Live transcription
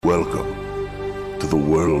the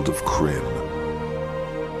world of Kryn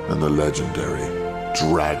and the legendary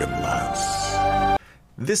DragonLance.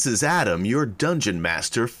 This is Adam, your Dungeon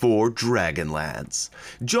Master for DragonLance.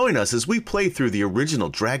 Join us as we play through the original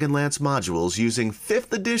DragonLance modules using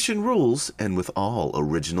 5th edition rules and with all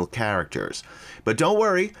original characters. But don't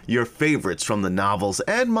worry, your favorites from the novels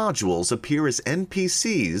and modules appear as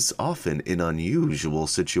NPCs, often in unusual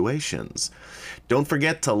situations. Don't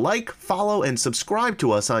forget to like, follow, and subscribe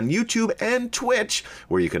to us on YouTube and Twitch,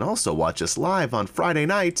 where you can also watch us live on Friday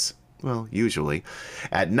nights. Well, usually,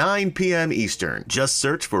 at 9 p.m. Eastern. Just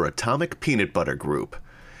search for Atomic Peanut Butter Group.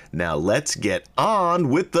 Now let's get on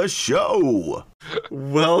with the show.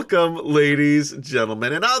 Welcome, ladies,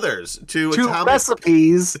 gentlemen, and others to Atomic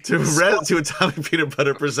Peanut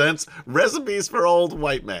Butter presents Recipes for Old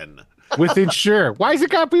White Men. With Ensure. Why is it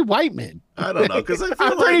gotta be white men? I don't know, because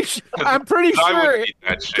I'm pretty sure.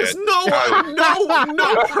 Because no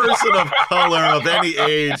person of color of any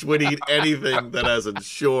age would eat anything that has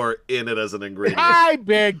Ensure in it as an ingredient. I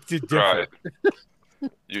beg to differ. Right.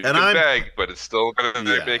 You can beg, but it's still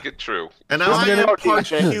gonna make it true. And I am part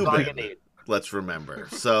Cuban. Let's remember.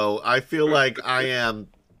 So I feel like I am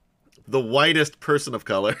the whitest person of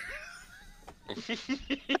color.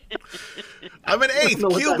 I'm an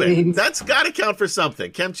 8th Cuban. That's got to count for something.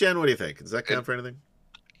 Kem-chan, what do you think? Does that count for anything?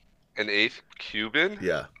 An 8th Cuban?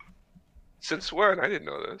 Yeah. Since when? I didn't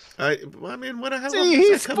know this.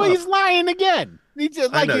 He's lying again. He's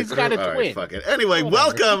got a twin. Right, fuck it. Anyway,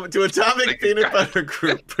 welcome to Atomic Peanut Butter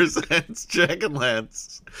Group presents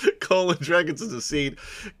DragonLance, Dragons of Deceit,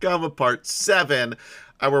 Gamma Part 7,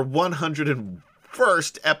 our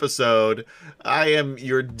 101st episode. I am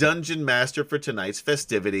your Dungeon Master for tonight's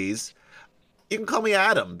festivities. You can call me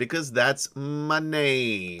Adam, because that's my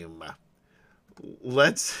name.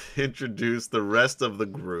 Let's introduce the rest of the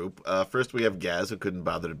group. First, we have Gaz, who couldn't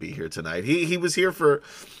bother to be here tonight. He was here for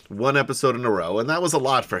one episode in a row, and that was a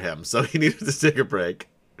lot for him, so he needed to take a break.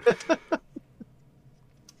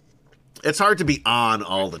 It's hard to be on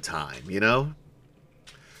all the time, you know?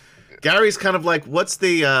 Gary's kind of like, what's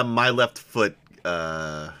the My Left Foot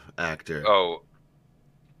actor? Oh,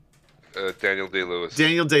 Daniel Day-Lewis.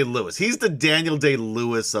 Daniel Day-Lewis. He's the Daniel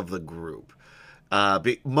Day-Lewis of the group.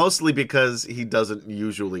 Mostly because he doesn't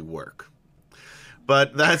usually work.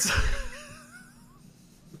 But that's...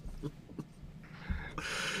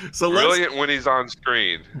 So brilliant when he's on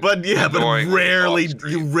screen. But yeah, but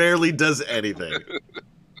he rarely does anything.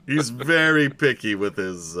 He's very picky with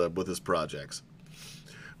his projects.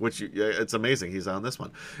 Which, it's amazing he's on this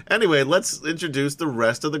one. Anyway, let's introduce the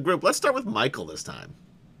rest of the group. Let's start with Michael this time.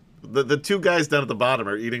 The two guys down at the bottom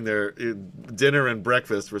are eating their dinner and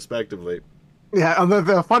breakfast, respectively. Yeah, and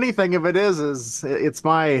the funny thing of it is it's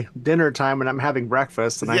my dinner time and I'm having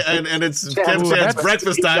breakfast. And and it's Kem-chan's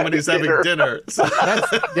breakfast time when he's having dinner. So.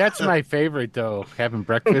 That's my favorite, though, having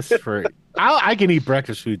breakfast for... I can eat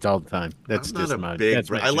breakfast foods all the time. That's just my big.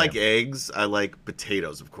 I like eggs. I like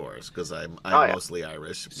potatoes, of course, because I'm mostly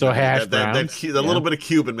Irish. So hash browns. A little bit of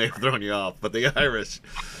Cuban may have thrown you off, but the Irish.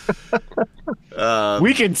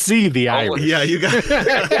 We can see the Irish. Yeah, you guys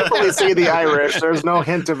definitely see the Irish. There's no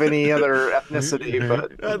hint of any other ethnicity,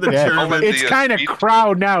 but the German. It's kind of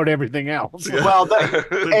crowding out everything else. Yeah. Well,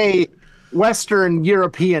 a Western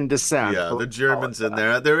European descent. Yeah, the German's in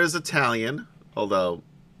there. There is Italian, although.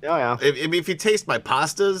 Oh, yeah. If you taste my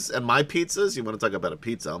pastas and my pizzas, you want to talk about a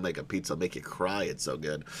pizza, I'll make a pizza. I'll make you cry. It's so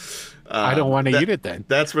good. I don't want to eat it then.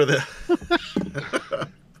 That's where the...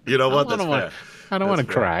 You know what? That's fair. I don't want to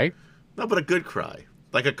cry. No, but a good cry.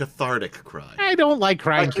 Like a cathartic cry. I don't like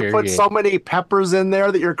crying. Like you put so many peppers in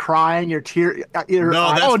there that you're crying, now it's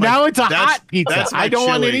a hot pizza. I don't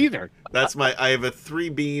want it either. I have a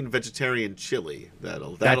 3-bean vegetarian chili.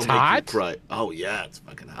 That'll make hot? You cry. Oh yeah, it's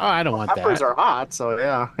fucking hot. Oh, I don't want that. Peppers are hot, so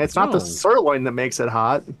yeah. It's not the sirloin that makes it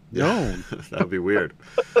hot. No. That would be weird.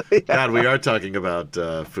 Yeah. God, we are talking about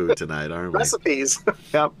food tonight, aren't we? Recipes.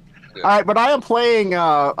 Yep. All right, but I am playing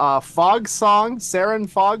Fog Song, Saren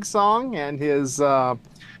Fog Song, and his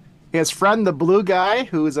friend, the blue guy,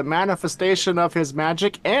 who is a manifestation of his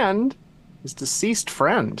magic, and his deceased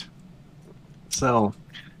friend. So,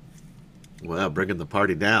 well, bringing the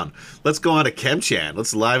party down. Let's go on to Kem-chan.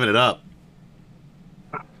 Let's liven it up.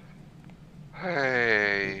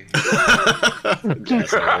 Hey. I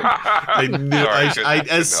knew.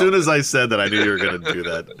 As soon as I said that, I knew you were going to do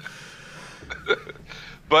that.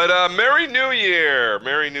 But Merry New Year!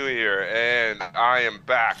 Merry New Year! And I am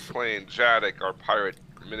back playing Jadek, our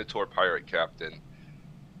Minotaur pirate captain,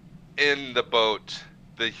 in the boat,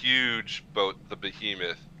 the huge boat, the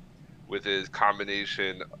Behemoth, with his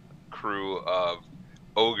combination crew of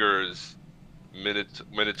ogres,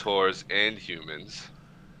 minotaurs, and humans.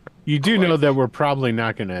 You do know that we're probably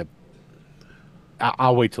not going to...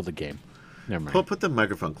 I'll wait till the game. Never mind. Put the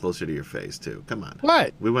microphone closer to your face, too. Come on.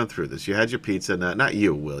 What? We went through this. You had your pizza. Not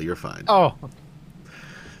you, Will. You're fine. Oh,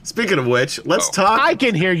 Speaking of which, let's talk. I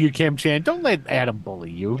can hear you, Kim Chan. Don't let Adam bully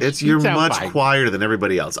you. You're much fine. quieter than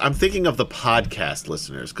everybody else. I'm thinking of the podcast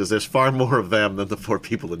listeners because there's far more of them than the 4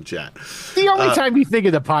 people in chat. The only time you think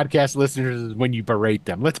of the podcast listeners is when you berate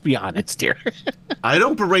them. Let's be honest here. I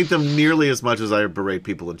don't berate them nearly as much as I berate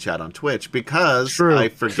people in chat on Twitch because I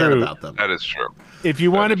forget about them. That is true. If you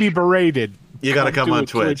want to be berated, you got to come on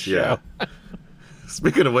Twitch. Yeah.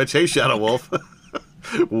 Speaking of which, hey, Shadow Wolf.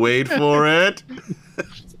 Wait for it.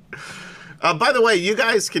 By the way, you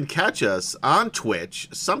guys can catch us on Twitch,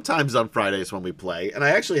 sometimes on Fridays when we play, and I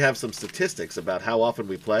actually have some statistics about how often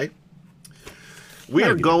we play.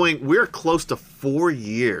 We're close to 4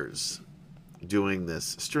 years doing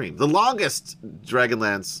this stream. The longest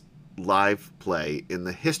Dragonlance live play in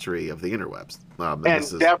the history of the interwebs.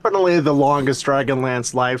 And definitely the longest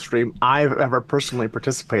Dragonlance live stream I've ever personally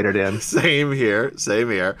participated in. Same here.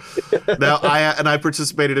 Now, I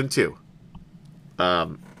participated in 2. I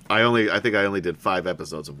think I only did 5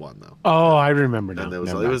 episodes of 1 though. Oh, I remember now. And it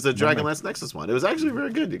was the Dragonlance Nexus one. It was actually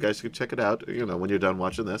very good. You guys should check it out. When you're done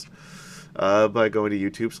watching this, by going to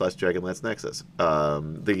YouTube/Dragonlance Nexus.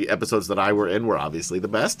 The episodes that I were in were obviously the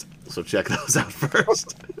best, so check those out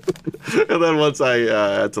first. And then once I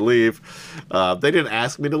had to leave, they didn't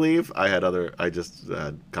ask me to leave. I just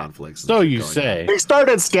had conflicts. So you say. They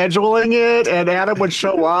started scheduling it, and Adam would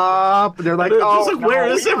show up. And they're like, "Oh, where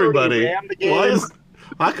is everybody?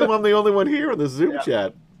 How come I'm the only one here in the Zoom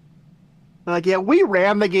chat?" Like, yeah, we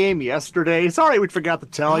ran the game yesterday. Sorry, we forgot to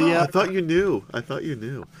tell you. I thought you knew.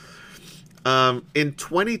 In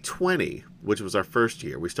 2020, which was our first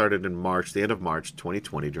year, we started in March, the end of March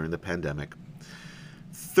 2020, during the pandemic.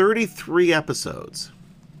 33 episodes.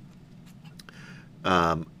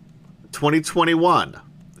 2021,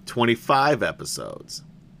 25 episodes.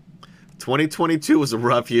 2022 was a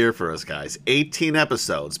rough year for us, guys. 18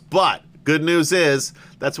 episodes, but good news is,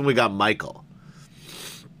 that's when we got Michael.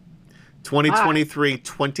 2023,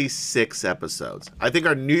 26 episodes. I think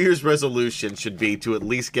our New Year's resolution should be to at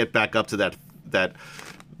least get back up to the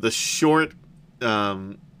short,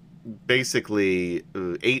 basically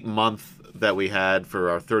 8-month that we had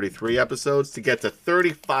for our 33 episodes to get to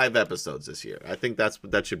 35 episodes this year. I think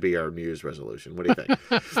that should be our New Year's resolution. What do you think?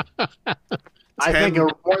 I think a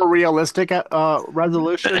more realistic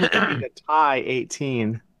resolution would be to tie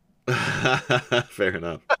 18. Fair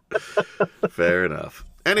enough.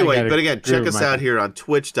 Anyway, but again, check us out here on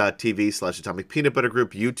twitch.tv/Atomic Peanut Butter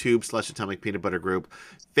Group, YouTube/Atomic Peanut Butter Group,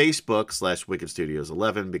 Facebook/Wicked Studios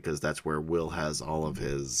 11, because that's where Will has all of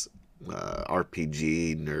his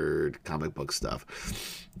RPG, nerd, comic book stuff.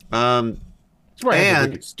 That's where I have the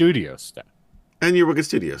Wicked Studio stuff. And your Wicked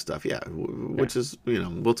Studio stuff, yeah. Which is,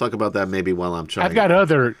 we'll talk about that maybe while I'm trying. I've got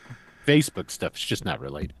other Facebook stuff. It's just not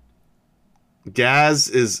related. Gaz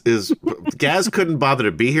Gaz couldn't bother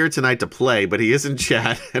to be here tonight to play, but he is in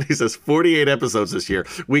chat and he says 48 episodes this year.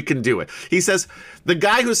 We can do it. He says the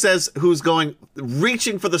guy who's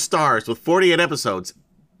reaching for the stars with 48 episodes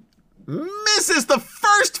misses the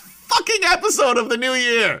first fucking episode of the new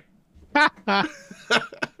year.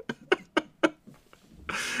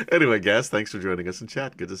 Anyway, Gaz, thanks for joining us in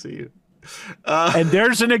chat. Good to see you. And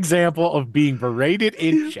there's an example of being berated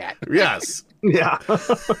in chat. Yes. Yeah.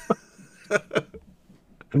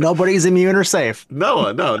 Nobody's immune or safe.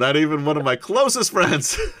 No, not even one of my closest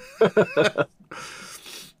friends.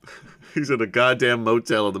 He's in a goddamn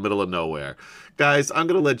motel in the middle of nowhere. Guys, I'm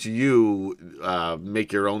going to let you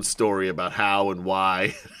make your own story about how and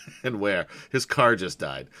why and where. His car just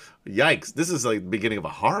died. Yikes. This is like the beginning of a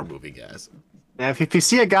horror movie, guys. If you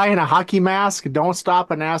see a guy in a hockey mask, don't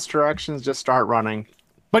stop and ask directions. Just start running.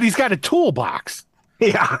 But he's got a toolbox.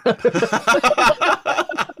 Yeah.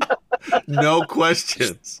 No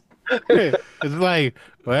questions. It's like,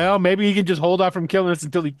 well, maybe he can just hold off from killing us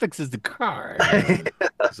until he fixes the car.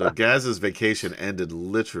 So Gaz's vacation ended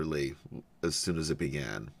literally as soon as it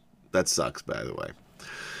began. That sucks, by the way.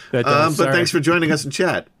 But thanks for joining us in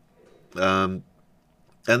chat.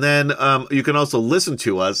 And then you can also listen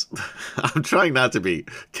to us. I'm trying not to be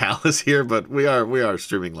callous here, but we are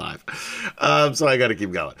streaming live. So I got to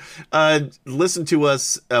keep going. Listen to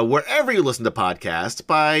us wherever you listen to podcasts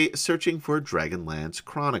by searching for Dragonlance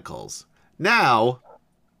Chronicles. Now,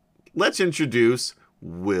 let's introduce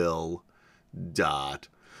Will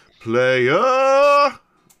Player.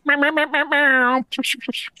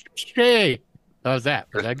 Hey. How was that?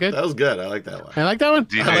 Was that good? That was good. I like that one. I like that one.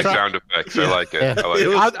 DJ sound effects. I like it. Yeah. I like It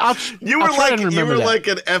it. was- You were like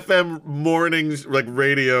an FM mornings like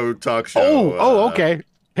radio talk show. Okay.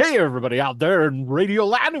 Hey, everybody out there in Radio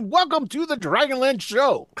Land, and welcome to the DragonLance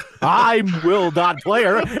show. I'm Will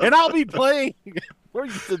Player, and I'll be playing for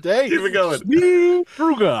you today. Keep it going. Steve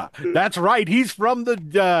Kruger. That's right. He's from the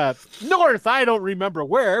north. I don't remember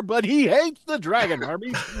where, but he hates the dragon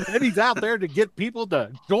armies, and he's out there to get people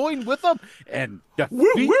to join with him and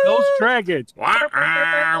defeat those dragons.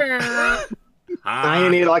 Now you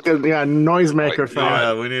need like a noisemaker for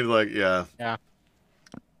that. Yeah, we need Yeah.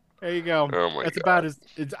 There you go. Oh my That's God. about as.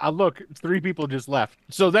 Look, 3 people just left,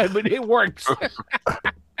 so that but it works.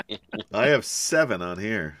 I have 7 on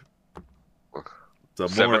here. So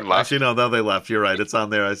 7 left. Actually, no, they left. You're right. It's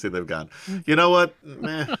on there. I see they've gone. You know what?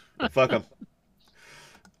 Fuck them.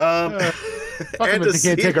 Fuck 'em if they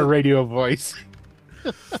can't take a radio voice.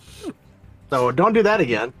 So don't do that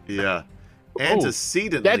again. Yeah.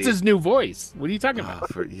 Antecedently. That's his new voice. What are you talking about?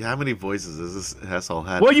 How many voices has this asshole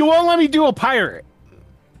had? Well, you won't let me do a pirate.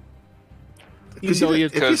 If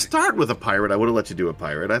you start with a pirate, I would have let you do a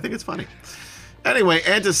pirate. I think it's funny. Anyway,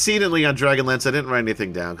 antecedently on DragonLance, I didn't write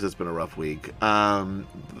anything down because it's been a rough week.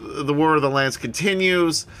 The War of the Lance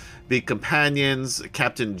continues. The companions,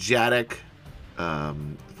 Captain Jadek,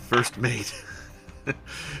 First Mate,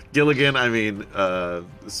 Gilligan,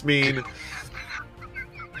 Smeen,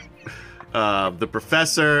 the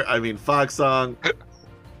Professor, Fogsong,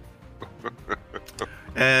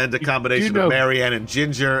 and a combination of Marianne and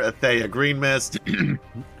Ginger, Athea Greenmist.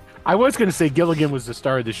 I was going to say Gilligan was the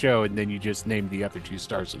star of the show, and then you just named the other 2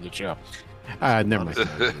 stars of the show. Never mind.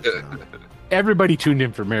 Everybody tuned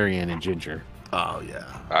in for Marianne and Ginger. Oh yeah,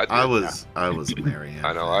 I was Marianne.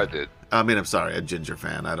 I know I did. I'm sorry, a Ginger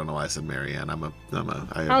fan. I don't know why I said Marianne. I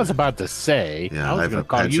was about to say. Yeah, I was going to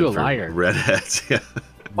call you a liar. Redheads. Yeah.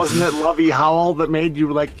 Wasn't it Lovey Howell that made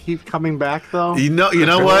you like keep coming back though? You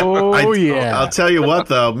know what? Oh yeah. I'll tell you what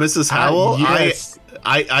though, Mrs. Howell. Yes.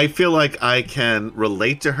 I feel like I can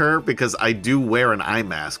relate to her because I do wear an eye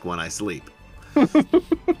mask when I sleep.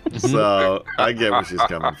 So I get where she's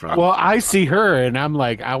coming from. Well, I see her, and I'm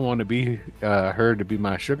like, I want to be her to be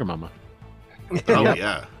my sugar mama. Oh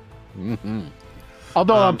yeah. Mm-hmm.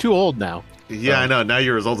 Although I'm too old now. Yeah, I know. Now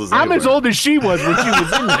you're as old as I'm they as were. old as she was when she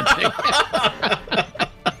was in that thing.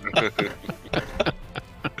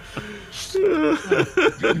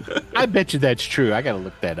 I bet you that's true. I got to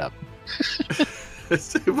look that up.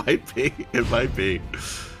 It might be. It might be.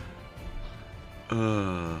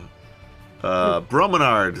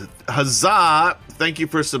 Bromenard, huzzah! Thank you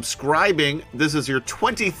for subscribing. This is your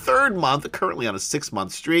 23rd month, currently on a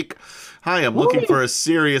 6-month streak. Hi, I'm looking for a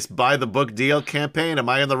serious buy-the-book deal campaign. Am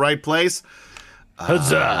I in the right place?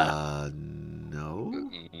 Huzzah! No. No.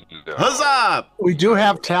 Huzzah! We do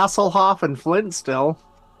have Tasselhoff and Flint still.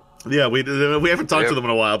 Yeah, we haven't talked to them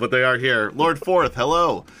in a while, but they are here. Lord Forth,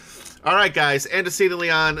 hello. All right, guys. Antecedently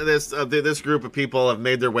on this, this group of people have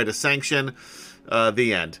made their way to Sanction.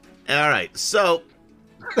 The end. All right, so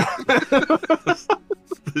the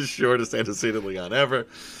shortest antecedently on ever,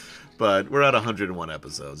 but we're at 101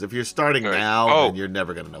 episodes. If you're starting now, then you're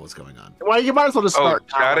never going to know what's going on. Well, you might as well just start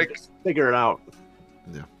now and Jadek, just figure it out.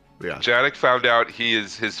 Yeah. Jadek found out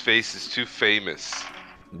his face is too famous.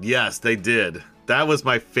 Yes, they did. That was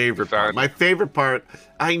my favorite part. My favorite part,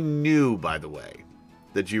 I knew, by the way,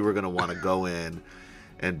 that you were going to want to go in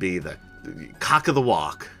and be the cock of the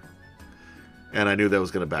walk. And I knew that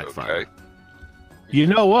was going to backfire. Okay. You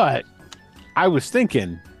know what? I was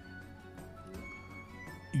thinking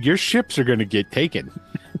your ships are going to get taken.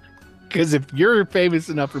 Because if you're famous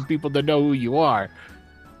enough for people to know who you are,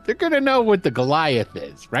 they're going to know what the Goliath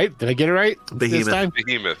is, right? Did I get it right? Behemoth. This time?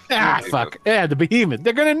 Behemoth. Fuck. Yeah, the Behemoth.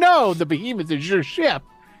 They're going to know the Behemoth is your ship,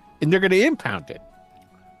 and they're going to impound it.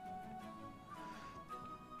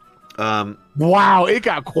 Wow, it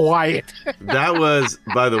got quiet. That was,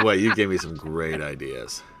 by the way, you gave me some great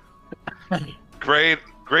ideas. Great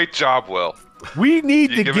job, Will. We need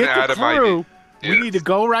to You're giving get the Adam crew. ideas. We Yes. need to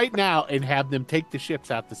go right now and have them take the ships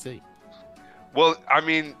out to sea. Well, I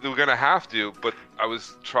mean, we're gonna have to, but I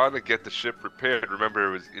was trying to get the ship repaired.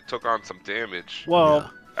 Remember, it took on some damage. Well,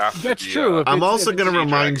 after that's the, true. If I'm it's- also if going to Sea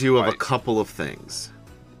remind Dragon you of a fight. couple of things.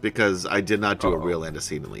 Because I did not do a real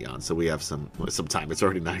antecedently on, so we have some time. It's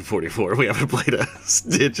already 9:44. We haven't played a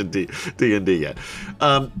stitch of D&D yet.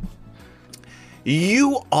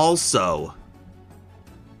 You also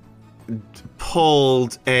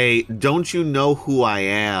pulled a "Don't you know who I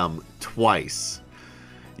am" twice.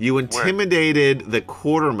 You intimidated the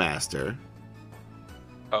quartermaster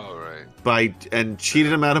Oh, right. and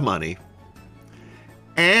cheated him out of money.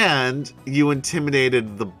 And you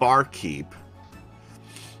intimidated the barkeep.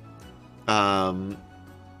 I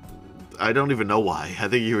don't even know why. I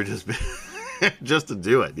think you were just just to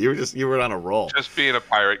do it. You were on a roll. Just being a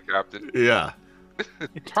pirate captain. Yeah.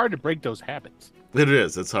 It's hard to break those habits. It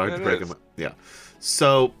is. It's hard to break them. Yeah.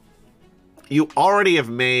 So you already have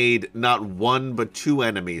made not one but two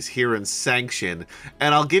enemies here in Sanction,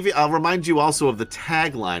 and I'll remind you also of the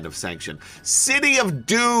tagline of Sanction: City of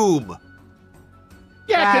Doom.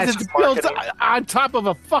 Yeah, because it's built on top of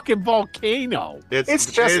a fucking volcano.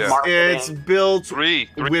 It's just marketing. It's built Three.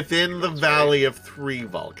 within the valley of 3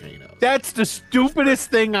 volcanoes. That's the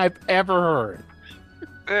stupidest thing I've ever heard.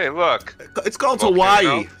 Hey, look. It's called Volcano.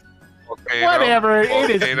 Hawaii. Volcano. Whatever. It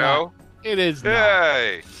is Volcano. not. It is not.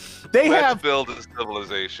 Hey. Let's build a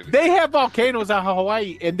civilization. They have volcanoes on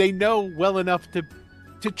Hawaii, and they know well enough to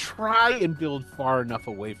try and build far enough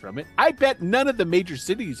away from it. I bet none of the major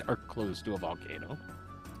cities are close to a volcano.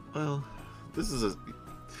 Well, this is a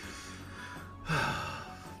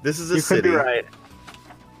You city. could be right.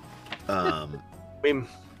 Um,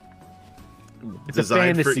 It's a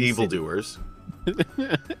designed for fantasy evildoers,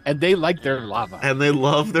 and they like their lava. and they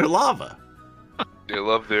love their lava. They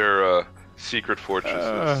love their secret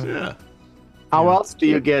fortresses. Yeah. How else do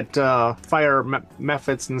you get fire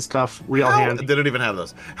methods and stuff real handy? They don't even have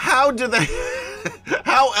those. How do they?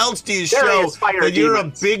 How else do you There show is fire that you're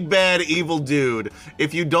demons. a big bad evil dude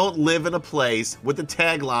if you don't live in a place with the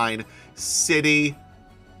tagline "City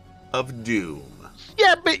of Doom"?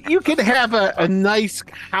 Yeah, but you can have a nice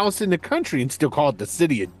house in the country and still call it the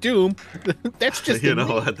City of Doom. That's just You know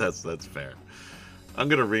what? That's fair. I'm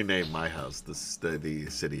gonna rename my house the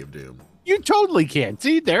City of Doom. You totally can.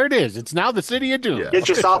 See, there it is. It's now the City of Doom. Yeah. Get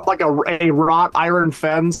yourself like a wrought iron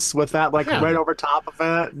fence with that like Yeah. right over top of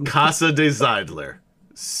it. Casa de Zeidler,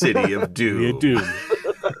 City of Doom. Doom.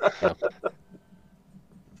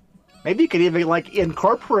 Maybe you could even like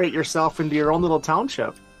incorporate yourself into your own little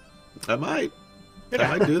township. I might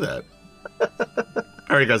do that.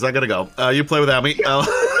 All right, guys, I gotta go. You play without me.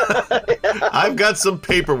 I've got some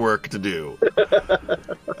paperwork to do.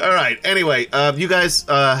 All right. Anyway, you guys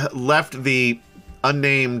left the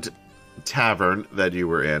unnamed tavern that you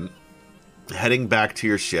were in, heading back to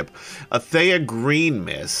your ship. Athea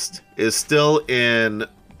Greenmist is still in.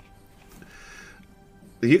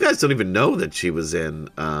 You guys don't even know that she was in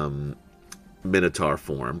Minotaur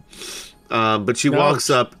form, but she walks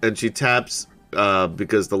up and she taps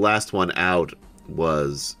because the last one out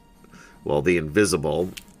was, well, the invisible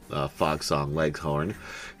Fogsong Leghorn,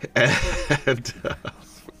 and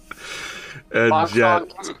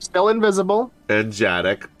Fogsong still invisible, and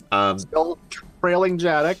Jadek. still trailing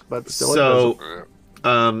Jadek, but still invisible.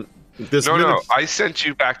 So, this No, I sent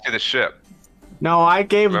you back to the ship. No, I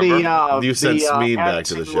gave You sent Smeed back head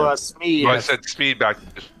to the ship. Smeed. I sent Smeed back to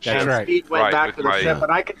the ship. That's right. Smeed went Right, back with to the my, ship, but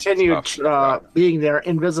I continued being there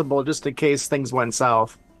invisible just in case things went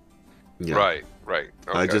south. Yeah. Right.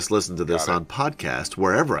 Okay. I just listened to this Got it. on podcast,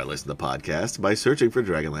 wherever I listen to podcasts, by searching for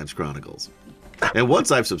Dragonlance Chronicles. And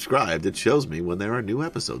once I've subscribed, it shows me when there are new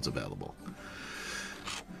episodes available.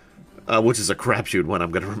 Which is a crapshoot when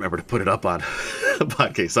I'm going to remember to put it up on a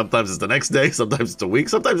podcast. Sometimes it's the next day, sometimes it's a week,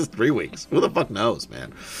 sometimes it's 3 weeks. Who the fuck knows,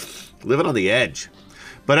 man? Living on the edge.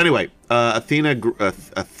 But anyway, Athea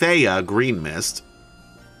Greenmist.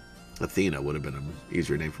 Athena would have been an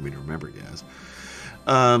easier name for me to remember, guys.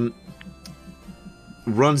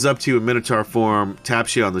 Runs up to you in Minotaur form,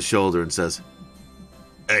 taps you on the shoulder, and says,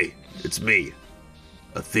 "Hey, it's me,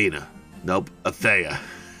 Athena. Nope, Athea.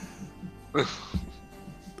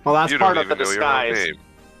 Well, that's You part don't of the even know your own disguise. name.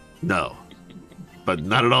 No, but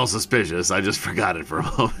not at all suspicious. I just forgot it for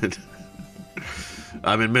a moment.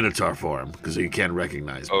 I'm in Minotaur form, because you can't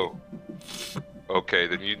recognize me. Oh. Okay,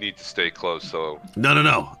 then you need to stay close. So.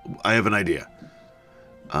 No. I have an idea.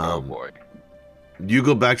 Oh boy. You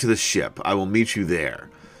go back to the ship. I will meet you there.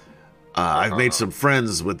 I've made some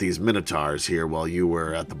friends with these Minotaurs here while you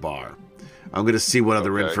were at the bar. I'm going to see what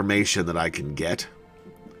other information that I can get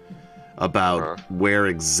about where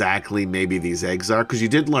exactly maybe these eggs are. Because you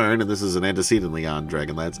did learn, and this is an antecedently on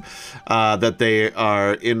Dragonlance, that they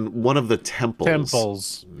are in one of the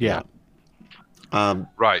temples. Yeah.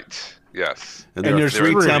 Right. Yes. And there are there's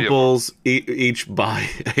three three. temples, each by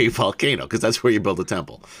a volcano, because that's where you build a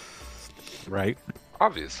temple. Right.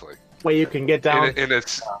 Obviously. Way you can get down. In a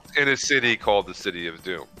city called the City of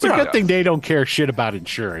Doom. It's a good thing they don't care shit about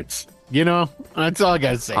insurance. You know, that's all I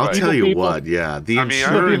gotta say. I'll tell you People- what, yeah. The I mean,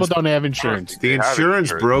 People insurance, don't have insurance. the They have insurance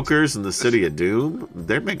insurance. brokers in the City of Doom,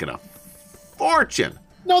 they're making a fortune.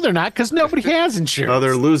 No, they're not, because nobody has insurance. Oh,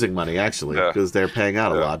 they're losing money, actually, Yeah. because they're paying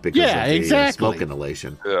out a Yeah. lot because Yeah, of the exactly. smoke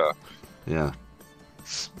inhalation. Yeah. Yeah.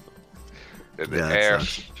 lungs in the air,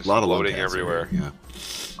 just a lot of lung floating cancer, everywhere. Yeah.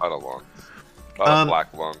 A lot of lung. A lot of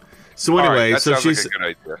black lung. So anyway, that so sounds she's like a good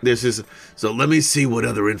idea. this is so. Let me see what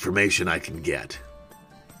other information I can get,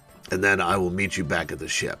 and then I will meet you back at the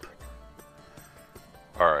ship.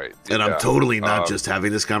 All right. And I'm totally not just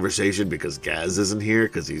having this conversation because Gaz isn't here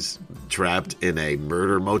because he's trapped in a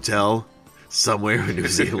murder motel somewhere in New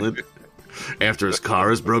Zealand after his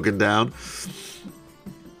car is broken down.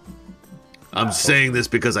 I'm saying this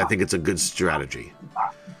because I think it's a good strategy.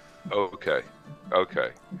 Okay.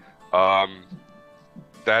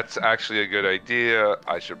 That's actually a good idea.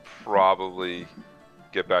 I should probably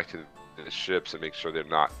get back to the ships and make sure they're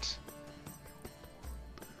not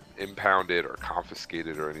impounded or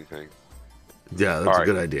confiscated or anything. Yeah, that's a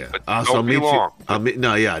good idea. But don't be long.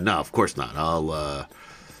 No, of course not.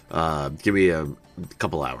 I'll give me a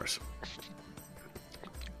couple hours.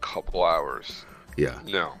 Couple hours. Yeah.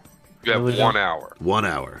 No. You have 1 hour. 1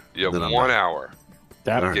 hour. You have 1 hour.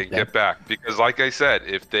 Get back. Because like I said,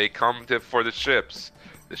 if they come for the ships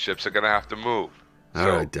are going to have to move. All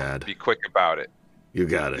right, Dad. Be quick about it. You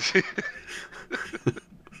got it.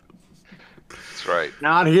 That's right.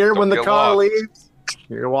 Not here Don't when the get car lost. leaves.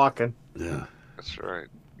 You're walking. Yeah. That's right.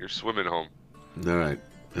 You're swimming home. All right.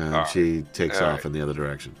 She takes off in the other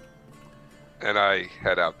direction. And I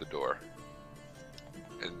head out the door.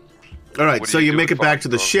 All right, so you make it back to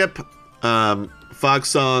the ship. Fog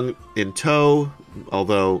Song in tow,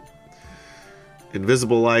 although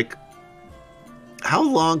invisible-like. How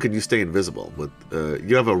long could you stay invisible? With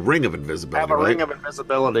you have a ring of invisibility, I have a right? ring of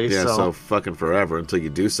invisibility. Yeah, so fucking forever until you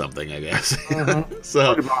do something, I guess.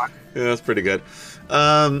 So yeah, that's pretty good.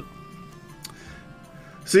 So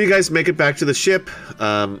you guys make it back to the ship.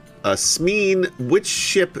 Smeen, which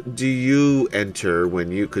ship do you enter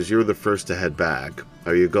because you're the first to head back?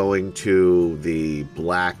 Are you going to the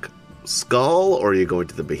Black Skull or are you going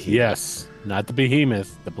to the Behemoth? Yes, not the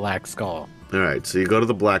Behemoth, the Black Skull. All right, so you go to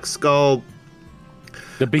the Black Skull.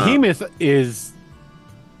 The Behemoth is...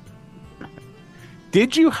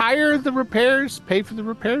 Did you hire the repairs, pay for the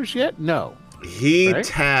repairs yet? No. He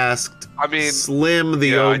tasked Slim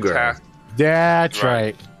the Ogre. That's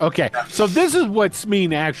right. Okay, so this is what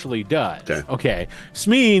Smeen actually does. Okay.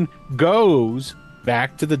 Smeen goes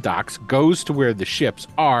back to the docks, goes to where the ships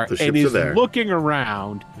are, and is looking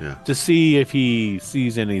around to see if he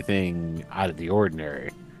sees anything out of the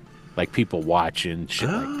ordinary. Like people watching, shit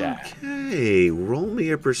like that. Okay, roll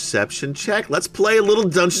me a perception check. Let's play a little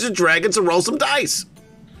Dungeons and Dragons and roll some dice.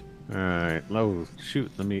 All right. Oh, shoot.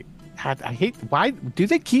 Let me... I hate... Why... Do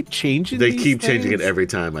they keep changing They these keep changing things? it every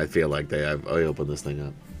time, I feel like I open this thing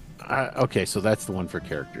up. Okay, so that's the one for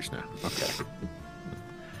characters now. Okay.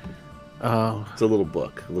 It's a little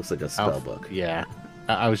book. It looks like a spell book. Yeah.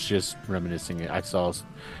 I was just reminiscing. I saw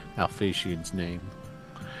Alphasian's name.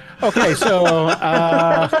 Okay, so...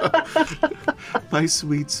 My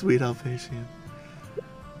sweet, sweet Alphasian.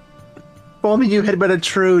 If only you had been a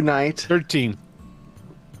true knight. 13.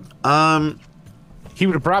 He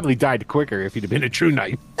would have probably died quicker if he'd have been a true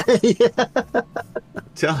knight.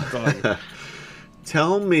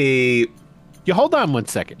 Tell me... You hold on one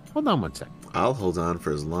second. I'll hold on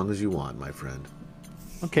for as long as you want, my friend.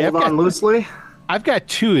 Okay, hold on loosely. I've got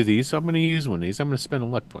 2 of these, so I'm going to use one of these. I'm going to spend a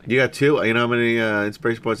luck point. You got 2? You know how many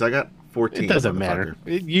inspiration points I got? 14. It doesn't matter.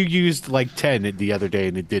 You used like 10 the other day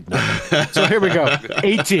and it did nothing. So here we go.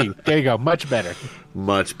 18. There you go. Much better.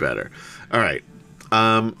 Much better. All right.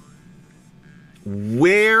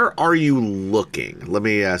 Where are you looking? Let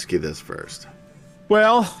me ask you this first.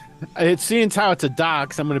 Well, seeing how it's a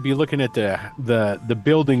docks, I'm going to be looking at the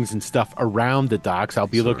buildings and stuff around the docks. I'll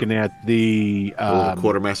be looking at the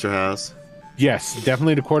Quartermaster House. Yes,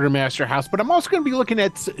 definitely the Quartermaster House. But I'm also going to be looking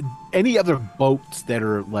at any other boats that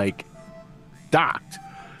are like docked.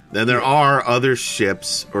 Then there are other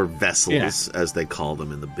ships or vessels, as they call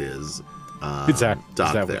them in the biz. Is that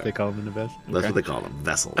what they call them in the biz? Okay. That's what they call them,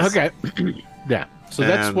 vessels. Okay. Yeah. So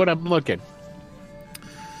that's what I'm looking.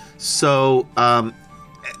 So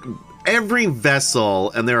every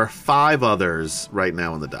vessel, and there are 5 others right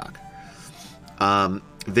now in the dock.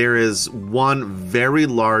 There is one very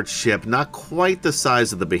large ship, not quite the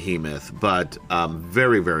size of the Behemoth, but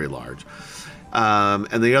very, very large.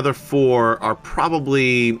 And the other 4 are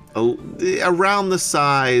probably around the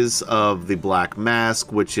size of the Black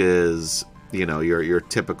Mask, which is, your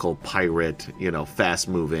typical pirate,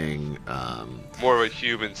 fast-moving. More of a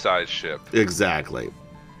human-sized ship. Exactly.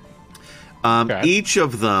 Each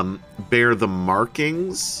of them bear the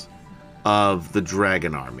markings of the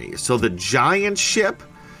Dragon Army. So the giant ship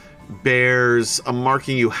bears a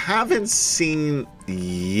marking you haven't seen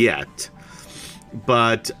yet.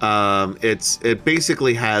 but it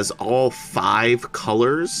basically has all 5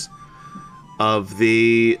 colors of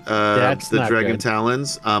the dragon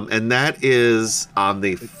talons, and that is on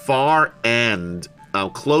the far end,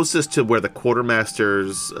 closest to where the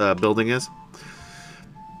quartermaster's building is.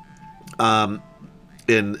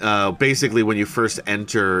 Basically when you first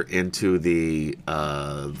enter into the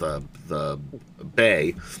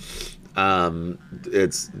bay,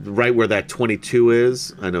 it's right where that 22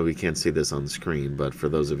 is. I know we can't see this on the screen, but for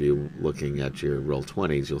those of you looking at your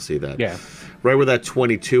Roll20s, you'll see that. Yeah. Right where that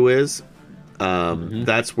 22 is,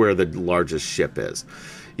 that's where the largest ship is.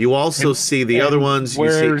 You also see the other ones.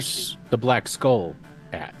 Where's the Black Skull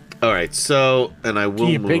at? All right, so I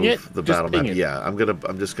will move the battle map. It. Yeah, I'm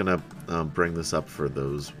just gonna bring this up for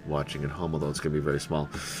those watching at home, although it's gonna be very small.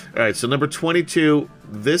 All right, so number 22.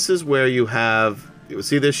 This is where you have. You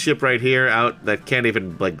see this ship right here out that can't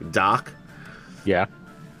even dock. Yeah,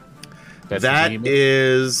 that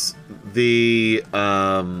is the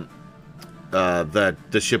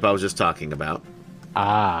ship I was just talking about.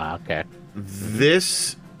 Ah, okay.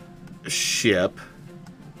 This ship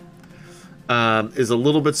is a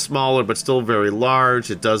little bit smaller, but still very large.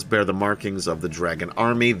 It does bear the markings of the Dragon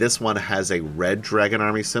Army. This one has a red Dragon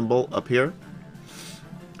Army symbol up here.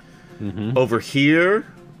 Over here,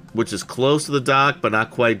 which is close to the dock, but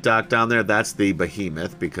not quite docked down there, that's the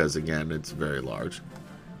Behemoth, because, again, it's very large.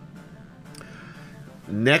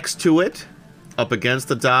 Next to it, up against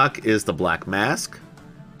the dock, is the Black Mask.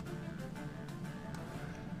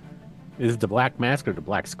 Is it the Black Mask or the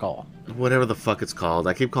Black Skull? Whatever the fuck it's called.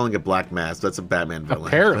 I keep calling it Black Mask. That's a Batman villain.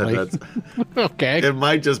 Apparently. Okay. It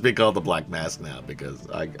might just be called the Black Mask now, because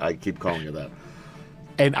I keep calling it that.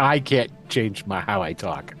 And I can't change how I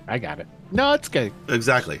talk. I got it. No, it's good.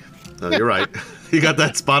 Exactly. No, you're right. You got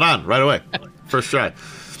that spot on right away. First try.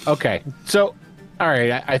 Okay. So, all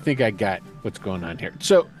right. I think I got what's going on here.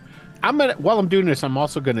 So, while I'm doing this, I'm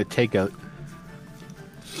also gonna take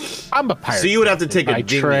I'm a pirate. So you would have to take a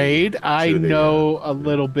trade. I know a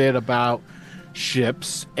little bit about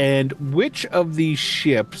ships, and which of these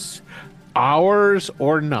ships, ours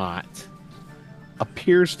or not,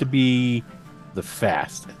 appears to be the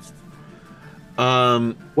fastest.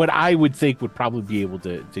 What I would think would probably be able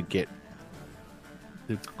to get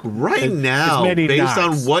right now, based knots.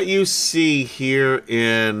 on what you see here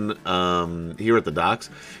in here at the docks,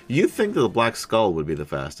 you think that the Black Skull would be the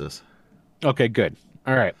fastest. Okay, good.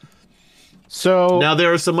 All right. So now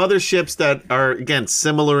there are some other ships that are, again,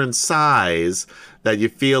 similar in size that you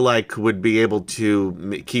feel like would be able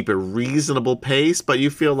to keep a reasonable pace, but you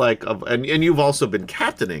feel like, and you've also been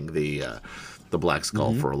captaining the Black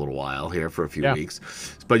Skull for a little while here, for a few weeks,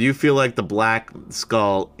 but you feel like the Black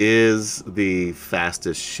Skull is the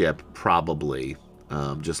fastest ship, probably,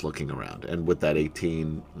 just looking around. And with that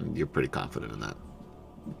 18, you're pretty confident in that.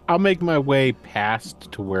 I'll make my way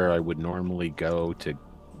past to where I would normally go to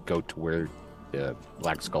where the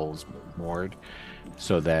Black Skull's moored,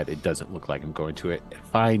 so that it doesn't look like I'm going to it.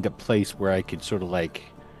 Find a place where I could sort of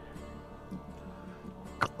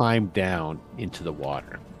climb down into the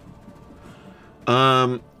water.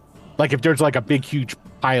 Like if there's a big huge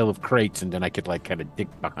pile of crates, and then I could kind of dig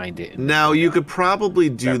behind it. Now you could probably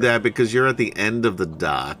do that because you're at the end of the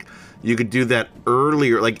dock. You could do that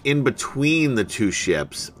earlier, in between the two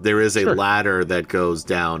ships. There is a ladder that goes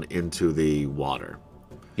down into the water.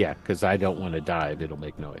 Yeah, because I don't want to dive. It'll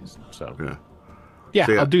make noise. So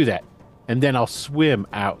I'll do that. And then I'll swim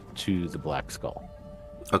out to the Black Skull.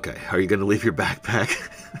 Okay. Are you going to leave your backpack?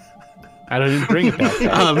 I don't even bring it back.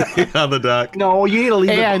 on the dock. No, you need to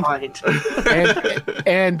leave it behind.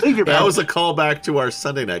 And leave your that was a callback to our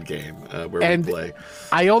Sunday night game where we play.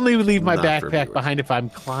 I only leave my backpack behind if I'm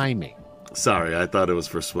climbing. Sorry, I thought it was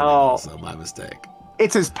for swimming. Also, my mistake.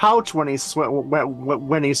 It's his pouch when he's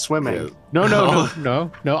when he's swimming. Yeah. No.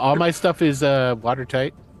 All my stuff is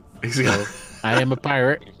watertight. So I am a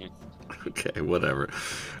pirate. Okay, whatever.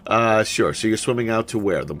 Sure. So you're swimming out to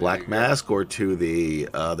where? The Black Mask or to the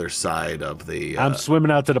other side of the... I'm swimming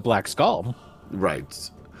out to the Black Skull. Right.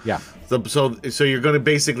 Yeah. So you're going to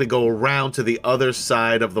basically go around to the other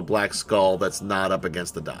side of the Black Skull that's not up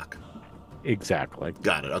against the dock. Exactly.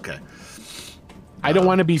 Got it. Okay. I don't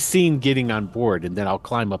want to be seen getting on board, and then I'll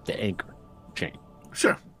climb up the anchor chain.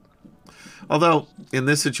 Sure. Although, in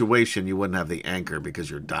this situation, you wouldn't have the anchor because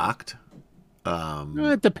you're docked.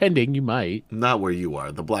 Depending, you might. Not where you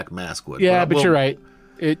are. The Black Mask would. Yeah, but you're right.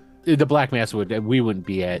 The Black Mask would. We wouldn't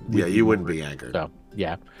be at. You wouldn't be anchored. So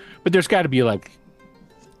yeah, but there's got to be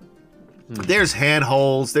There's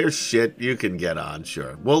handholds. There's shit you can get on.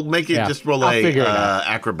 Sure. We'll make you just roll a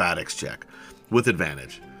acrobatics check with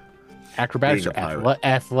advantage. Acrobatics or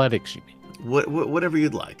athletics? You mean? Whatever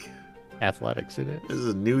you'd like. Athletics it is. This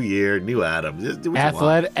is a new year, new Adam. Just do what you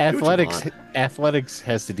want. Athletics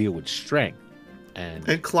has to deal with strength.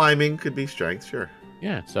 And climbing could be strength, sure.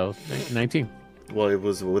 Yeah, so 19. Well, it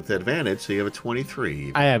was with advantage, so you have a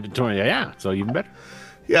 23. I have a 20, yeah, so even better.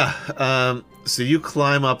 Yeah, so you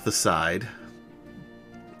climb up the side,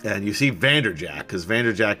 and you see Vanderjack, because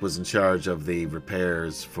Vanderjack was in charge of the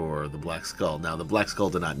repairs for the Black Skull. Now, the Black Skull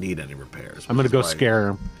did not need any repairs. I'm going to go scare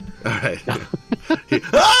him. All right.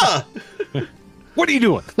 What are you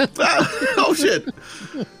doing? Oh, shit.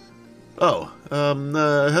 Oh,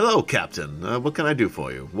 hello, Captain. What can I do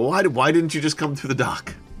for you? Well, why didn't you just come through the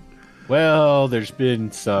dock? Well, there's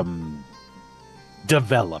been some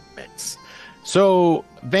developments. So,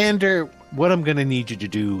 Vander, what I'm going to need you to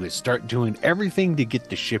do is start doing everything to get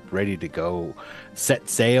the ship ready to go set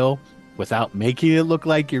sail without making it look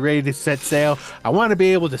like you're ready to set sail. I want to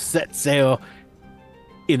be able to set sail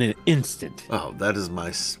in an instant. Oh, that is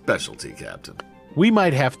my specialty, Captain. We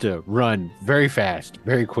might have to run very fast,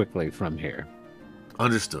 very quickly from here.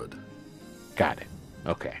 Understood. Got it.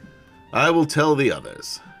 Okay. I will tell the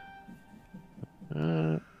others.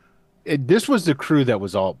 This was the crew that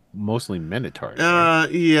was all mostly Minotaurs. Right?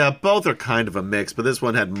 Yeah, both are kind of a mix, but this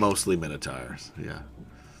one had mostly Minotaurs. Yeah.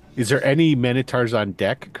 Is there any Minotaurs on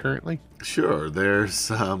deck currently? Sure,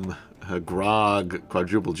 there's a Grog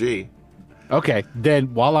Quadruple G. Okay,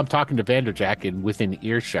 then while I'm talking to Vanderjack and within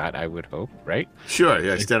earshot, I would hope, right? Sure,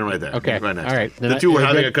 yeah, standing right there. Okay, right next. All right. The two were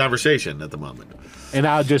having a conversation at the moment. And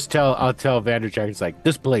I'll tell Vanderjack, it's like,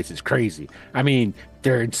 this place is crazy. I mean,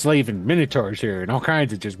 they're enslaving Minotaurs here and all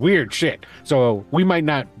kinds of just weird shit. So we might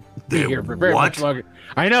not be here for very much longer.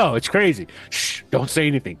 I know, it's crazy. Shh, don't say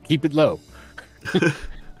anything. Keep it low.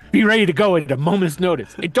 Be ready to go at a moment's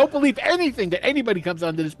notice. And don't believe anything that anybody comes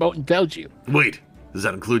onto this boat and tells you. Wait, does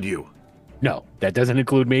that include you? No, that doesn't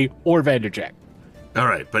include me or Vanderjack. All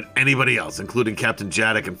right, but anybody else, including Captain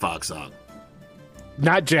Jadek and Fogsong.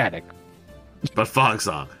 Not Jadek. But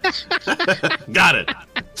Fogsong. Got it.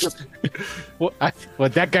 Well,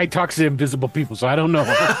 that guy talks to invisible people, so I don't know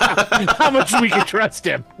how much we can trust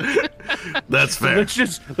him. That's fair.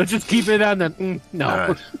 So let's just keep it on the no. All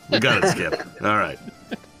right. We got it, Skip. All right.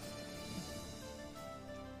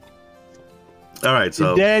 All right,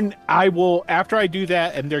 so... And then I will, after I do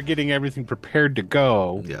that and they're getting everything prepared to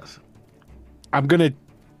go... Yes. I'm going to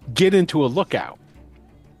get into a lookout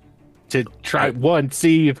to try, one,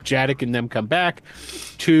 see if Jadek and them come back.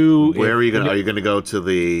 Two... Where are you going to... Are you going to go to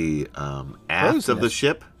the aft of the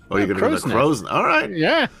ship? Or are you going to go to the crow's nest? All right.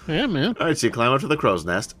 Yeah, man. All right, so you climb up to the crow's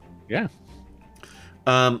nest. Yeah.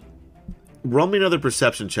 Roll me another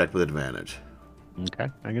perception check with advantage. Okay,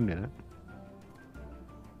 I can do that.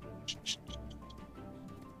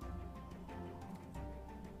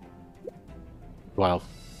 12.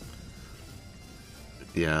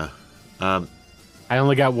 Yeah. I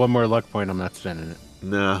only got one more luck point. I'm not spending it.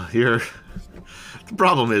 No, you're... The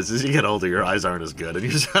problem is, as you get older, your eyes aren't as good, and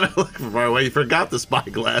you're just kind of looking far away. You forgot the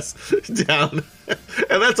spyglass down,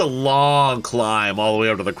 and that's a long climb all the way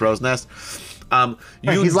up to the crow's nest.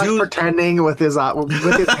 He's like pretending with his hand.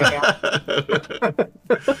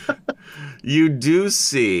 You do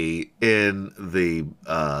see in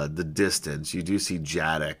the distance, you do see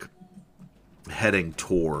Jadek heading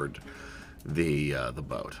toward the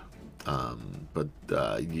boat. But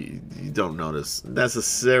you don't notice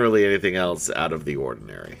necessarily anything else out of the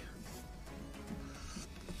ordinary.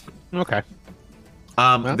 Okay.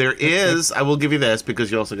 Well, there is, I will give you this, because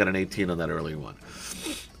you also got an 18 on that earlier one.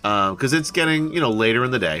 Because it's getting, later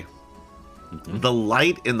in the day. Mm-hmm. The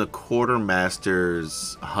light in the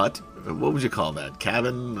quartermaster's hut, what would you call that?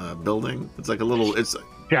 Cabin? Building? It's like a little, it's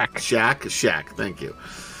Shack, thank you.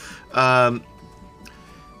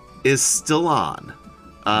 Is still on.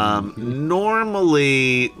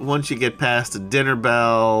 Normally, once you get past the dinner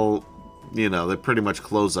bell, they pretty much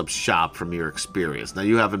close up shop from your experience. Now,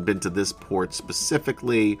 you haven't been to this port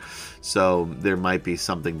specifically, so there might be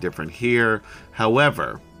something different here.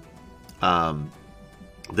 However,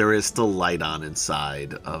 there is still light on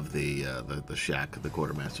inside of the shack, the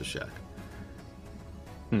quartermaster's shack.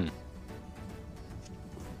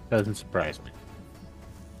 Doesn't surprise me.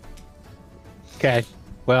 Okay,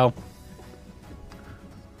 well...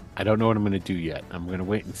 I don't know what I'm going to do yet. I'm going to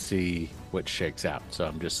wait and see what shakes out. So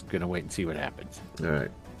I'm just going to wait and see what happens. All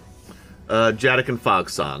right. Jadek and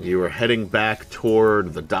Fogsong, you are heading back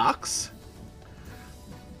toward the docks.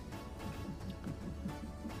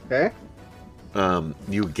 Okay.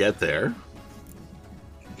 You get there.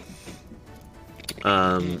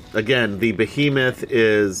 Again, the behemoth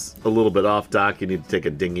is a little bit off dock. You need to take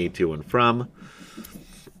a dinghy to and from.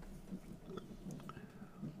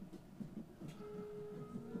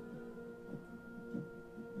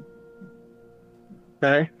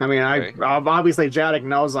 Okay. I mean, Okay. obviously Jadek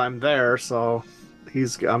knows I'm there, so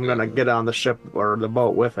I'm gonna get on the ship or the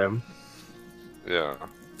boat with him. Yeah.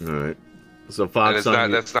 All right. So And Fox it's on not,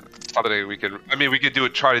 you- that's not something we can. I mean, we could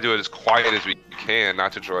try to do it as quiet as we can,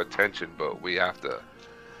 not to draw attention, but we have to.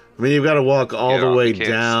 I mean, you've got to walk all the way you can't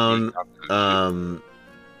down. sneak up to the ship.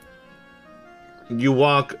 You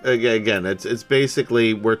walk again. It's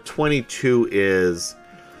basically where 22 is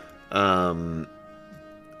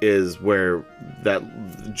where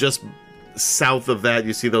that just south of that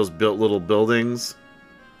you see those built little buildings.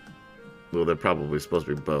 Well, they're probably supposed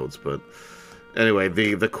to be boats, but anyway,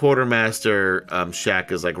 the quartermaster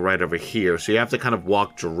shack is like right over here, so you have to kind of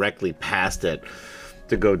walk directly past it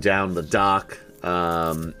to go down the dock,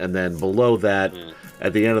 and then below that,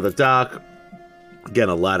 at the end of the dock. Again,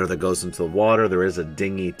 a ladder that goes into the water. There is a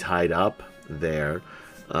dinghy tied up there,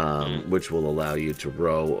 which will allow you to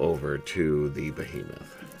row over to the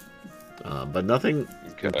behemoth. But nothing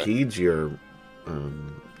impedes your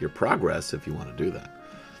progress if you want to do that.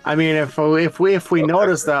 I mean, if we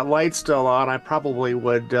notice that light's still on, I probably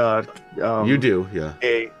would. You do,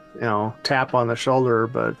 yeah. Tap on the shoulder,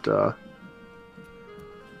 but.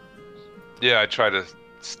 Yeah, I try to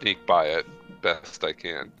sneak by it best I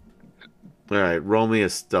can. All right, roll me a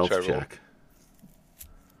stealth Should I roll? check.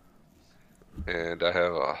 And I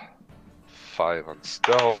have a 5 on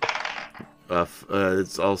stealth.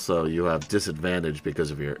 It's also you have disadvantage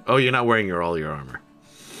because of your. Oh, you're not wearing all your armor.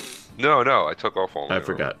 No, I took off all my I armor.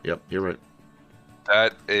 forgot. Yep, you're right.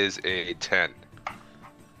 That is a 10.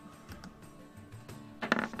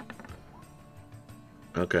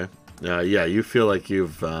 Okay. Yeah, you feel like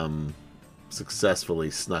you've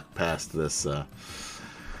successfully snuck past this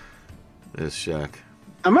shack.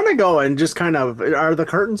 I'm gonna go and just kind of. Are the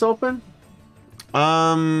curtains open?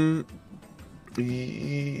 Not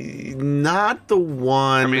the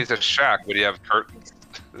one. I mean, it's a shack, but you have curtains.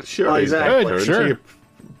 Sure, Oh, he's got exactly. curtains. Sure. He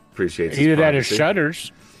appreciates his Either that or privacy.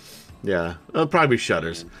 shutters. Yeah, it'll probably be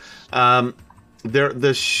shutters.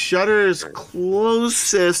 The shutters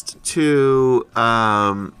closest to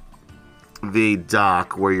the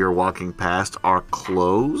dock where you're walking past are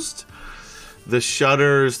closed. The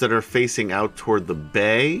shutters that are facing out toward the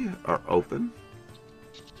bay are open.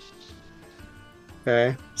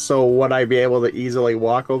 Okay. So would I be able to easily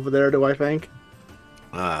walk over there? Do I think?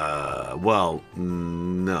 Well,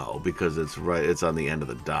 no, because it's on the end of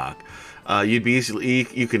the dock. You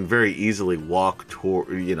can very easily walk toward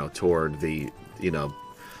the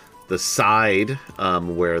side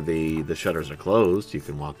where the shutters are closed. You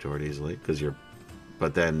can walk toward easily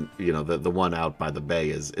but then the one out by the bay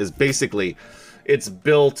is basically, it's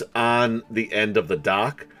built on the end of the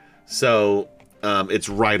dock, so it's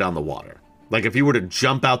right on the water. Like if you were to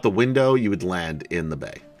jump out the window, you would land in the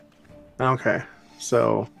bay. Okay.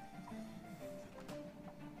 So.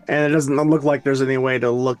 And it doesn't look like there's any way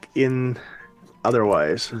to look in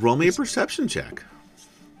otherwise. Roll me a perception check.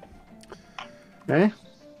 Okay.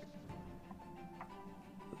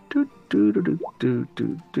 Do.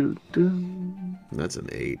 That's an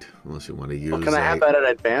 8, unless you want to use. Well, can I have that at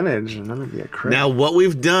advantage? And that would be a crit. Now, what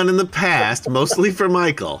we've done in the past, mostly for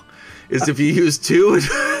Michael, is if you use two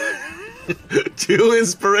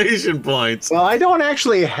inspiration points. Well, I don't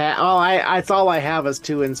actually have. Oh, I all I have is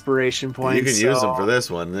 2 inspiration points. You can use them for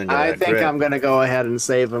this one. And then get I that think crit. I'm gonna go ahead and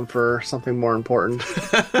save them for something more important,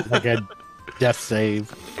 Like a death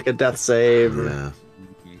save. like a death save. Yeah.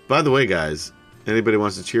 By the way, guys, anybody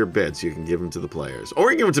wants to cheer bits, you can give them to the players,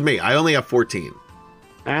 or you can give them to me. I only have 14.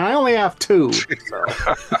 And I only have 2. So.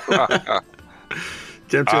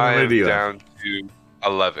 Jim, how I many am do you have? down to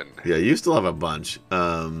 11. Yeah, you still have a bunch.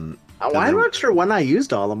 I'm not sure when I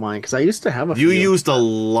used all of mine because I used to have a You few. used a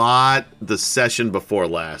lot the session before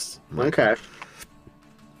last. Okay.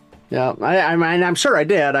 Yeah, I'm sure I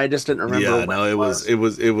did. I just didn't remember. Yeah, when no, it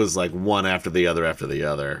was like one after the other after the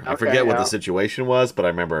other. I Okay, forget what yeah. the situation was, but I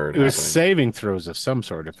remember It was happening. saving throws of some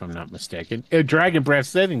sort, if I'm not mistaken. Dragon Breath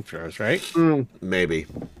saving throws, right? Maybe.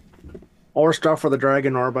 Or stuff for the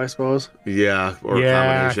dragon orb, I suppose. Yeah, or a yeah,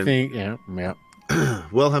 I combination. think, yeah.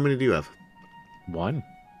 Well, how many do you have? 1.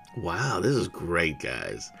 Wow, this is great,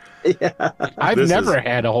 guys. Yeah. I've This never is-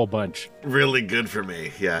 had a whole bunch. Really good for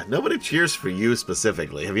me. Yeah, nobody cheers for you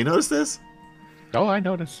specifically. Have you noticed this? Oh, I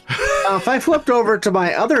noticed. If I flipped over to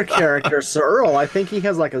my other character, Sir Earl, I think he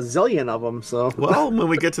has like a zillion of them. So. Well, when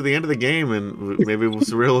we get to the end of the game, and maybe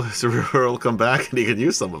Surreal will come back and he can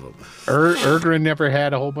use some of them. Erdrin never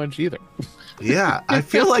had a whole bunch either. Yeah, I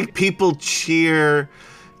feel like people cheer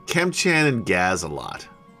Kemchan and Gaz a lot.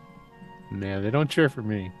 Man, they don't cheer for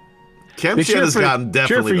me. They Kemchan has gotten cheer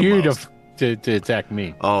definitely for the you most. to attack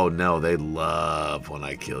me. Oh no, they love when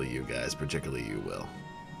I kill you guys, particularly you, Will.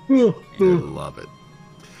 They love it.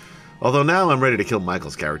 Although now I'm ready to kill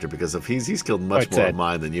Michael's character because if he's killed much more of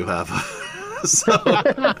mine than you have. So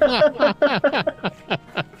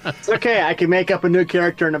it's okay. I can make up a new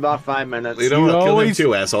character in about 5 minutes. you don't want to kill him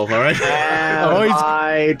too, asshole. All right.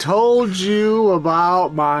 I told you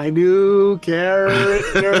about my new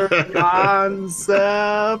character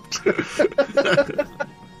concept.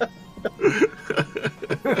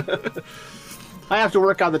 I have to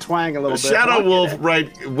work on the twang a little bit. Shadow Wolf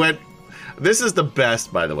went. This is the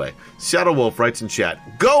best, by the way. Shadow Wolf writes in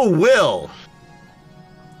chat, "Go Will."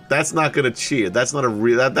 That's not gonna cheat. That's not a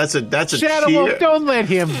real. That's a Shadow cheer. Wolf, don't let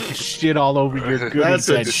him shit all over your good That's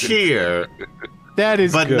intentions. a cheer, That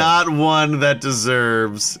is but good. not one that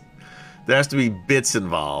deserves. There has to be bits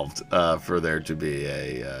involved for there to be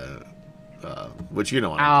a. Which you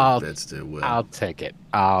don't want to bits to. Will. I'll take it.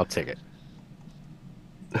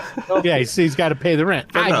 Yeah, he's got to pay the rent.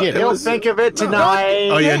 But no, I get it. Don't think of it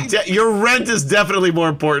tonight. Oh yeah, your rent is definitely more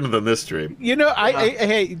important than this stream. You know,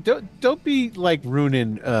 hey, don't be like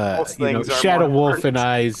ruining Shadow Wolf and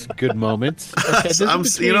I's good moments. Okay, this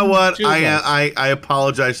is You know what? between two of us. I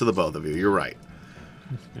apologize to the both of you. You're right.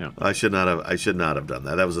 Yeah. I should not have done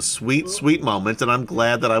that. That was a sweet moment, and I'm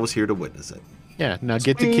glad that I was here to witness it. Yeah, now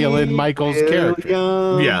get to killing Michael's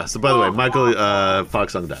character. Yeah. So by the way, Michael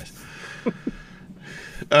Foxsong dies.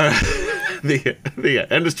 The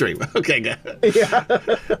end of stream. Okay, good. Yeah.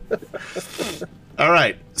 All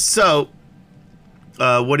right. So,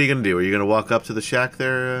 what are you gonna do? Are you gonna walk up to the shack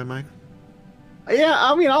there, Mike? Yeah,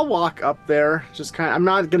 I mean, I'll walk up there. Just kind of, I'm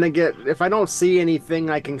not gonna get, if I don't see anything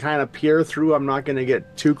I can kind of peer through, I'm not gonna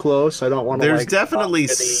get too close. I don't want to. There's definitely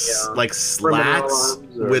slats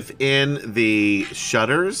within the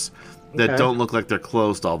shutters that don't look like they're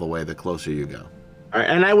closed all the way. The closer you go. All right,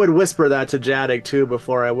 and I would whisper that to Jadek too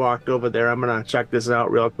before I walked over there. I'm gonna check this out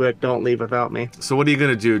real quick. Don't leave without me. So what are you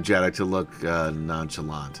gonna do, Jadek, to look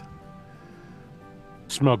nonchalant?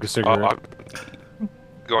 Smoke a cigarette. I'm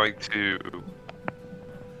going to.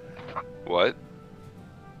 What?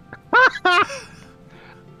 That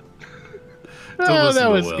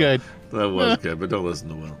was Will. good. That was good, but don't listen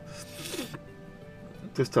to Will.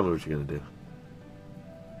 Just tell me what you're gonna do.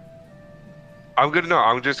 I'm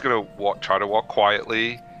just gonna try to walk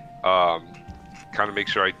quietly, kind of make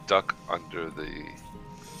sure I duck under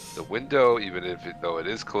the window, even though it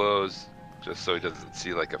is closed, just so he doesn't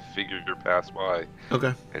see like a figure pass by.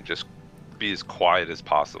 Okay. And just be as quiet as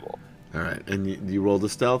possible. All right. And you rolled a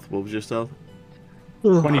stealth. What was your stealth?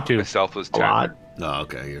 22. My stealth was 10. lot. Oh,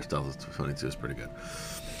 okay. Your stealth is 22 is pretty good.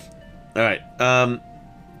 All right.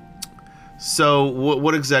 So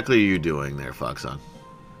what exactly are you doing there, Foxon?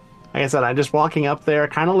 Like I said, I'm just walking up there,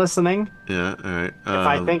 kind of listening. Yeah. All right. If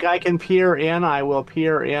I think I can peer in, I will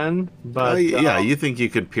peer in. But yeah, you think you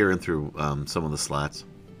could peer in through some of the slats?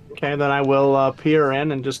 Okay, then I will peer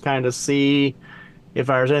in and just kind of see if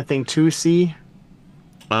there's anything to see.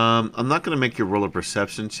 I'm not going to make you roll a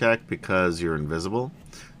perception check because you're invisible.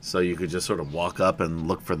 So you could just sort of walk up and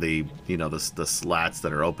look for the slats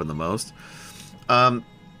that are open the most.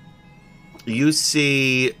 You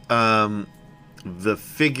see the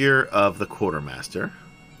figure of the quartermaster.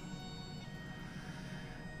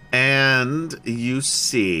 And you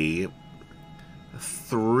see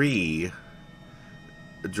 3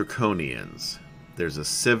 draconians. There's a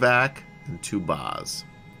Sivak and 2 Baz.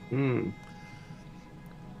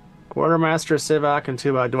 Quartermaster, Sivak, and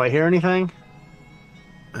Tuba. Do I hear anything?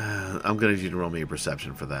 I'm going to need you to roll me a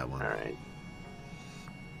perception for that one. All right.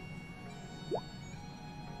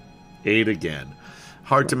 8 again.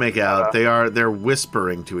 Hard to make out. They're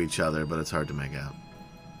whispering to each other, but it's hard to make out.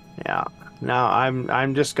 Yeah. No,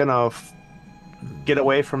 I'm just gonna get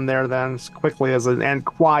away from there then as quickly and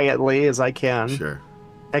quietly as I can. Sure.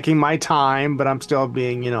 Taking my time, but I'm still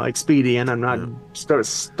being, expedient. I'm not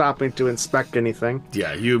stopping to inspect anything.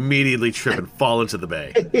 Yeah, you immediately trip and fall into the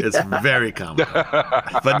bay. It's very comical.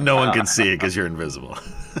 But no one can see it because you're invisible.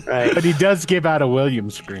 Right. But he does give out a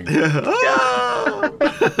Williams scream.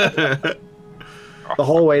 The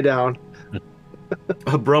whole way down.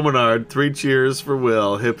 Bromenard, 3 cheers for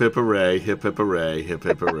Will. Hip hip hooray, hip hip hooray, hip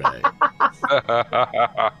hip hooray.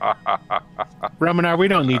 Romanar, we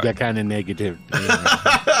don't need that kind of negative.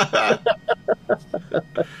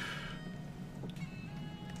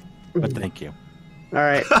 But thank you. All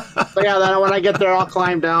right. So yeah, then when I get there, I'll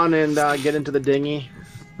climb down and get into the dinghy.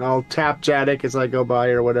 I'll tap Jadek as I go by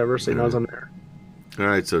or whatever, so he knows I'm there. All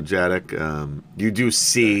right, so Jadek, you do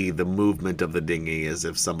see the movement of the dinghy as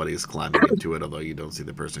if somebody is climbing into it, although you don't see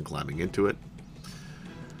the person climbing into it.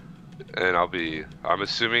 And I'm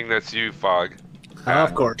assuming that's you, Fog.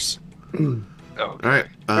 Of course. Okay. All right.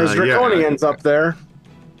 There's draconians up there.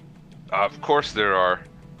 Of course there are.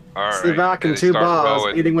 All right. Sivak and they two start bars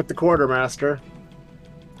rowing. eating with the quartermaster.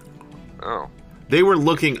 Oh. They were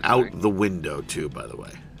looking out the window too, by the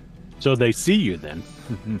way. So they see you then.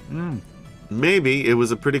 Maybe it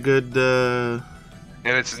was a pretty good. And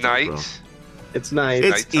it's night. Well. It's night.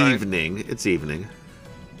 It's Nighttime. evening. It's evening.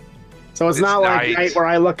 So it's not like night where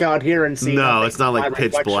I look out here and see. No, nothing it's not but like my pitch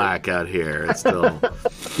reflection. black out here. It's still.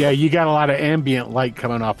 Yeah, you got a lot of ambient light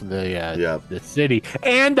coming off of the city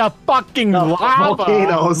and the fucking Oh, lava.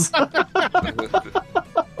 volcanoes.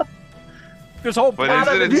 This whole But planet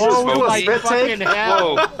isn't it is smoky? like fucking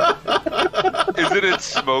hell. Whoa. Isn't it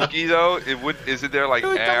smoky though? Isn't there like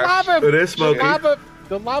Dude, the ash? lava, It is smoky.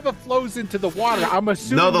 The lava flows into the water. I'm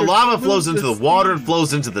assuming. No, the there's lava smooth flows into the steam. water and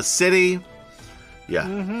flows into the city. Yeah.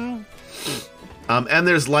 Mhm. And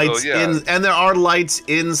there's lights and there are lights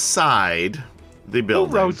inside the Who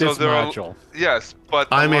building. wrote this there are- module? Yes, but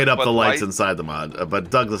I made up but the lights inside the mod,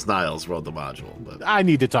 but Douglas Niles wrote the module. But I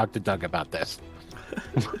need to talk to Doug about this.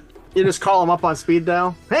 You just call him up on speed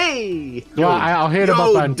dial. Hey. Well, I'll hit him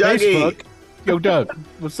yo, up on Dougie. Facebook. Yo, Doug,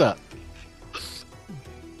 what's up?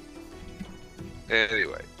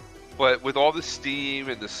 Anyway, but with all the steam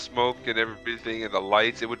and the smoke and everything and the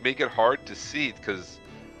lights, it would make it hard to see because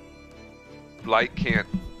light can't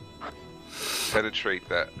penetrate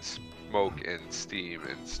that smoke and steam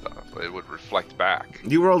and stuff. It would reflect back.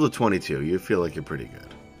 you rolled a 22. You feel like you're pretty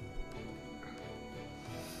good.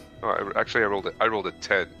 Oh, I rolled a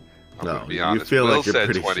 10. I'm No, gonna be you honest. feel Will like you're said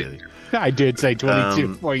pretty 20. shitty. I did say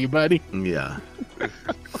 22 for you, buddy. Yeah.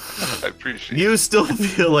 I appreciate it. You still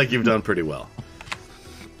feel like you've done pretty well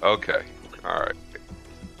Okay. All right.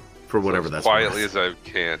 for whatever as that's quietly worth. as I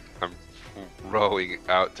can. I'm rowing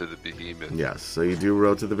out to the behemoth. Yes, so you do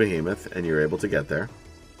row to the behemoth, and you're able to get there.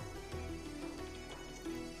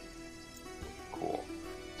 Cool.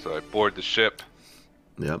 So I board the ship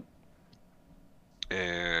Yep.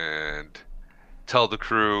 and tell the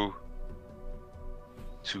crew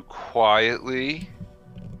to quietly,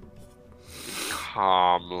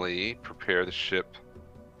 calmly prepare the ship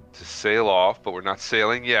to sail off, but we're not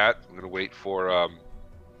sailing yet. I'm going to wait for,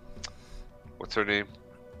 what's her name?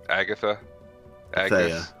 Agatha?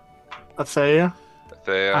 Agnes? Athea.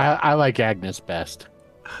 Athea. I like Agnes best.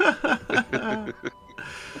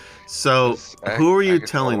 So, Yes, who are you Agatha.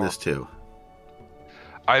 telling this to?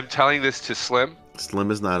 I'm telling this to Slim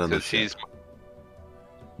Slim is not on the because ship. he's.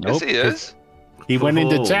 Nope. Yes, he is. He went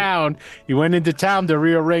into Oh. town. He went into town to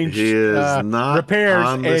rearrange He is not repairs,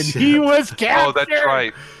 on the and ship. he was captured. Oh, that's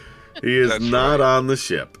right. He is That's not right. on the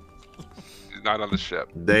ship. He's not on the ship.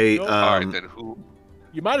 They, Nope. All right, then who?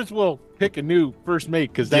 You might as well pick a new first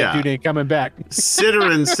mate because that Yeah. dude ain't coming back.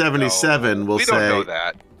 Ciderin 77 No, will we say, don't know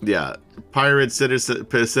that. yeah, Pirate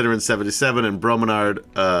Ciderin 77 and Bromenard,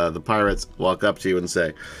 the pirates, walk up to you and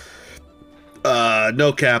say,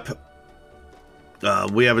 no, Cap.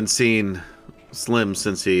 We haven't seen Slim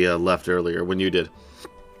since he left earlier when you did.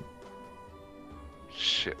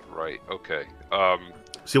 Shit, right. Okay. So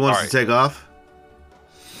he wants All right. to take off?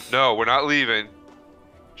 No, we're not leaving.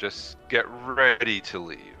 Just get ready to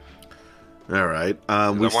leave. All right. We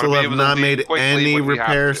wanna still be have able to not leave made quickly any when we have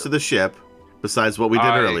repairs to. to the ship, besides what we did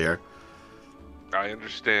earlier. I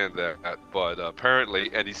understand that, but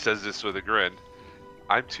apparently, and he says this with a grin,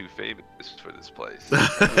 I'm too famous for this place.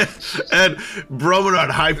 And Bromenard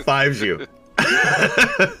high fives you.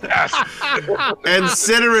 Yes! And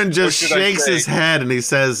Ciderin just What should I shakes say? his head and he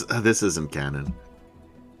says, "This isn't canon."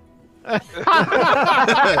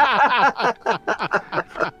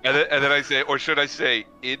 And then I say, or should I say,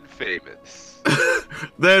 infamous?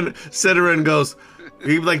 Then Ciderin goes,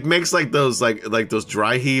 he like makes like those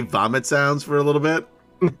dry heave vomit sounds for a little bit.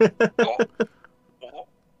 Oh. Oh.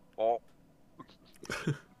 Oh.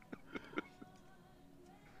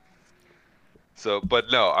 So, but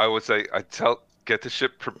no, I would say get the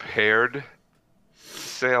ship prepared to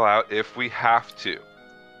sail out if we have to.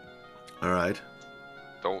 All right.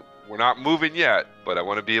 We're not moving yet, but I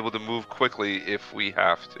want to be able to move quickly if we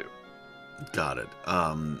have to. Got it.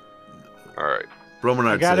 All right.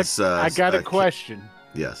 Bromenard says, I got a question.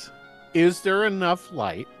 Yes. Is there enough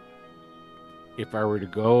light if I were to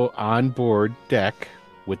go on board deck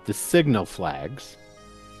with the signal flags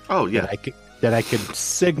Oh, yeah. that I could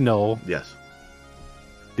signal Yes.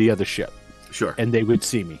 the other ship Sure. and they would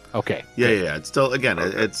see me? Okay. Yeah. It's still, again,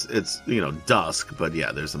 Okay. it's dusk, but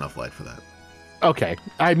yeah, there's enough light for that. Okay.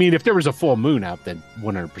 I mean, if there was a full moon out, then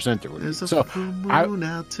 100% there would be. There's a So full I- moon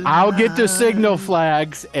out I'll get the tonight. signal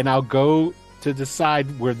flags and I'll go to the side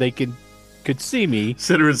where they can could see me.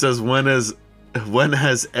 Ciderin says, when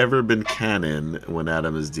has ever been canon when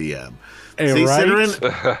Adam is DM? See, Right?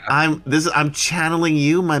 Ciderin, I'm channeling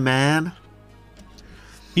you, my man.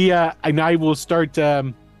 And I will start.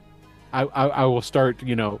 I will start.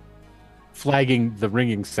 Flagging the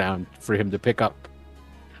ringing sound for him to pick up.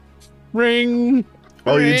 Ring.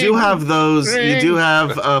 Oh, you do ring, have those. ring. You do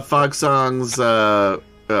have Fog Songs. I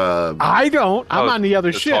don't. I'm on the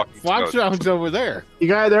other the ship. talking Fox stone. Sound's over there. You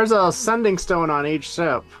guys, there's a sending stone on each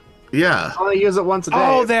ship. Yeah, I only use it once a day.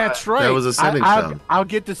 Oh, that's right. That was a sending stone. I'll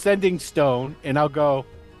get the sending stone, and I'll go.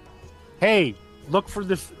 Hey, look for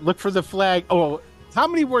this. Look for the flag. Oh, how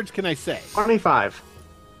many words can I say? 25.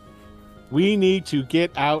 We need to get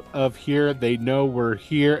out of here. They know we're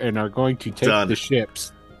here and are going to take Done. the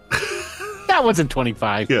ships. That wasn't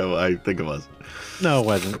 25. Yeah, well, I think it was. No, it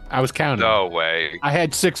wasn't. I was counting. No way. I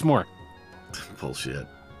had 6 more. Bullshit.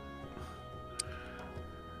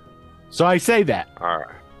 So I say that. All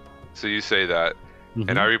right. So you say that, Mhm.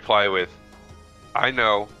 and I reply with, "I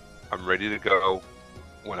know. I'm ready to go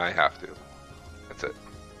when I have to." That's it.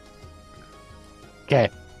 Okay.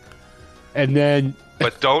 And then.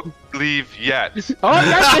 But don't leave yet. Oh,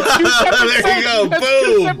 that's 2 separate There you go. That's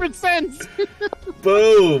Boom. 2 separate cents.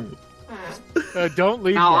 Boom. Don't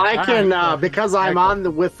leave. Now yet. I can, All right. because I'm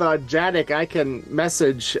on with Jadik, I can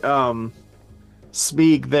message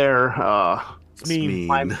Smeeg their Mean.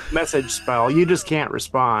 my message spell. You just can't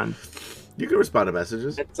respond. You can respond to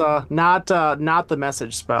messages. It's not the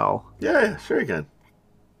message spell. Yeah, sure you can.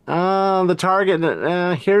 The target.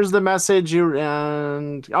 Here's the message.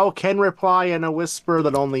 Can reply in a whisper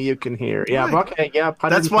that only you can hear. Yeah. Right. Okay. Yeah.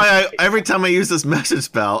 That's why every time I use this message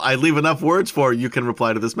spell, I leave enough words for you can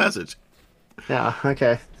reply to this message. Yeah.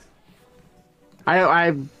 Okay.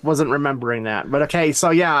 I wasn't remembering that, but okay. So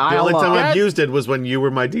yeah, The only time I'll. I've used it was when you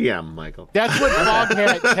were my DM, Michael. That's what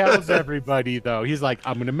Foghat tells everybody, though. He's like,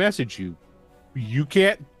 I'm going to message you. You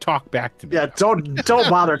can't talk back to me. Yeah. Don't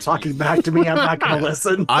bother talking back to me. I'm not gonna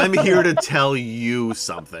listen. I'm here to tell you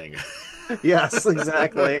something. Yes,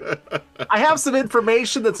 exactly. I have some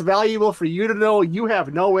information that's valuable for you to know. You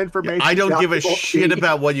have no information. I don't give a valuable to shit me.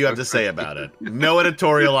 about what you have to say about it. No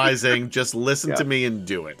editorializing. Just listen to me and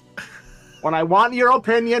do it. When I want your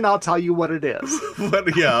opinion, I'll tell you what it is.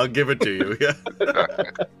 But yeah, I'll give it to you. Yeah.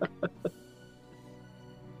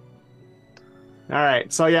 All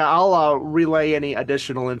right. So yeah, I'll relay any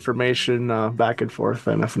additional information back and forth,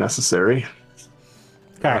 then, if necessary.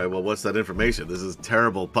 All right. Well, what's that information? This is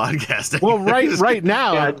terrible podcasting. Well, right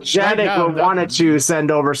now, Yeah, Jadik wanted to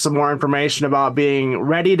send over some more information about being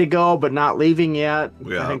ready to go but not leaving yet.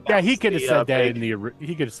 Yeah. I think Yeah, that he was could have the, said that big- in the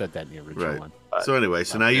he could have said that in the original Right. one. So anyway,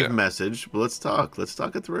 so now you've Yeah. messaged. But let's talk. Let's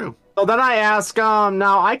talk it through. So then I ask,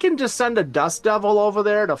 now I can just send a dust devil over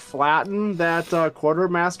there to flatten that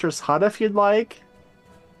quartermaster's hut if you'd like.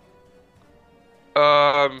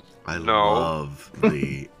 I No. love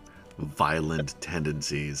the violent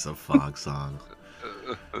tendencies of Fog Song.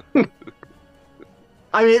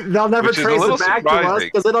 I mean, they'll never Which is a trace little it back to us surprising.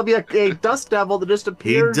 because it'll be a dust devil that just He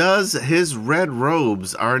appears. does. His red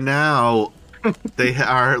robes are now. They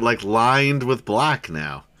are like lined with black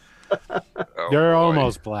now. Oh, They're boy.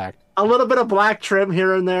 almost black. A little bit of black trim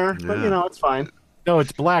here and there, but Yeah. it's fine. No,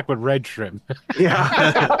 it's black with red trim.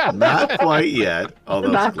 Yeah. Not quite yet.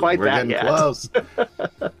 Although Not quite we're that getting yet. close.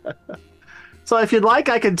 So if you'd like,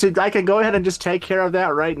 I can go ahead and just take care of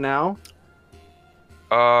that right now.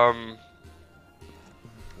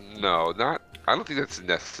 No, not. I don't think that's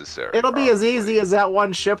necessary. It'll be as easy as that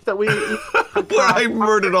one ship that we. Where I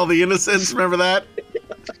murdered all the innocents. Remember that?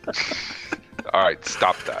 All right,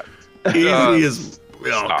 stop that. Easy Uh, as.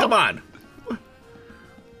 Oh, stop. come on.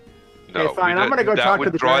 No, Okay, fine. we I'm gonna go that talk would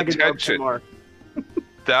to the draw dragon some attention. more.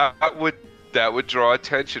 That would draw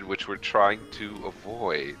attention, which we're trying to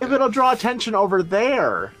avoid. If it'll draw attention over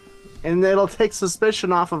there, and it'll take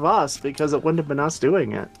suspicion off of us because it wouldn't have been us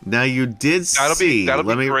doing it. Now you did That'll see. be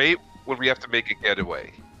let me. great when we have to make a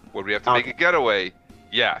getaway. When we have to make a getaway,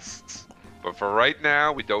 yes. But for right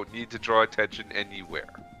now, we don't need to draw attention anywhere.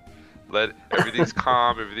 Let everything's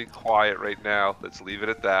calm, everything's quiet right now. Let's leave it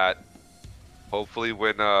at that. Hopefully,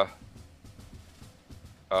 when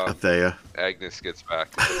Athea. Agnes gets back,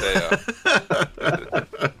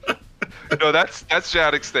 no, that's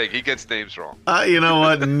Jadik's thing. He gets names wrong. You know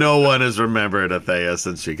what? No one has remembered Athea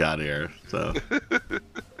since she got here. So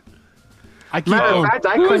I keep Matter of going, fact,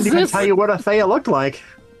 I "Who couldn't is even this?" tell you what Athea looked like.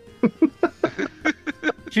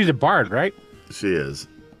 She's a bard, right? she is,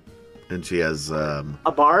 and she has A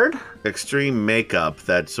bard? extreme makeup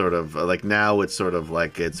that sort of like now it's sort of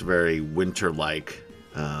like it's very winter-like.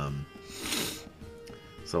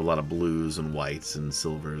 So a lot of blues and whites and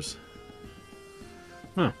silvers.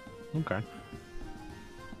 Huh. Okay.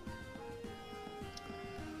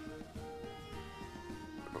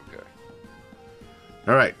 Okay.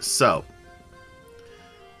 All right, so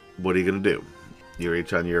what are you going to do? You're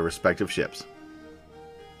each on your respective ships.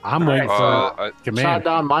 I'm waiting for I- command. Shot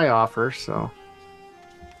down my offer, so.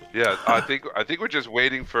 Yeah, I think we're just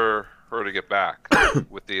waiting for her to get back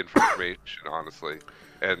with the information, honestly,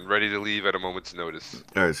 and ready to leave at a moment's notice.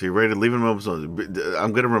 All right, so you're ready to leave in a moment.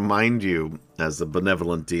 I'm going to remind you, as the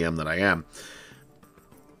benevolent DM that I am,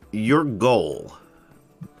 your goal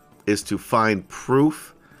is to find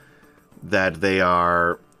proof that they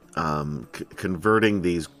are converting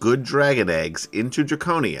these good dragon eggs into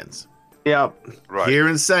draconians. Yep. Right. Here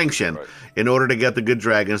in Sanction, Right. in order to get the good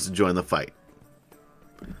dragons to join the fight.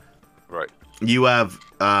 Right. You have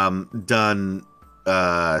done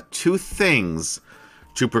 2 things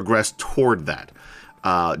to progress toward that.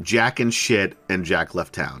 Jack and shit, and Jack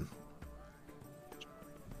left town.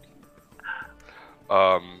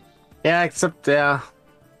 Yeah, except,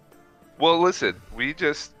 Well, listen, we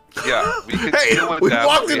can Hey, deal with we that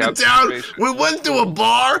walked when we into have town, information. we went to a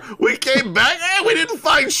bar, we came back, and we didn't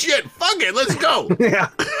find shit. Fuck it, let's go. yeah,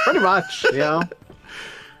 pretty much, No.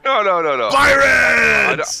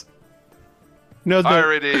 Pirates! No,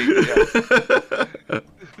 Pirating.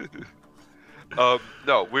 Yeah.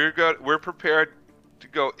 No, we're good. We're prepared to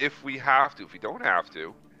go if we have to. If we don't have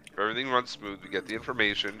to, if everything runs smooth, we get the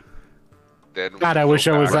information. Then God, we I go wish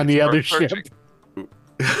I was back on the and other start ship. searching.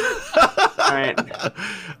 All right.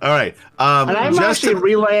 All right. And I'm just actually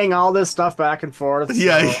relaying all this stuff back and forth.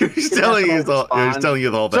 yeah, so he's telling you the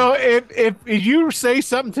whole thing. So if you say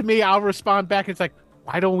something to me, I'll respond back. It's like,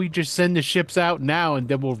 why don't we just send the ships out now and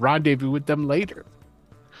then we'll rendezvous with them later?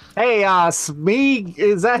 Hey,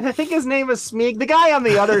 Smeeg, I think his name is Smeeg, the guy on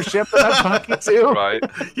the other ship that I'm talking to. Right.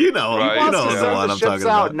 you know, Right. you He know wants to the send one the I'm ships talking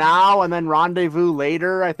out about. now and then rendezvous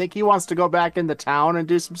later. I think he wants to go back into town and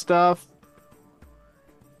do some stuff.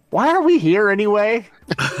 Why are we here anyway?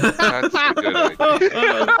 That's a good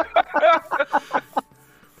idea.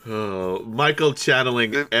 Oh, Michael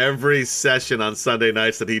channeling every session on Sunday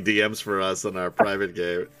nights that he DMs for us in our private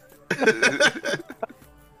game.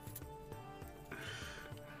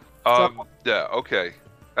 Yeah. Okay.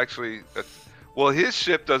 Actually, well, his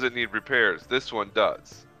ship doesn't need repairs. This one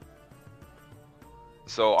does.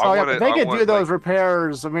 So Oh, I yeah, want to. but they could do those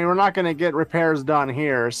repairs. I mean, we're not going to get repairs done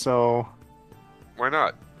here, so Why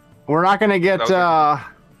not? we're not going to get Okay.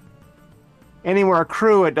 anywhere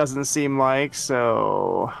crew, it doesn't seem like,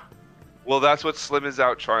 so... Well, that's what Slim is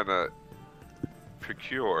out trying to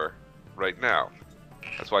procure right now.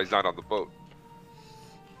 That's why he's not on the boat.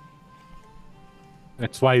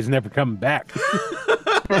 That's why he's never coming back.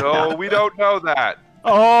 No, we don't know that.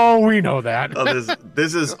 Oh, we know that. Oh,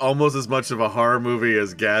 this is almost as much of a horror movie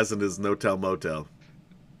as Gaz and his No-Tell Motel.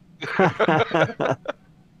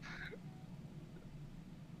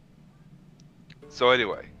 So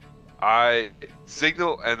anyway, I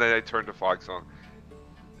signal and then I turn to Fogsong.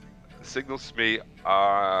 Signals me,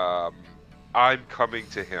 I'm coming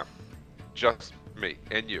to him. Just me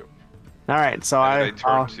and you. All right, so And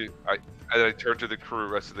I turn to the crew,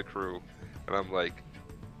 rest of the crew, and I'm like,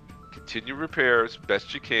 continue repairs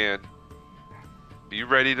best you can. Be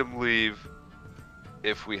ready to leave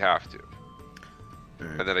if we have to.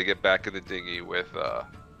 Right. And then I get back in the dinghy with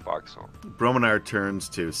Foxhole. Brominar turns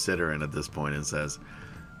to Sitterin at this point and says,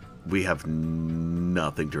 "We have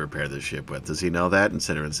nothing to repair this ship with. Does he know that?" And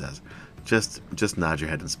Sitterin says, "Just nod your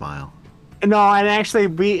head and smile." No, and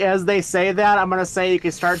actually, as they say that, I'm going to say you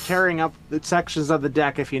can start tearing up the sections of the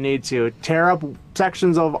deck if you need to. Tear up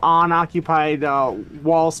sections of unoccupied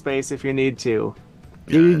wall space if you need to.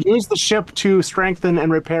 You use the ship to strengthen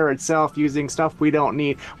and repair itself using stuff we don't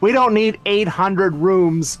need. We don't need 800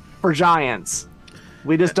 rooms for giants.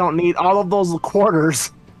 We just don't need all of those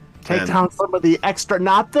quarters. Take down some of the extra,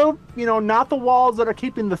 not the walls that are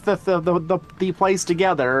keeping the place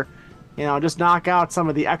together. Just knock out some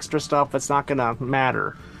of the extra stuff that's not going to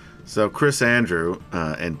matter. So Chris Andrew,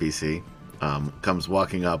 NPC, comes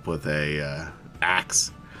walking up with a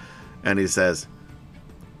axe, and he says,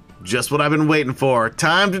 "Just what I've been waiting for.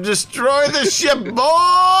 Time to destroy the ship,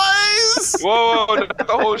 boys!" Whoa, not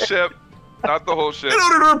the whole ship. Not the whole ship. In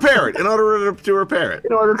order to repair it. In order to repair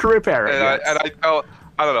it. And I felt,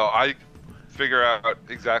 I don't know, I figure out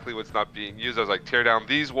exactly what's not being used. I was like, tear down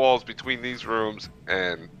these walls between these rooms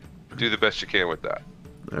and do the best you can with that.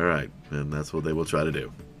 All right, and that's what they will try to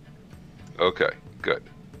do. Okay, good.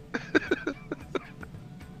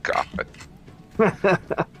 God.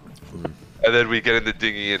 And then we get in the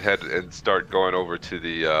dinghy and head and start going over to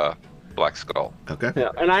the Black Skull. Okay. Yeah,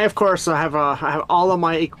 and I of course have all of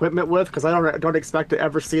my equipment with because I don't expect to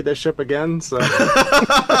ever see this ship again. So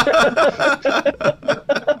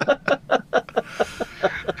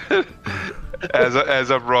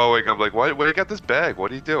As I'm rowing, I'm like, why do you got this bag?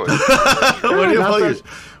 What are you doing?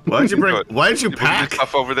 Why'd you bring? Why did you You put your pack?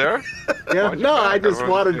 stuff over there? yeah, Why'd you no, pack? I just don't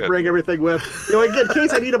wanted to understand. bring everything with, in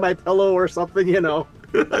case I needed my pillow or something, Okay.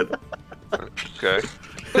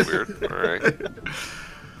 Weird. All right.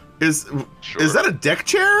 Is Sure. is that a deck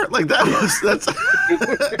chair? Like that's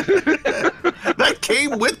that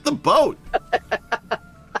came with the boat.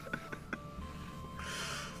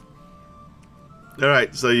 All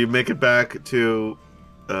right, so you make it back to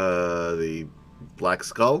the Black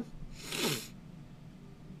Skull.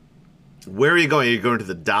 Where are you going? Are you going to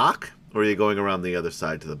the dock, or are you going around the other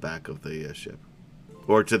side to the back of the ship,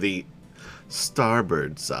 or to the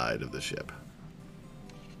starboard side of the ship?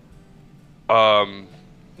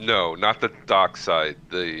 No, not the dock side.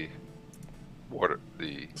 The water,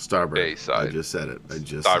 the Starboard. bay side. I just said it.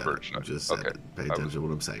 Starboard I side. just said Okay. it. Pay attention to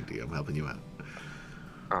what I'm saying to you. I'm helping you out.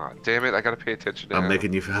 Ah, damn it! I gotta pay attention to I'm him.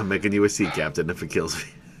 making you a sea captain if it kills me.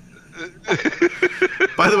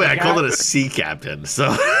 By the way, I called it a sea captain, so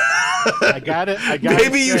I got it.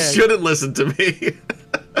 maybe you shouldn't listen to me.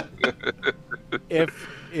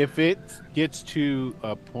 If it gets to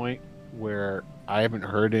a point where I haven't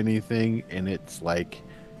heard anything and it's like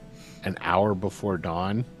an hour before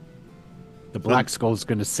dawn, the Black Skull's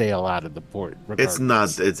going to sail out of the port. It's regardless.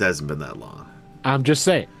 not. It hasn't been that long. I'm just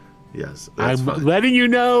saying. Yes, that's I'm fine. letting you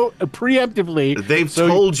know preemptively. They've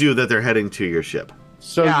told you that they're heading to your ship.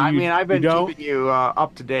 So yeah, I you- mean, I've been you don't- keeping you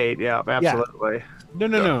up to date. Yeah, absolutely.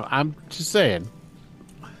 No. I'm just saying.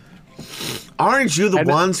 Aren't you the And-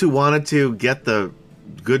 ones who wanted to get the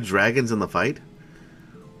good dragons in the fight?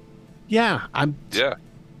 Yeah, I'm. Yeah.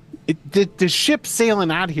 The ship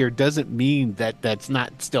sailing out here doesn't mean that that's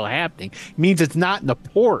not still happening. It means it's not in the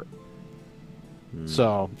port.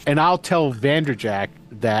 So, and I'll tell Vanderjack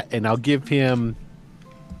that, and I'll give him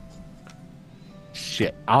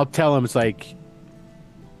shit. I'll tell him it's like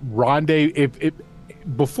rendezvous if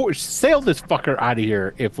before sail this fucker out of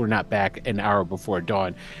here if we're not back an hour before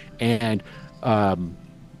dawn, and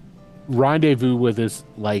rendezvous with us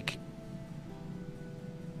like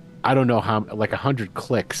I don't know how like 100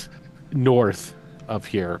 clicks north of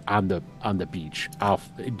here on the beach. I'll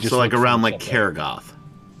just So like look for around the like ship there. Karagoth.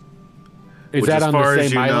 Is Which, that as on far the as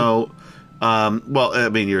same you island? know, well, I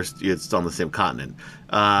mean, it's still on the same continent.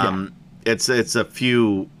 It's a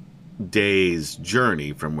few days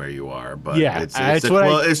journey from where you are, but Yeah, it's that's the, what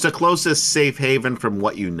I- it's the closest safe haven from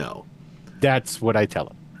what you know. That's what I tell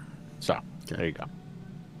him. So there you go.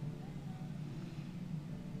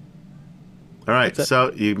 All right, That's it.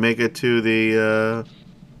 so you make it to the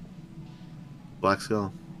Black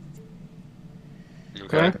Skull.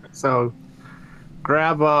 Okay. So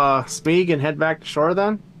grab Smeag and head back to shore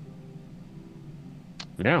then.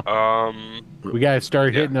 Yeah, we got to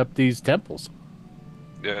start hitting up these temples.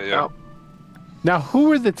 Yeah. Oh. Now,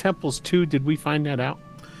 who are the temples to? Did we find that out?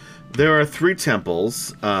 There are 3 temples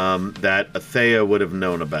that Athea would have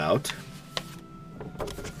known about.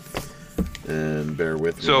 And bear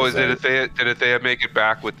with me. So as did Athea make it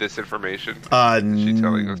back with this information? she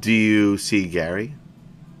telling us? Do you see Gary?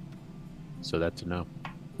 So that's a no.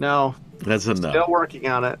 No, That's a no. still working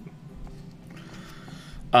on it.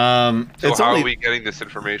 So it's how only, are we getting this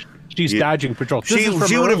information? She's dodging patrol. She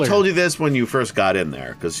would have told you this when you first got in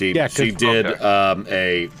there because she did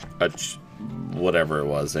whatever it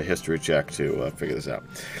was, a history check to figure this out.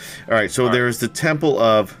 All right, so there's the temple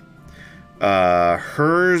of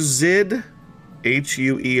Herzid,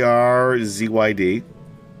 Huerzyd.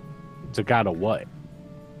 It's a god of what?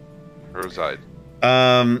 Herzide.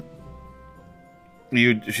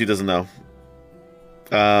 She doesn't know.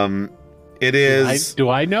 It is. Do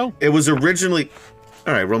I know? It was originally.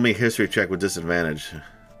 All right, roll me a history check with disadvantage.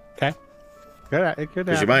 Okay. Good.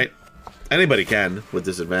 Because you might. Anybody can with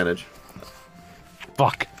disadvantage.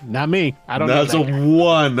 Fuck. Not me. I don't That's know. a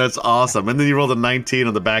 1. That's awesome. And then you rolled a 19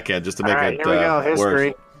 on the back end just to make All right, it here we go. History.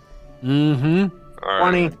 worse. Mm-hmm. All right.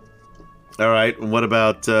 20. All right. And what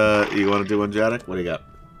about you want to do one, Jadek? What do you got?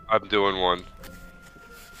 I'm doing one.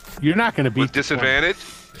 You're not going to beat With the 20. disadvantage?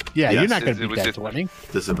 Yeah, Yes. you're not going to It beat was that just- 20.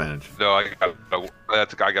 Disadvantage. No,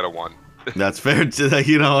 I got a 1. That's fair.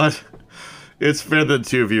 You know what? It's fair that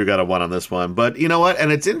 2 of you got a 1 on this one. But you know what?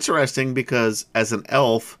 And it's interesting because as an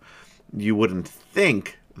elf, you wouldn't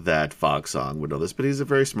think that Fogsong would know this, but he's a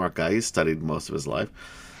very smart guy. He's studied most of his life.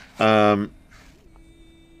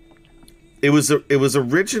 It was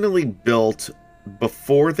originally built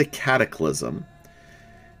before the Cataclysm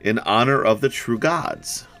in honor of the true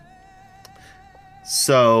gods.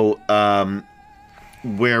 So,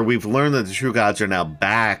 where we've learned that the true gods are now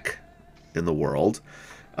back in the world,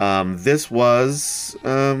 this was,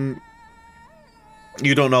 you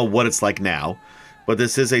don't know what it's like now, but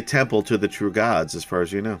this is a temple to the true gods, as far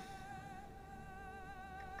as you know.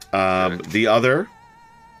 The other,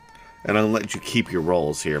 and I'll let you keep your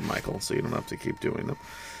rolls here, Michael, so you don't have to keep doing them,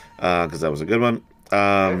 because that was a good one.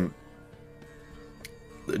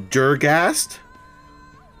 Durgast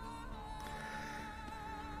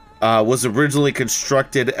was originally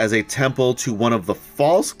constructed as a temple to one of the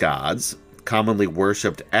false gods, commonly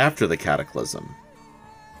worshipped after the cataclysm.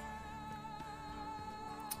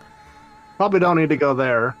 Probably don't need to go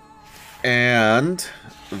there. And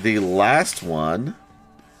the last one,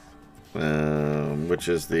 which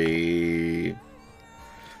is the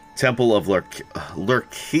Temple of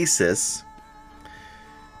Lurkesis.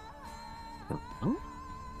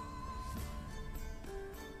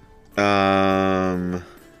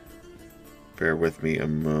 Bear with me a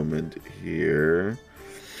moment here.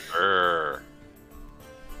 I'm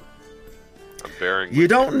bearing. You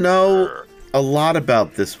don't know a lot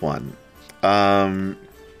about this one. The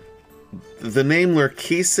name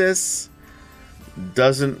Lurkesis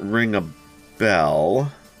doesn't ring a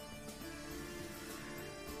bell.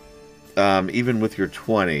 Even with your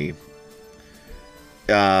 20.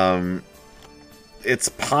 It's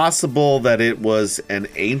possible that it was an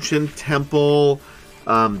ancient temple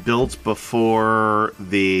built before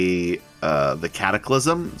the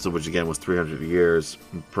cataclysm, so which again was 300 years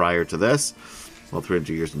prior to this. Well,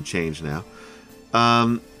 300 years and change now.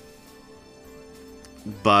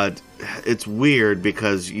 But it's weird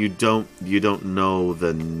because you don't know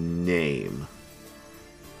the name.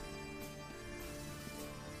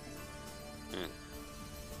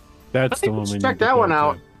 That's the one. Check that one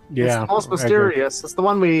out. Yeah, it's the most mysterious. It's the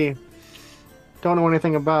one we don't know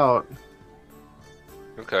anything about.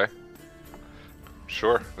 Okay.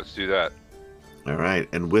 Sure, let's do that. All right,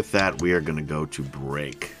 and with that, we are going to go to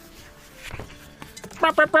break.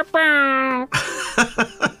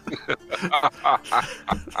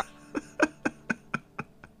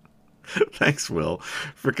 Thanks, Will,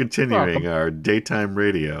 for continuing our daytime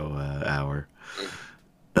radio hour.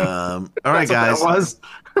 All right, guys. That was.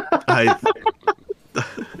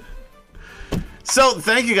 So,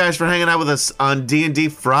 thank you guys for hanging out with us on D&D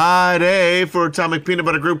Friday for Atomic Peanut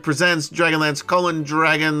Butter Group presents DragonLance: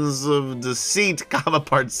 Dragons of Deceit,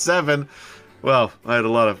 Part 7. Well, I had a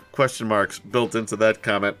lot of question marks built into that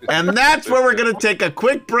comment. And that's where we're going to take a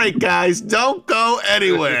quick break, guys. Don't go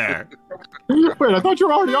anywhere. Wait, I thought you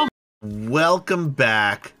were already on. Welcome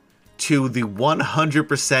back to the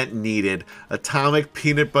 100% needed Atomic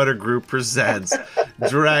Peanut Butter Group presents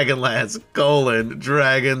DragonLance: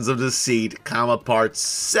 Dragons of Deceit, Part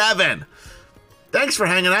 7. Thanks for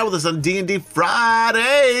hanging out with us on D&D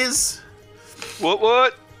Fridays.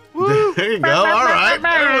 What? Woo. There you go. All right.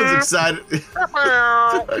 Everyone's excited.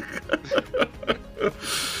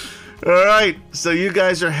 All right. So you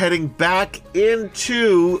guys are heading back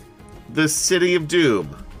into the City of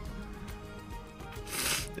Doom.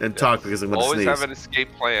 And talk because I'm going to sneeze. Always have an escape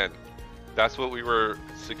plan. That's what we were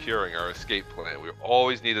securing, our escape plan. We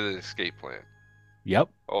always needed an escape plan. Yep.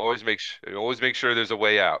 Always make sure there's a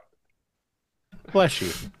way out. Bless you.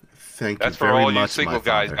 Thank That's you for very all much, you single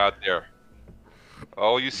guys out there.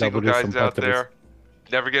 All you single guys out there,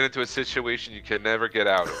 never get into a situation you can never get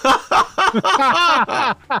out of.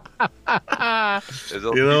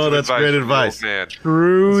 You know, that's great advice.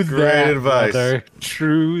 True that, great advice. Brother.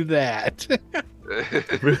 True that.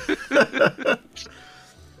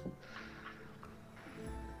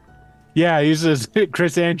 Yeah, he says,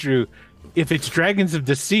 Chris Andrew, if it's Dragons of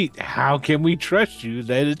Deceit, how can we trust you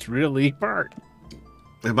that it's really part?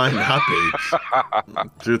 It might not be.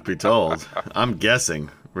 Truth be told, I'm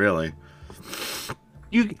guessing. Really,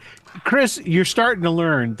 Chris, you're starting to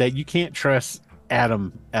learn that you can't trust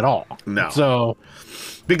Adam at all. No. So,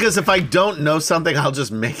 because if I don't know something, I'll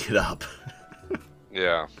just make it up.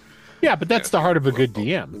 Yeah. Yeah, but that's the heart of a good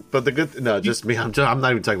DM. But just me. I'm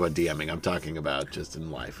not even talking about DMing. I'm talking about just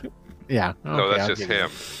in life. Yeah. No, Okay, that's I'll just give you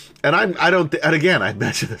him. And and again, I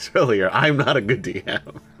mentioned this earlier. I'm not a good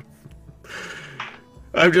DM.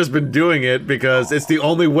 I've just been doing it because it's the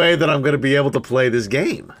only way that I'm going to be able to play this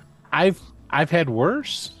game. I've had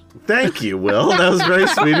worse. Thank you, Will. That was very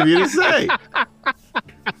sweet of you to say.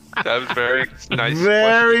 That was very nice.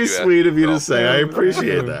 Very sweet of you to say. I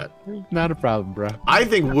appreciate that. Not a problem, bro. I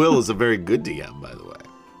think Will is a very good DM, by the way.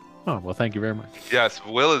 Oh, well, thank you very much. Yes,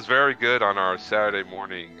 Will is very good on our Saturday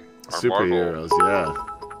morning. Our Superheroes, Marvel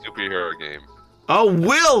superhero game. Oh,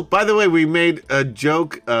 Will! By the way, we made a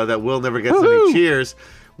joke that Will never gets any cheers.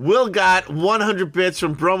 Will got 100 bits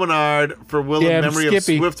from Bromenard for Will in memory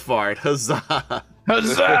Skippy. of Swiftfart. Huzzah!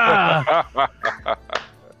 Huzzah!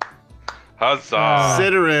 Huzzah!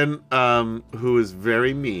 Ciderin, who is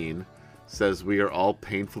very mean, says we are all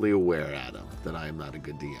painfully aware, Adam, that I am not a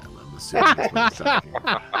good DM. I'm assuming that's what he's talking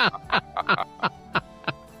about.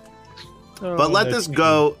 But let this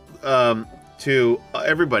go to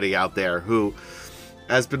everybody out there who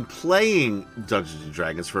has been playing Dungeons &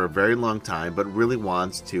 Dragons for a very long time, but really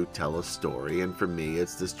wants to tell a story. And for me,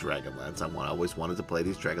 it's this DragonLance. I always wanted to play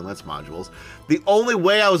these DragonLance modules. The only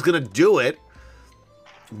way I was going to do it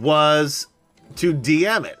was to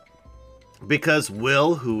DM it. Because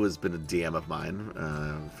Will, who has been a DM of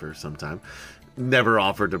mine for some time, never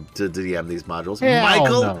offered to DM these modules. Hell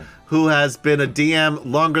Michael, no. who has been a DM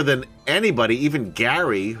longer than anybody, even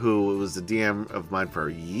Gary, who was a DM of mine for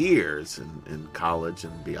years in college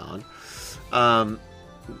and beyond,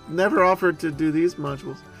 never offered to do these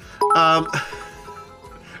modules.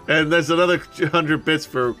 And there's another 100 bits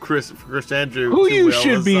for Chris Andrew. Who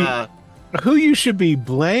you should be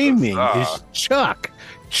blaming is Chuck.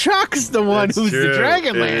 Chuck's the one It's who's true. the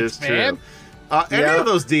Dragonlance It is man. true.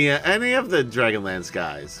 Any of the Dragonlance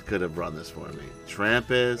guys could have run this for me.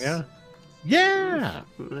 Trampus. Yeah.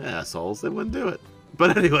 Assholes, they wouldn't do it.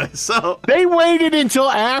 But anyway, so They waited until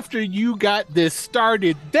after you got this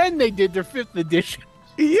started, then they did their 5th edition.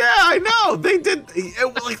 yeah, I know. They did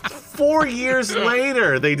it was like 4 years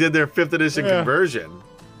later they did their 5th edition conversion.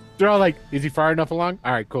 They're all like, is he far enough along?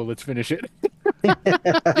 All right, cool, let's finish it.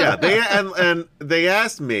 Yeah, they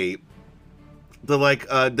asked me, they're like,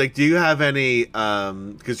 do you have any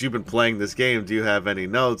because you've been playing this game, do you have any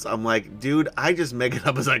notes? I'm like, dude, I just make it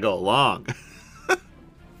up as I go along.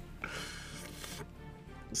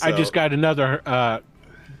 I just got another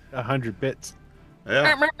 100 bits.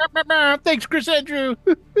 Yeah. Thanks, Chris Andrew.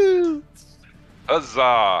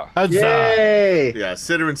 Huzzah! Huzzah. Yay! Yeah,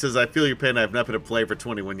 Ciderin says, I feel your pain. I've not been to play for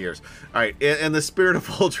 21 years. All right, in the spirit of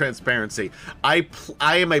full transparency, I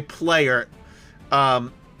am a player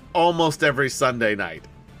almost every Sunday night.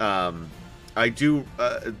 I do,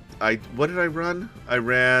 what did I run? I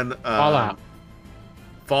ran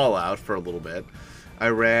Fallout for a little bit. I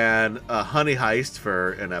ran Honey Heist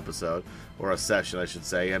for an episode, or a session, I should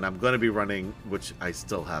say, and I'm going to be running, which I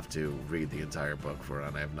still have to read the entire book for,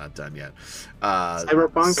 and I have not done yet.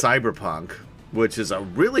 Cyberpunk, which is a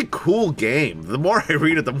really cool game. The more I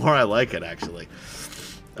read it, the more I like it, actually.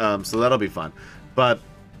 So that'll be fun. But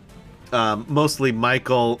mostly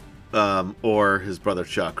Michael or his brother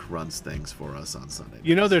Chuck runs things for us on Sunday.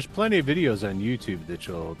 You know, there's plenty of videos on YouTube that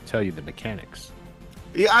will tell you the mechanics.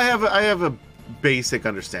 Yeah, I have a basic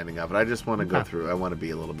understanding of it. I just want to go through. I want to be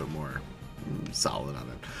a little bit more solid on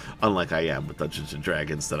it, unlike I am with Dungeons and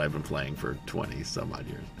Dragons that I've been playing for 20 some odd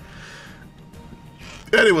years.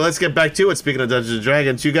 Anyway, let's get back to it. Speaking of Dungeons and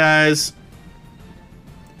Dragons, you guys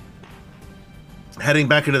heading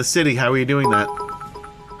back into the city. How are you doing that?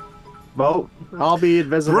 Vote. I'll be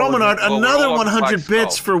invisible. Bromenard, Well, another we're all 100 black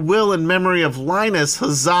bits skull. for Will in memory of Linus.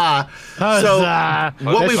 Huzzah! Huzzah! So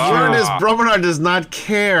what we've Huzzah. learned is Bromenard does not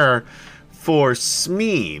care for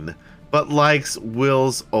Smeen, but likes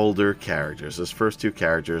Will's older characters, his first 2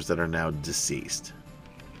 characters that are now deceased.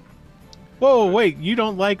 Whoa, wait, you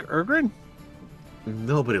don't like Ergrin?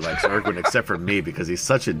 Nobody likes Ergrin except for me because he's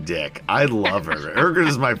such a dick. I love Ergrin. Ergrin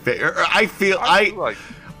is my favorite.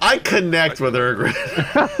 I connect with Ergrin.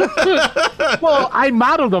 Well, I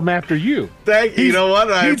modeled him after you. Thank you. You know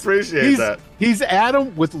what? I appreciate that. He's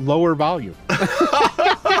Adam with lower volume.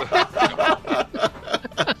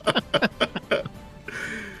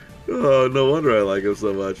 Oh, no wonder I like him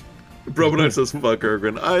so much. Bromenard says, fuck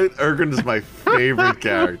Ergrin. Ergrin is my favorite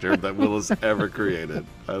character that Will has ever created.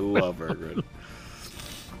 I love Ergrin.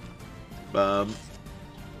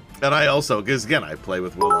 And I also, because again, I play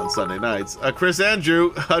with Will on Sunday nights. Chris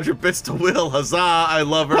Andrew, 100 bits to Will. Huzzah, I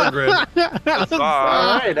love Ergrin. Huzzah!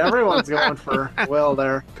 All right, everyone's going for Will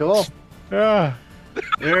there. Cool. There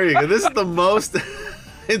you go. This is the most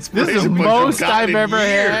inspiration most I've ever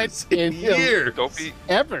had in years. Don't be,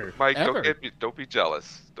 ever. Mike. Ever. Don't be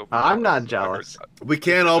jealous. Don't be I'm not I jealous. heard We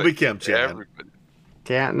can't all be that. Kim Chan. Everybody.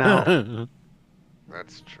 Can't know.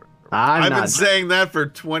 That's true. I'm I've not. been saying that for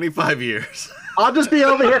 25 years. I'll just be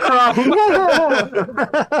over here crying.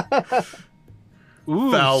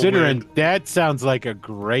 Ooh, Foul Ciderin, wind. that sounds like a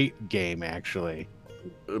great game, actually.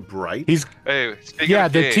 Bright? He's Hey, speaking yeah,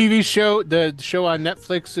 of the games, TV show, the show on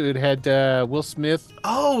Netflix. It had Will Smith.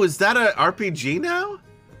 Oh, is that an RPG now?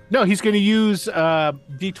 No, he's going to use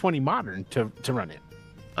D20 Modern to run it.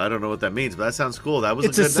 I don't know what that means, but that sounds cool. That was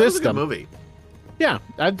It's a a good, that was a good system. movie. Yeah,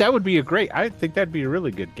 that would be a great. I think that'd be a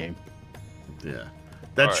really good game. Yeah.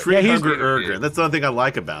 That All right. tree Yeah, he's- hugger Urger. That's the other thing I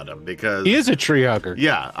like about him because He is a tree hugger.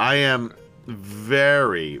 yeah, I am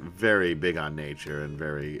very, very big on nature and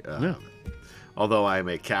very. Yeah. Although I am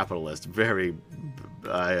a capitalist,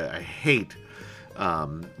 I hate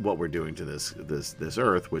what we're doing to this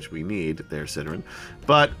Earth, which we need. There, Ciderin.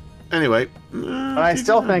 But anyway, But I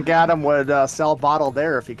still think Adam would sell bottled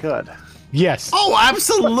air if he could. Yes. Oh,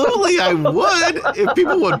 absolutely, I would. If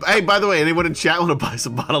people would. Hey, by the way, anyone in chat want to buy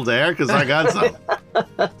some bottled air? Because I got some.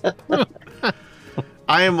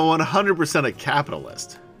 I am 100% a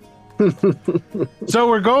capitalist, So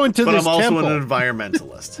we're going to but this I'm also temple. an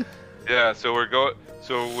environmentalist. Yeah, so we're going.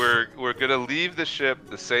 So we're gonna leave the ship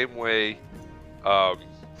the same way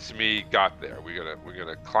Smee got there. We're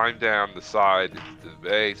gonna climb down the side to the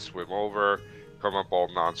bay, swim over, come up all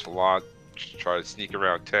nonchalant, try to sneak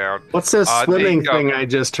around town. What's this swimming thing I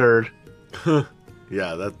just heard?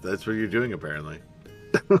 Yeah, that's what you're doing apparently.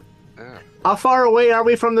 Yeah. How far away are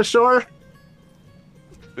we from the shore?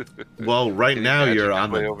 Well, right Can you now imagine you're that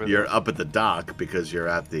on way over you're there? up at the dock because you're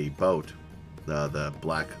at the boat, the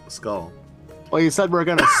Black Skull. Well, you said we're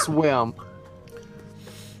gonna swim.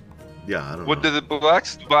 Yeah, I don't What know. the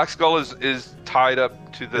black skull is tied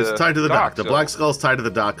up to the. It's tied to the dock. The so- Black Skull's tied to the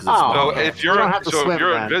dock because it's Oh. small. So if You don't you're have to swim,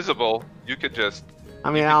 then. invisible, you could just. I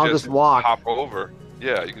mean, you could I'll just walk. hop over.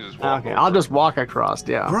 Yeah, you can just walk. Okay, over. I'll just walk across.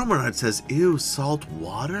 Yeah. Bromonite says, "Ew, salt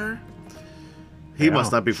water." He Yeah.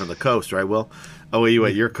 must not be from the coast, right? Will? Oh wait,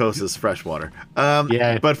 your coast is freshwater.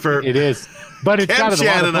 Yeah, but for it is. But it's got a lot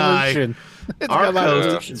Kem-Chan of and I, pollution. It's got our a lot of coast,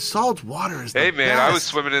 pollution. salt water is. Hey the man, I was best.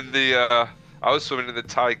 swimming in the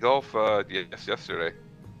Thai Gulf yesterday.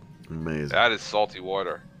 Amazing. That is salty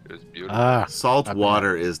water. It was beautiful. Salt not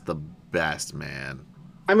water is the best, man.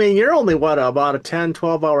 I mean, you're only about a 10,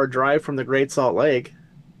 12-hour drive from the Great Salt Lake.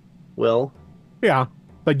 Will. Yeah,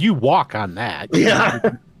 but you walk on that. Yeah.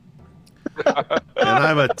 And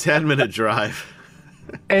I'm a 10-minute drive.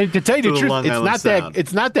 And to tell you To the the truth, Long it's Island not Sound.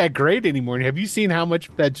 that that great anymore. Have you seen how much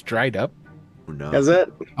that's dried up? No. Is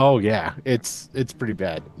it? Oh yeah, it's pretty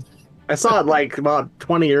bad. I saw it like about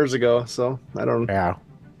 20 years ago, so I don't. Yeah.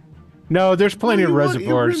 No, there's plenty of You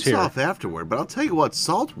reservoirs rinse here. off afterward, but I'll tell you what,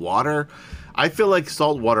 salt water. I feel like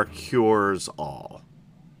salt water cures all.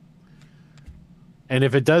 And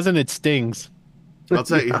if it doesn't, it stings. I'll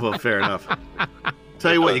tell you. Well, fair enough.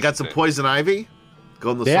 Tell you what, you got some poison ivy.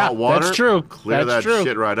 Go in the Yeah, salt water. that's true. Clear That's that true.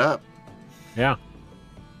 shit right up. Yeah.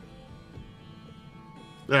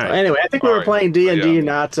 All right. Anyway, I think we were Alright. playing D&D, Yeah.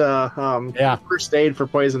 not Yeah. first aid for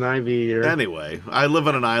poison ivy. Or... Anyway, I live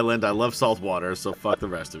on an island. I love salt water, so fuck the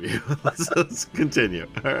rest of you. let's continue.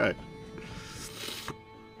 All right.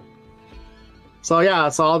 So yeah,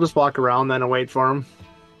 so I'll just walk around then and wait for them.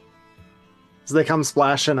 So they come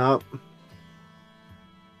splashing up.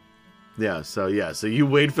 Yeah. So you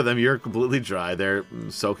wait for them. You're completely dry. They're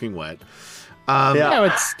soaking wet. Yeah. No,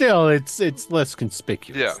 it's still it's less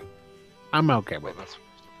conspicuous. Yeah. I'm okay with it.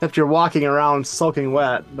 If you're walking around soaking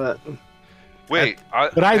wet, but Wait,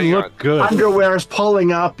 But I hang look on. good. underwear is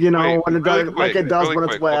pulling up, you know, Wait, when it does, really like quick, it does really when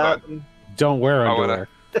it's quick, hold wet. Don't wear I wanna-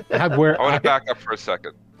 underwear. I want to back up for a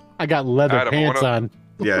second. I got leather Adam, I pants wanna- on.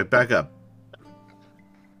 Yeah. Back up.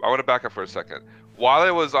 I want to back up for a second. While I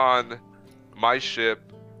was on my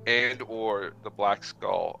ship and or the Black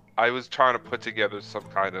Skull, I was trying to put together some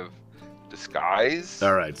kind of disguise.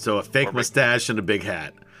 All right. So a fake Or make- mustache and a big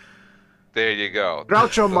hat. There you go.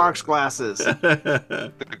 Groucho Marx glasses.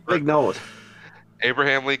 Big note.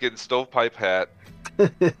 Abraham Lincoln stovepipe hat.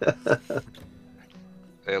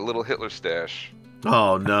 A little Hitler stash.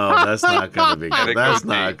 Oh no, that's not gonna be And good. a That's goatee.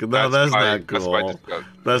 not. No, that's my- not That's my cool. disguise.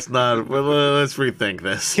 That's not. Well, let's rethink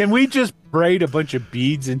this. Can we just braid a bunch of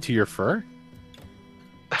beads into your fur?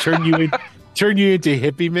 Turn you into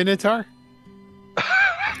hippie minotaur?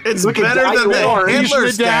 It's We can better dye than you the orange. Hitler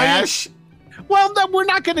You should dye it. stash. Well, no, we're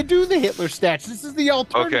not going to do the Hitler stats. This is the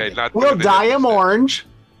alternative. Okay, not We'll doing the dye Hitler him stash. orange,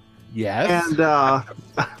 Yes. and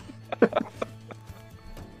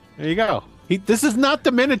There you go. This is not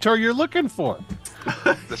the minotaur you're looking for.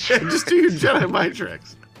 That's Yeah, right. just do your Jedi mind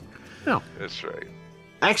tricks. That's right.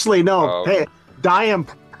 actually no. Um, Hey, dye him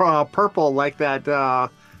purple like that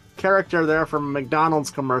character there from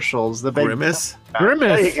McDonald's commercials. The big. Grimace. There you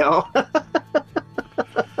Grimace. go.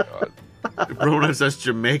 Ronan says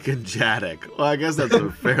Jamaican Jaddick. Well, I guess that's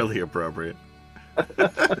fairly appropriate. Yeah,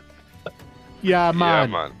 Yeah,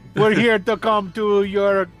 man. man. We're here to come to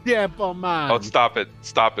your temple, man. Oh, stop it.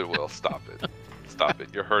 Stop it, Will. Stop it. Stop it.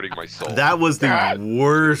 You're hurting my soul. That was the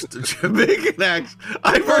worst Jamaican accent.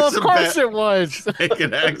 I've well, heard of some course bad it was.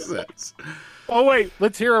 Jamaican accents. Oh, wait.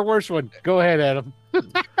 Let's hear a worse one. Go ahead, Adam.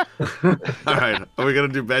 All right, are we gonna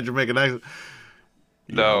do bad Jamaican accent?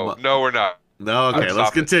 No, no, we're not. No, okay, let's Stop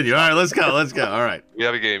it. continue. All right, let's go. All right. We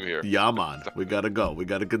have a game here. Yeah, man. We gotta go. We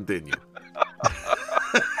gotta continue.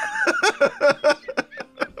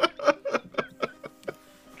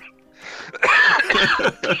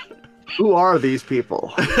 Who are these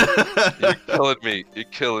people? You're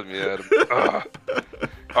killing me, Adam. Ugh.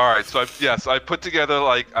 All right, so I put together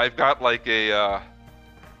I've got a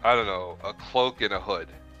I don't know, a cloak and a hood.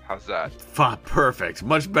 How's that? Perfect.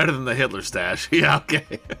 Much better than the Hitler stash. Yeah,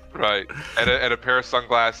 okay. Right, and a pair of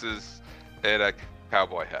sunglasses and a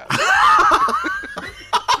cowboy hat.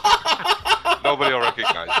 Nobody will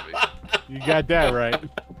recognize me. You got that right.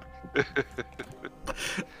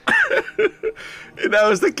 Now,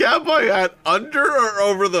 is the cowboy hat under or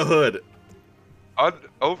over the hood?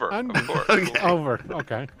 Over, of course. Okay. Over.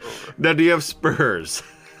 Okay. Over. Now, do you have spurs?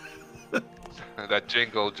 That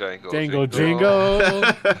jingle, jangle, Jingle, jingle.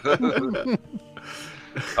 jingle.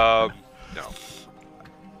 No.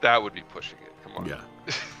 That would be pushing it. Come on. Yeah.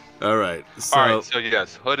 All right. So, All right, so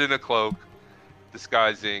yes, hood and a cloak,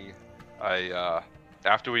 disguising.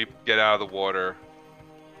 After we get out of the water,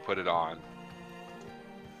 put it on,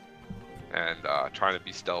 and trying to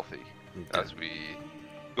be stealthy as we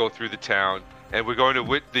go through the town. And we're going to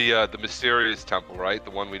the mysterious temple, right? The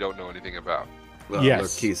one we don't know anything about.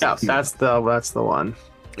 Yes. Yeah, that's the one.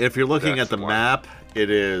 If you're looking That's at the the one. map, it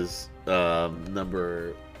is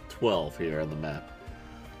number 12 here on the map.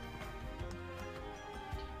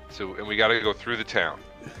 So, and we got to go through the town.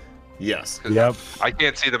 Yes. Yep. I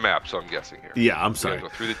can't see the map, so I'm guessing here. Yeah, I'm We sorry. gotta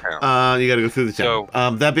go through the town. You got to go through the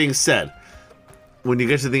town. That being said, when you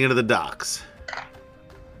get to the end of the docks,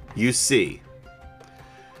 you see.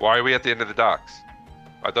 Why are we at the end of the docks?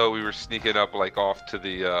 I thought we were sneaking up off to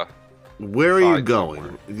the. Where are you Side going?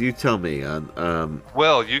 somewhere. You tell me.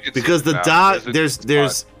 Well, you could Because see the map. dock, a there's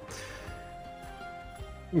spot.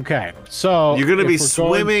 Okay. So you're going to be if we're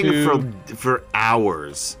going swimming to- for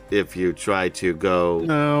hours if you try to go.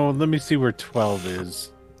 No, let me see where 12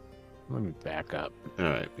 is. Let me back up. All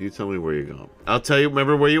right, you tell me where you're going. I'll tell you.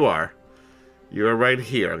 Remember where you are. You are right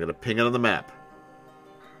here. I'm going to ping it on the map.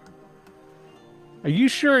 Are you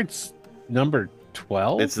sure it's number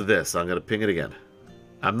 12? It's this. I'm going to ping it again.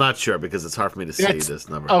 I'm not sure because it's hard for me to see That's- this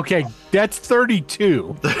number. Okay, that's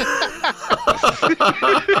 32.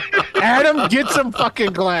 Adam, get some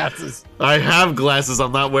fucking glasses. I have glasses.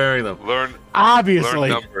 I'm not wearing them. Learn Obviously.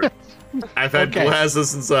 numbers. I've had Okay.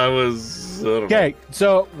 glasses since I was. I don't know. Okay,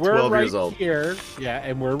 so we're 12 right years old. here. Yeah,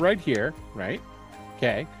 and we're right here, right?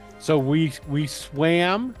 Okay. So we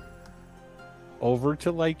swam over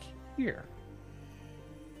to here.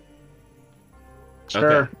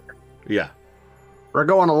 Sure. Okay. Yeah. We're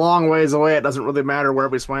going a long ways away. It doesn't really matter where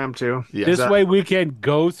we swam to. Yeah. This way we can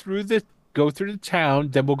go through the town,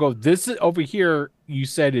 then we'll go this is over here you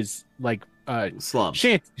said is Slums.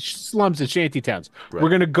 slums and shanty towns. Right. We're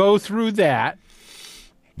going to go through that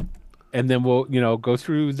and then we'll, go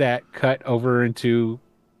through that, cut over into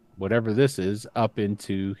whatever this is, up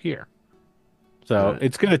into here. So Right.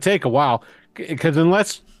 it's going to take a while because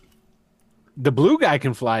unless the blue guy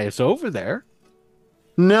can fly us over there.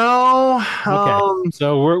 No. Okay.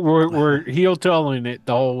 So we're heel toeing it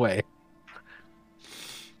the whole way.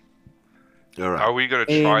 All right. Are we going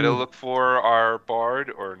to try to Um, look for our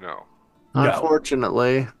bard or no? No.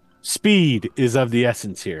 Unfortunately. Speed is of the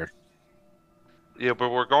essence here. Yeah, but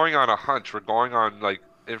we're going on a hunch. We're going on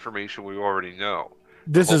information we already know.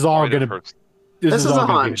 This The is whole all point of going to. her- This is all a gonna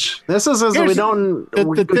be- hunch. This is we Here's don't. the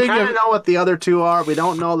we thing kind of- of know what the other two are. We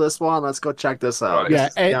don't know this one. Let's go check this out. Right. Yeah,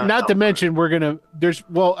 This is- and not to no. mention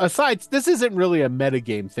aside, this isn't really a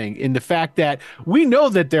metagame thing in the fact that we know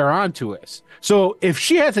that they're onto us. So if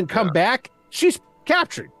she hasn't come back, she's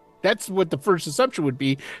captured. That's what the first assumption would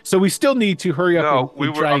be. So we still need to hurry up No,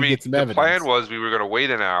 and try and get some the evidence. plan was we were going to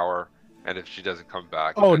wait an hour, and if she doesn't come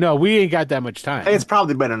back, Oh then- no, we ain't got that much time. It's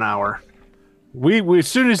probably been an hour. We as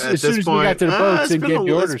soon as At as soon this as we got to the point, boats it's and been get the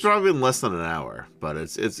It's orders. probably been less than an hour, but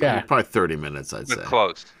it's Yeah. probably 30 minutes, I'd say. But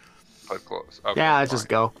close. But close. Okay, Yeah, let's fine. just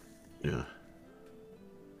go. Yeah.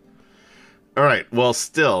 All right. Well,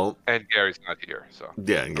 still, And Gary's not here, so.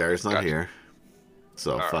 yeah, and Gary's not Gotcha. here,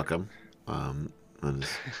 so All fuck him. And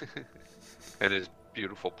And his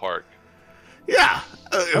beautiful park. yeah.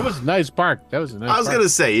 That was a nice park. That was a nice. I was park. gonna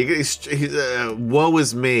say, woe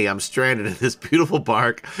is me. I'm stranded in this beautiful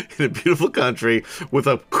park in a beautiful country with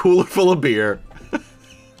a cooler full of beer. A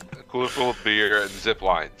cooler full of beer and zip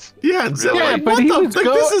lines. Yeah, and so, Yeah, like, but what he the? was Like,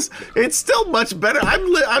 go- it's still much better.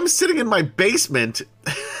 I'm sitting in my basement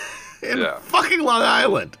in Yeah. fucking Long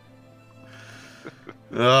Island.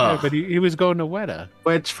 Yeah, Oh, but he was going to Weta.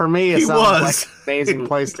 Which for me He it sounds was. like an amazing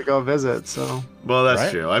place to go visit. So well, that's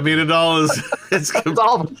Right? true. I mean, it all is. It's it's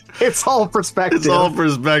all perspective. It's all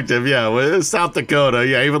perspective, yeah. Well, South Dakota,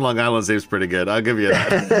 yeah, even Long Island seems pretty good. I'll give you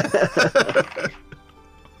that.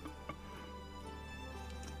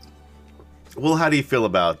 Well, how do you feel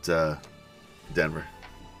about Denver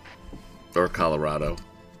or Colorado?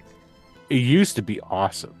 It used to be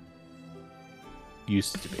awesome.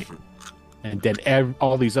 Used to be. And then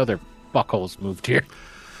all these other fuckholes moved here.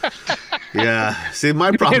 Yeah. See,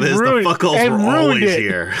 my problem is the fuckholes were always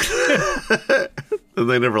here. And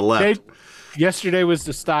they never left. Yesterday was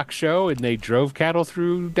the stock show, and they drove cattle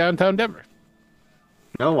through downtown Denver.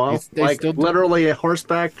 Oh wow! They Like still do- literally a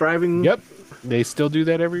horseback driving. Yep, they still do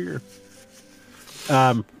that every year.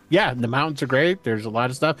 Yeah, the mountains are great. There's a lot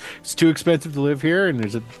of stuff. It's too expensive to live here, and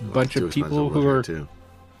there's a bunch Too of people expensive to who live are. here, too.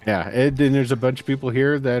 Yeah, and then there's a bunch of people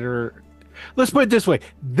here that are. Let's put it this way: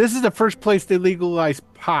 this is the first place they legalized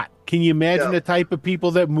pot. Can you imagine Yeah. the type of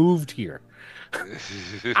people that moved here?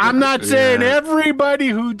 I'm not saying Yeah. everybody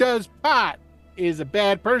who does pot is a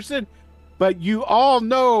bad person, but you all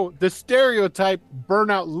know the stereotype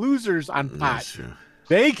burnout losers on pot. That's true.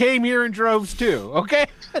 They came here in droves too, okay?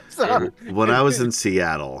 So, When I was in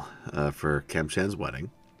Seattle for Kem Chan's wedding,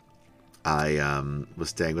 I was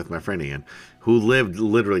staying with my friend Ian, who lived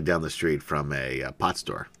literally down the street from a pot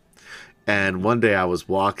store. And one day I was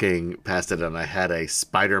walking past it, and I had a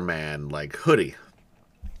Spider-Man like hoodie.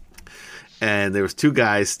 And there was two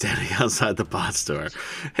guys standing outside the pot store,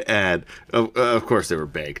 and of course they were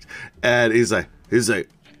baked. And he's like,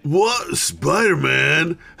 "What,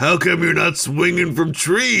 Spider-Man? How come you're not swinging from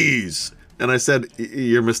trees?" And I said,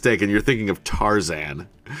 "You're mistaken. You're thinking of Tarzan."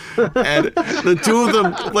 And the two of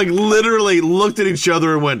them like literally looked at each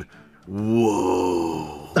other and went,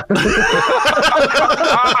 "Whoa."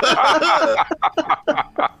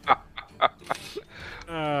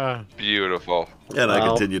 Beautiful. And I Wow.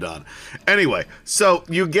 continued on. Anyway, so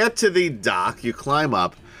you get to the dock, you climb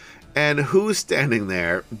up, and who's standing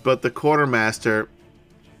there but the quartermaster,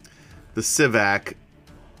 the Civac,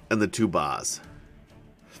 and the two Bas?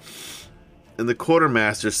 And the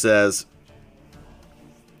quartermaster says,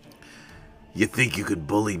 "You think you could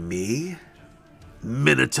bully me,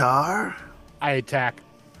 Minotaur?" I attack.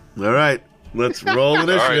 All right, let's roll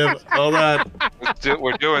initiative. Hold on.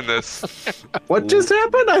 We're doing this. What just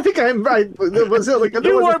happened? I think I'm right. Was it like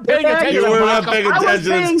You weren't paying attention. You were not paying I was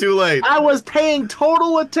attention. paying- It's too late. I was paying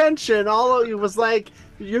total attention. All of it was like,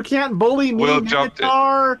 you can't bully me, Will jumped it.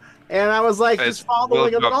 Minotaur. And I was like, It's just following, Will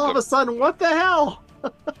and then all jumped of a sudden, what the hell?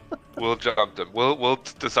 We'll jump them. We'll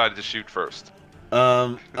decide to shoot first.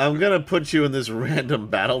 I'm gonna put you in this random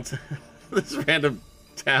battle, this random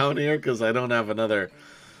town here, because I don't have another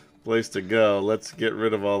place to go. Let's get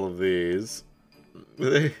rid of all of these.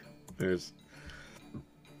 There's.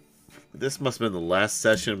 This must have been the last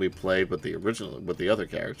session we played with the other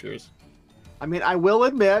characters. I mean, I will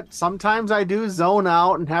admit, sometimes I do zone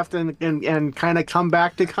out and have to and kind of come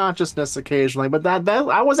back to consciousness occasionally. But that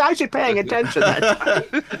I was actually paying attention that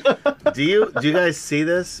time. Do you guys see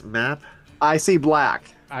this map? I see black.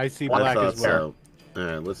 I see I black thought as well. so. All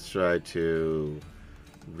right, let's try to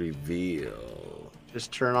reveal.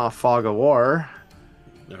 Just turn off fog of war.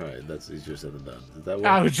 All right, that's easier said than done. Does that work?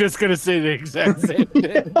 I was just gonna say the exact same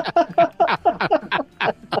thing.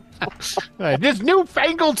 This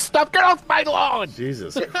newfangled stuff, get off my lawn!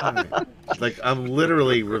 Jesus Christ. Like, I'm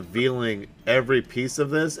literally revealing every piece of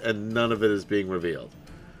this, and none of it is being revealed.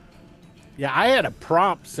 Yeah, I had a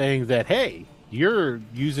prompt saying that, hey, you're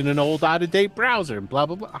using an old out-of-date browser, and blah,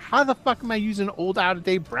 blah, blah. How the fuck am I using an old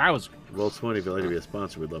out-of-date browser? Roll20, if you'd like to be a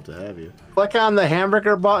sponsor, we'd love to have you. Click on the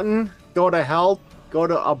hamburger button. Go to help. Go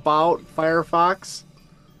to about Firefox.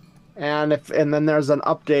 And then there's an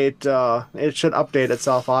update. It should update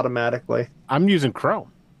itself automatically. I'm using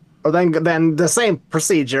Chrome. Or then the same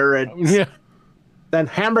procedure. Yeah. Then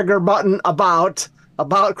hamburger button about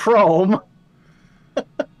Chrome.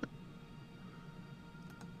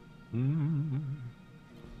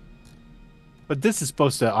 But this is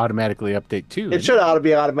supposed to automatically update too. It should ought to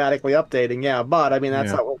be automatically updating, yeah. But I mean, that's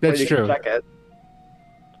Yeah, not what that's you can true. check it.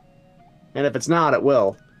 And if it's not, it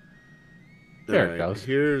will. There it All goes.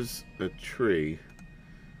 Here's a tree.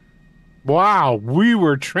 Wow, we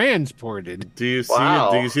were transported. Do you see Wow.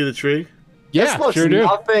 it? Do you see the tree? Yeah, This looks sure do.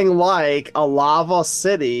 nothing like a lava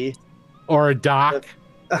city. Or a dock.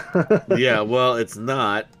 Yeah, well, it's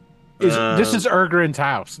not. This is Ergrin's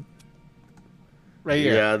house. Right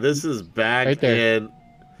here. Yeah, this is back Right there. in.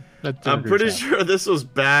 That's I'm Ergrin's pretty house. sure this was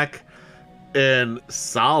back in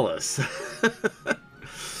Solace.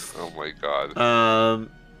 Oh my god.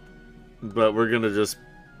 but we're gonna just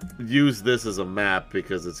use this as a map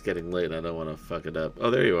because it's getting late and I don't want to fuck it up. Oh,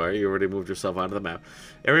 there you are. You already moved yourself onto the map.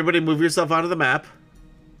 Everybody move yourself onto the map.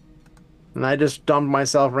 And I just dumped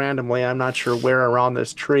myself randomly. I'm not sure where around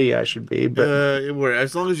this tree I should be, but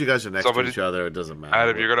As long as you guys are next to each other, it doesn't matter.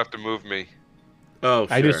 Adam, you're gonna have to move me. Oh,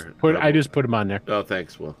 sure. I just put him on there. Oh,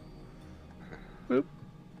 thanks, Will. Boop.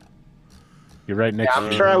 You're right next.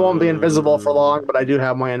 I'm sure I won't be invisible for long, but I do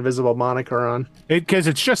have my invisible moniker on. Because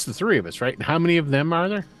it's just the three of us, right? How many of them are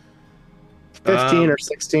there? 15 or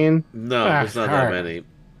 16. No, there's not that many.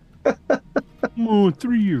 Oh,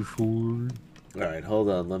 3 or 4. All right, hold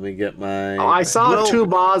on. Let me get my. Oh, I saw 2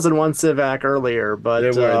 Boz and 1 Civac earlier, but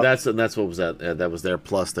that's what was that? That was there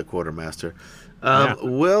plus the quartermaster.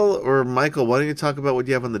 Will or Michael, why don't you talk about what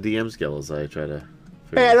you have on the DM skill as I try to.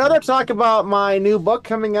 Hey, I'd rather talk about my new book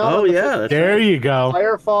coming out. Oh yeah, there you go.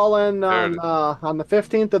 Firefallen on the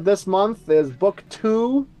 15th of this month is book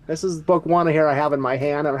 2. This is book 1 here I have in my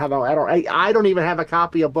hand. I don't even have a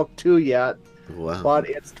copy of book 2 yet. Wow. But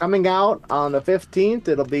it's coming out on the 15th.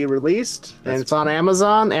 It'll be released, and it's on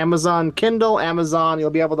Amazon Kindle, Amazon. You'll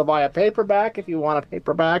be able to buy a paperback if you want a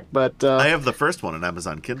paperback. But I have the first one on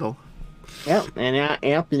Amazon Kindle. Yeah, and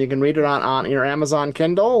you can read it on your Amazon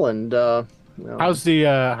Kindle. And how's the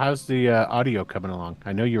audio coming along?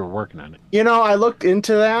 I know you were working on it. You know, I looked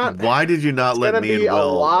into that. Why did you not let me and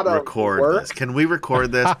Will record this? Can we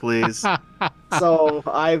record this, please? So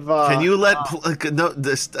I've. Can you let? No,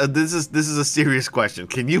 this is a serious question.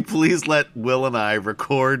 Can you please let Will and I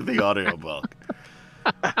record the audiobook?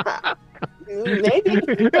 Maybe.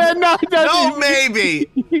 No, maybe.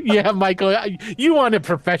 Yeah, Michael, you want a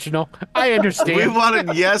professional. I understand. We want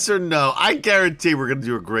it yes or no. I guarantee we're going to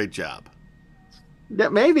do a great job. Yeah,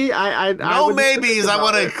 maybe. No maybes. I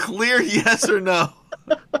want a clear yes or no.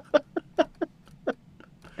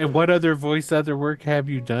 And what other work have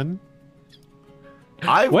you done?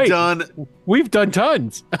 We've done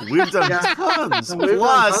tons. We've done tons.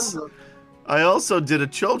 Plus, I also did a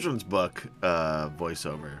children's book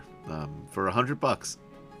voiceover for $100.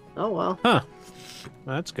 Oh wow! Huh?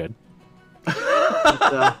 That's good. No,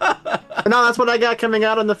 that's what I got coming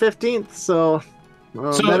out on the 15th. So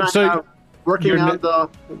I'm working on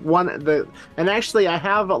and actually I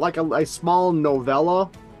have like a small novella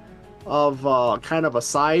of kind of a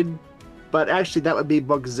side. But actually, that would be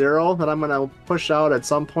book 0 that I'm going to push out at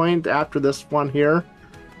some point after this one here.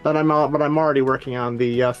 But I'm already working on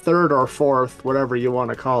the 3rd or 4th, whatever you want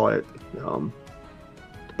to call it.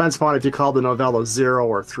 Depends upon if you call the novella 0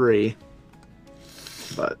 or 3.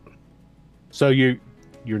 But so you're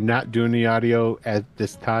not doing the audio at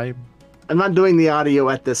this time? I'm not doing the audio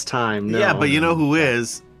at this time. No. Yeah, but you know who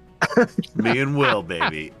is? Me and Will,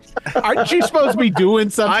 baby. Aren't you supposed to be doing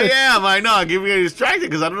something? I am. I know. I'm getting distracted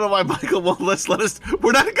because I don't know why Michael won't let us.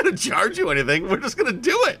 We're not going to charge you anything. We're just going to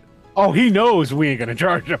do it. Oh, he knows we ain't going to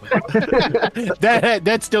charge him.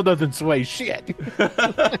 that still doesn't sway shit.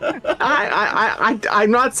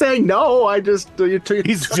 I'm not saying no. I just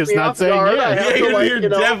he's just not saying yes. You're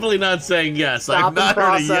definitely not saying yes. I've not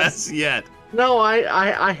heard a yes yet. No,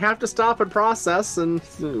 I have to stop and process, and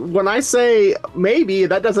when I say maybe,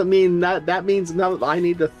 that doesn't mean that means no. I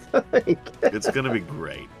need to think. It's gonna be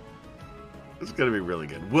great. It's gonna be really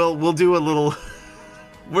good. We'll do a little.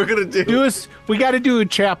 We're gonna we got to do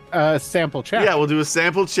a sample chapter. Yeah, we'll do a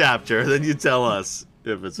sample chapter. Then you tell us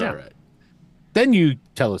if it's all right. Then you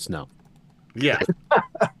tell us no. Yeah.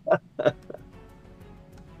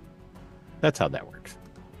 That's how that works.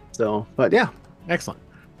 So, but yeah, excellent.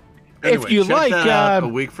 Anyway, if you like, a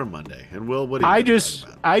week from Monday, and Will, what do you?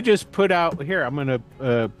 I just put out here. I'm gonna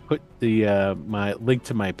put the my link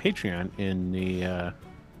to my Patreon in the.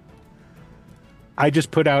 I just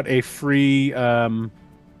put out a free.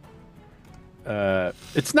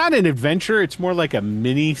 It's not an adventure. It's more like a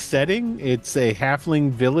mini setting. It's a halfling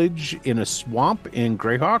village in a swamp in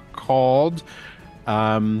Greyhawk called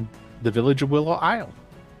the Village of Willow Isle,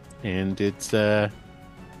 and it's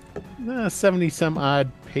 70 some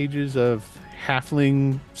odd pages of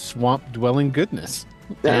halfling swamp dwelling goodness.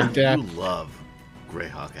 And you love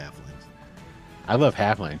Greyhawk halflings. I love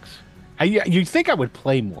halflings. You'd think I would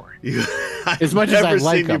play more. As much as I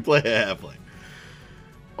like them. You play a halfling.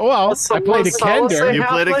 Well, I played a Kender. You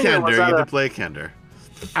played a Kender. You did play a Kender.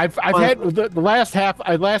 I've had the last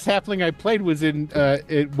halfling I played was in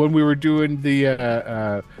when we were doing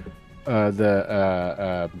the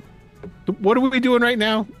what are we doing right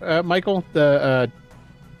now, Michael? The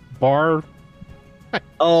bar.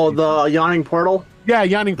 Oh, the Yawning Portal. Yeah,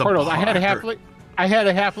 Yawning Portal. I had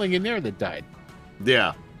a halfling in there that died.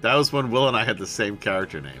 Yeah, that was when Will and I had the same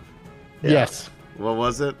character name. Yeah. Yes. What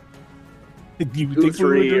was it? You think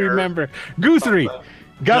we would remember? Guthrie.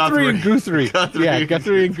 Guthrie and Guthrie. Yeah,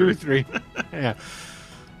 Guthrie and Guthrie. Yeah.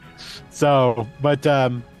 So, but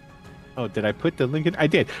oh, did I put the link in? I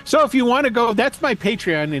did. So if you want to go, that's my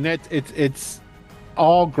Patreon, and it's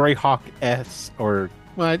all Greyhawk S or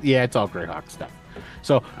well, yeah, it's all Greyhawk stuff.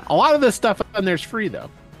 So a lot of the stuff on there's free though,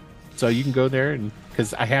 so you can go there and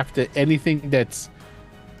because I have to anything that's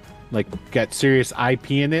like got serious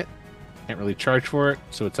IP in it, can't really charge for it,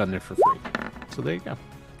 so it's on there for free. So there you go.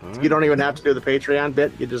 You don't even have to do the Patreon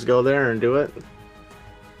bit. You just go there and do it.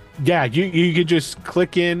 Yeah, you could just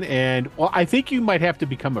click in and well, I think you might have to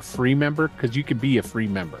become a free member because you can be a free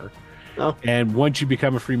member. Oh. And once you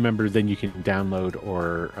become a free member, then you can download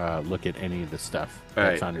or look at any of the stuff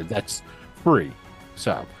that's on there. That's free.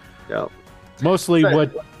 So, yeah. Mostly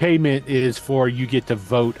what payment is for, you get to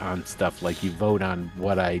vote on stuff like you vote on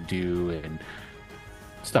what I do and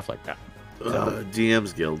stuff like that.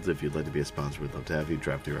 DM's Guild, if you'd like to be a sponsor, we'd love to have you.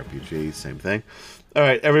 Draft your RPG, same thing. All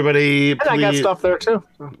right, everybody. And I got stuff there too.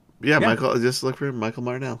 Yeah, Michael. Just look for Michael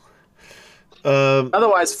Marnell.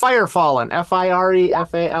 Otherwise, Firefallen.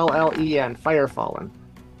 Firefallen. Firefallen.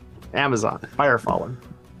 Amazon. Firefallen.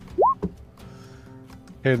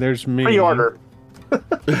 Hey, there's me. Pre-order.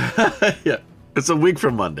 Yeah, it's a week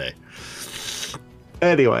from Monday.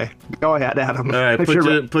 Anyway, go ahead, Adam. All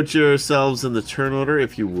right, put yourselves in the turn order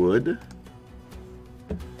if you would.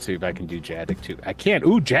 See if I can do Jadic too. I can't.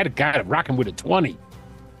 Ooh, Jadic got it. Rocking with a 20.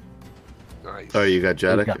 Nice. Oh, you got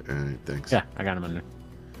Jadic? Yeah. All right, thanks. Yeah, I got him in there.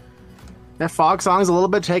 That fog song's a little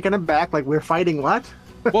bit taken aback. Like, we're fighting what?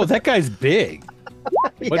 Whoa, that guy's big.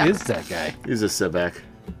 What Yeah. is that guy? He's a Civac.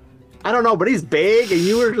 I don't know, but he's big, and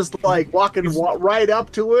you were just like walking right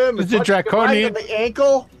up to him. He's and a punching him draconian. right in the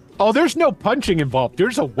ankle. Oh, there's no punching involved.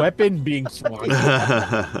 There's a weapon being swung.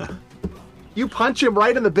 You punch him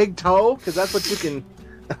right in the big toe, because that's what you can.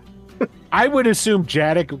 I would assume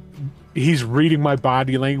Jadic, he's reading my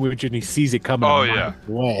body language and he sees it coming. Oh, a yeah.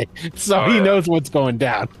 mile away. So Oh, he yeah. knows what's going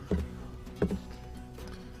down.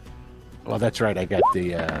 Well, that's right. I got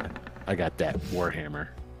that Warhammer.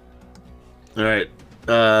 All right.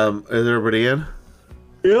 Is everybody in?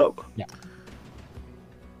 Yep. Yeah.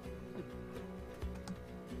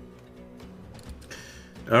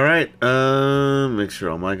 All right. Make sure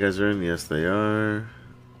all my guys are in. Yes, they are.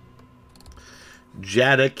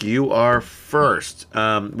 Jadic, you are first.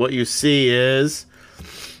 What you see is,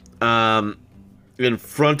 in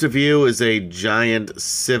front of you is a giant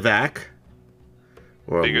Civac,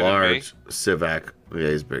 or Bigger a than large Civac. Yeah,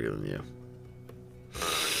 he's bigger than you.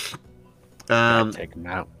 Take him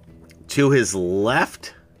out. To his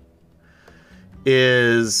left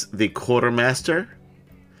is the quartermaster.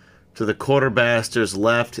 To the quartermaster's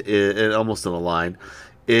left, almost in a line,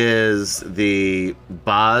 is the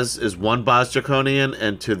Boz, is one Boz Draconian,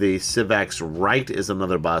 and to the Civac's right is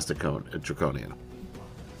another Boz Draconian.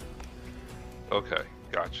 Okay,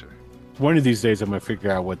 gotcha. One of these days, I'm gonna figure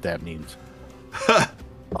out what that means.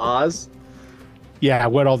 Oz. Yeah,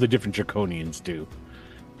 what all the different Draconians do.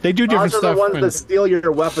 They do different Oz are stuff. the ones when- that steal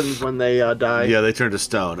your weapons when they die. Yeah, they turn to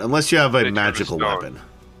stone, unless you have They a turn to magical stone. weapon.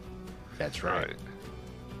 That's right. Right.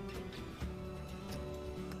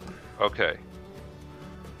 Okay.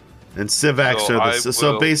 And Civacs So are I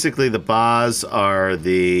so will- basically the Boz are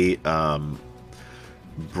the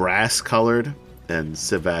brass colored, and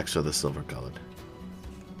Civacs are the silver colored.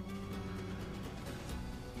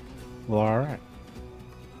 Well, all right.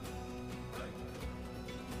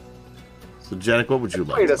 So, Janik, what would you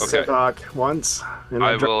like? Played a Okay. Sithawk once in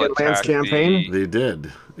I a will DragonLance attack campaign. They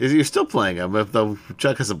did. You're still playing them. If the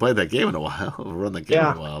Chuck hasn't played that game in a while, run the game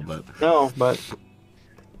Yeah. in a while, but No, but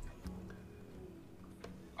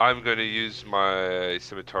I'm going to use my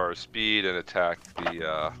Scimitar of Speed and attack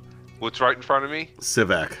the, what's right in front of me?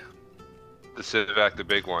 Civac. The Civac, the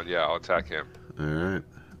big one. Yeah, I'll attack him. All right,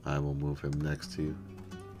 I will move him next to you,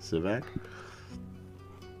 Civac.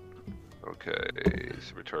 Okay,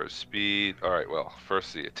 Scimitar of Speed. All right, well,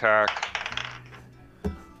 first the attack.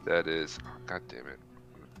 That is, oh, God damn it.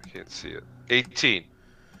 I can't see it. 18.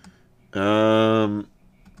 18 No,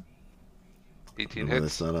 hits.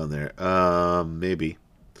 that's not on there. Maybe.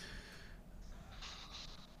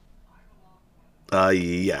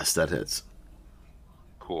 Yes, that hits.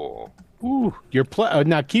 Cool. Ooh, you're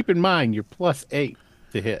now keep in mind you're +8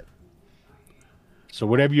 to hit. So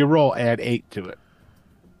whatever you roll, add 8 to it.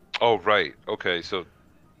 Oh, right. Okay, so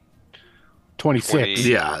 26. 20.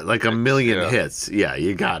 Yeah, like a million Yeah. hits. Yeah,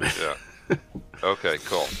 you got it. yeah. Okay,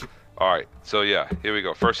 cool. All right, so yeah, here we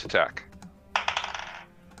go. First attack.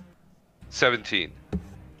 17.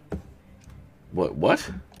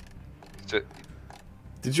 What? Si-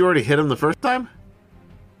 Did you already hit him the first time?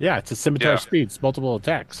 Yeah, it's a scimitar Yeah. speed. It's multiple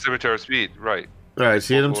attacks. Scimitar speed, right. All right,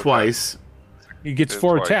 so you hit him Multiple twice. He gets Hit him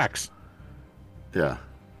 4 twice. attacks. Yeah.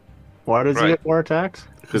 Why does he Right. get 4 attacks?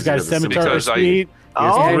 He's got a scimitar Because I- speed. He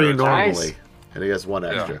has Oh, 3 nice. normally, and he has 1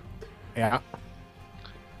 extra. Yeah.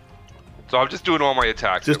 So I'm just doing all my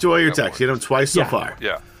attacks. Just do all your That attacks. You hit him twice Yeah. so far.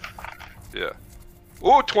 Yeah. Yeah.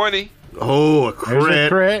 Oh, 20. Oh, a There's a crit.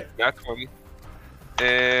 crit. Not 20.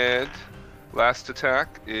 And last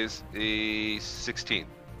attack is a 16.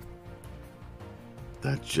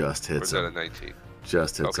 That just Or hits is that a him. 19?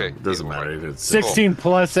 Just hits Okay, him. Doesn't either matter way. if it's 16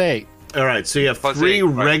 plus 8. All right, so you have Plus 3 8,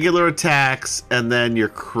 right. regular attacks and then your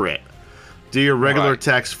crit. Do your regular Right.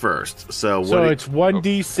 attacks first. So what? So do you- it's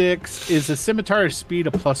 1d6. Is the scimitar speed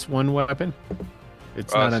a +1 weapon?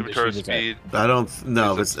 It's not on Scimitar the sheet, is it? speed, I don't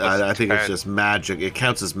know. It's It's, a plus I think it's 10. just magic. It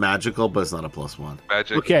counts as magical, but it's not a +1.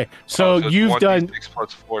 magic. Okay, so it's you've done. 1d6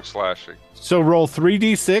 plus 4 slashing. So roll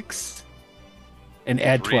 3d6 and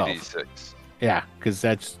add 12. 3d6. Yeah, because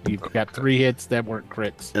that's you've got 3 hits that weren't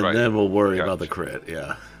crits. And Right. then we'll worry Gotcha. about the crit.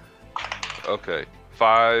 Yeah. Okay.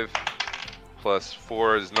 5 plus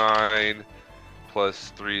 4 is 9.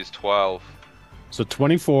 Plus 3 is 12. So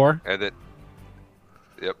 24. And then.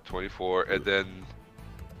 Yep, 24. And then.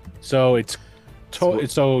 So it's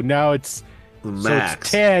so now it's The so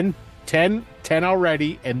max. it's 10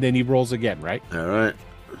 already, and then he rolls again, right? All right.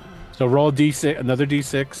 So roll a d6, another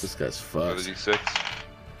This d6. guy's Another fucked.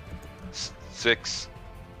 d6. 6.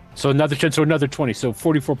 So another 10, so another 20. So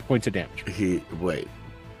 44 points of damage. Wait.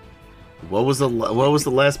 What was the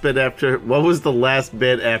last bit after? What was the last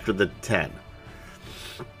bit after the 10?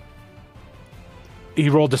 He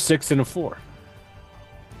rolled a 6 and a 4.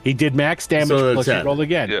 He did max damage So plus he 10. rolled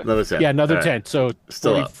again. Yeah. Another 10. Yeah, another All right. 10. So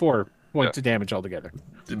Still up. 44 points of damage altogether.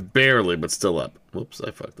 Barely, but still up. Whoops,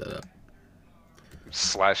 I fucked that up.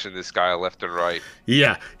 Slashing this guy left and right.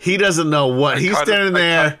 Yeah, he doesn't know what. He's cut him- standing I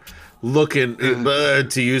there looking,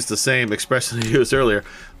 to use the same expression he used earlier,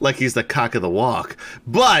 like he's the cock of the walk.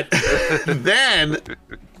 But then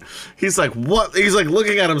he's like, what? He's like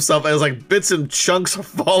looking at himself as like bits and chunks are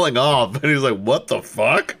falling off. And he's like, what the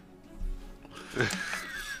fuck?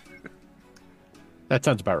 That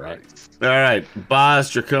sounds about right. All right,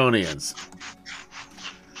 Boss Draconians.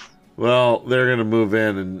 Well, they're going to move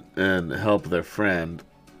in and help their friend.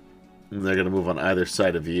 And they're going to move on either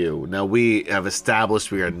side of you. Now, we have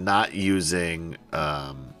established we are not using...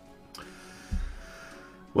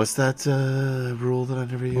 what's that rule that I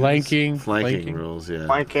never use? Flanking rules, yeah.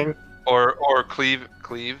 Flanking. Or cleave.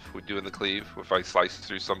 We're doing the cleave. If I slice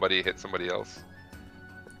through somebody, hit somebody else.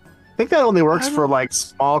 I think that only works for like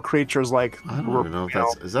small creatures like I don't even know if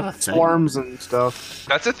that's... Is that a thing? swarms and stuff.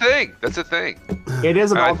 That's a thing. It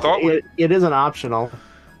is an I thought we- it is an optional.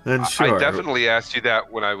 And sure. I definitely asked you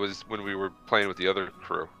that when we were playing with the other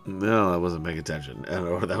crew. No, I wasn't paying attention.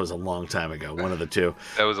 Or that was a long time ago. One of the two.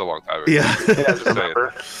 That was a long time ago. Yeah. Just saying.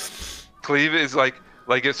 Remember? Cleave is like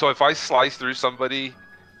so if I slice through somebody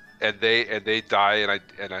and they die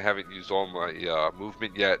and I haven't used all my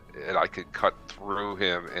movement yet, and I can cut through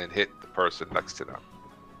him and hit the person next to them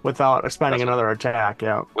Without spending That's- another attack,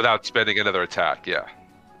 yeah. without spending another attack. Yeah.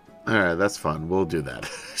 All right, that's fun. We'll do that.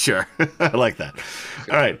 Sure. I like that.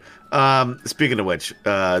 All right. Speaking of which,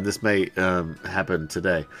 this may happen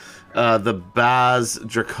today. The Baz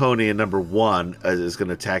Draconian number 1 is going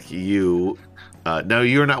to attack you. Now,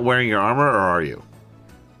 you're not wearing your armor, or are you?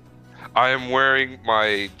 I am wearing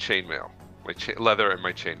my chainmail, leather and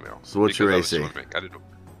my chainmail. So what's your because I AC? was swimming. I didn't.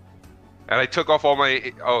 And I took off all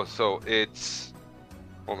my. Oh, so it's.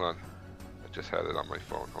 Hold on. I just had it on my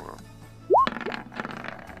phone. Hold on.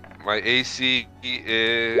 My AC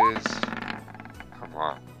is. Come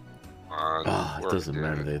on. Oh, it Work, doesn't damn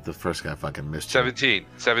matter. it. The first guy fucking missed you.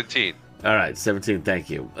 17. All right, 17. Thank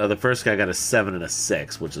you. The first guy got a 7 and a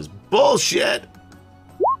 6, which is bullshit.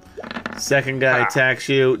 Second guy attacks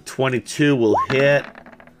you. 22 will hit.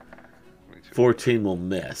 14 will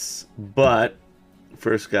miss. But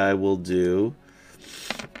first guy will do.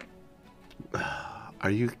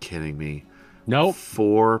 Are you kidding me? Nope.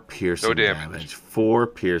 4 piercing No damage. 4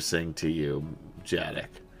 piercing to you, Jadek.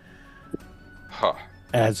 Huh.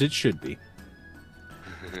 As it should be.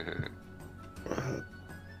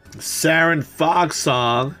 Saren Fog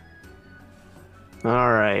Song.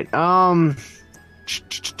 All right.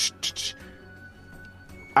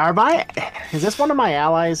 Is this one of my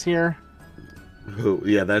allies here? Who?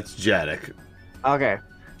 Yeah, that's Jadek. Okay.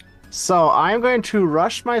 So I'm going to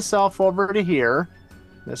rush myself over to here.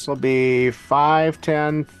 This will be 5,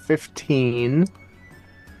 10, 15.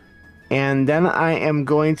 And then I am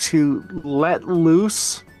going to let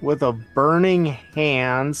loose with a burning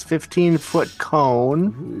hands 15-foot cone.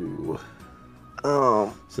 Ooh.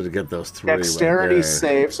 Oh, So to get those 3 dexterity right there.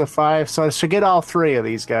 save, so 5. So I should get all 3 of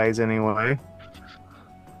these guys anyway.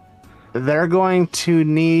 They're going to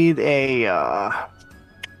need the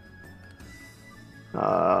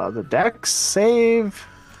dex save.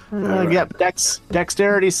 Right. Yep,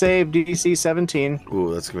 dexterity save, DC 17.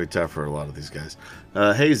 Ooh, that's gonna be tough for a lot of these guys.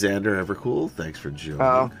 Hey Xander, Evercool, thanks for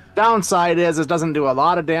joining. Downside is it doesn't do a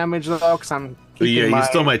lot of damage though, because I'm keeping You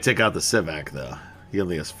still might take out the Civac though. He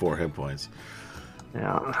only has 4 hit points.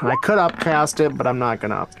 Yeah, I could upcast it, but I'm not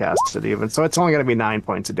gonna upcast it even. So it's only gonna be 9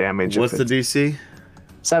 points of damage. What's the DC?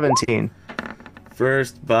 17.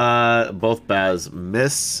 First, both Baz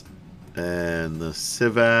miss, and the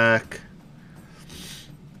Civac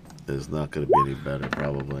is not going to be any better,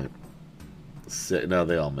 probably. No,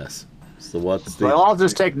 they all miss. So what's the... Well, I'll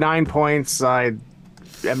just take 9 points. I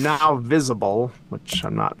am now visible, which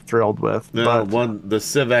I'm not thrilled with. No, but the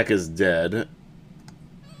Civac is dead.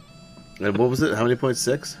 And what was it? How many points?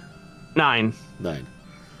 6? 9. 9.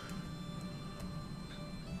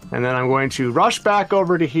 And then I'm going to rush back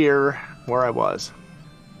over to here where I was.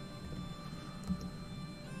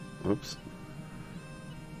 Oops.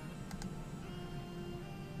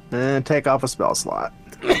 And take off a spell slot.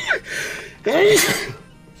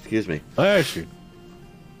 Excuse me. Bless you.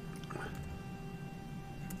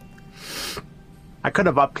 I could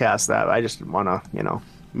have upcast that. I just didn't want to,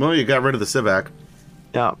 Well, you got rid of the Civac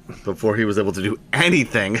Yeah. before he was able to do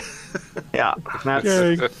anything. Yeah.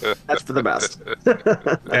 That's for the best.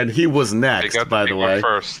 And he was They next, got by the big one way.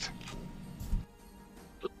 first.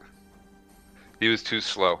 He was too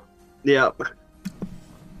slow. Yep.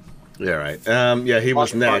 Yeah, right. Yeah, he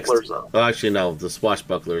was next. Swashbuckler's up. Oh, actually, no, the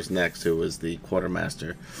Swashbuckler's next, who was the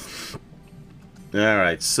Quartermaster. All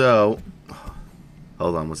right, so...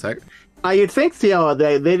 Hold on one sec. You'd think,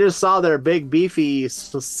 they just saw their big, beefy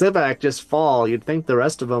Civac just fall. You'd think the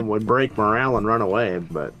rest of them would break morale and run away,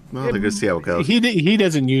 but... Well, they're going to see how it goes. He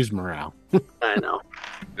doesn't use morale. I know.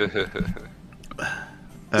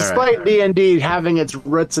 All Despite D&D having its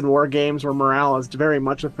roots in war games where morale is very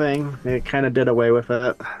much a thing, they kind of did away with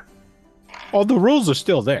it. Oh, the rules are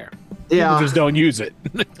still there. Yeah. People just don't use it.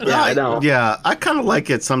 Yeah, I know. Yeah, I kind of like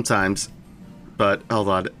it sometimes, but hold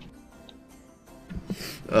on.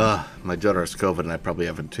 My daughter has COVID, and I probably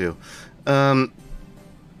haven't too. Ugh.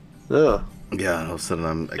 Yeah, all of a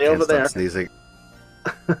sudden I Stay can't over stop there. sneezing.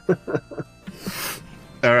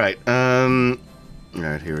 All right. All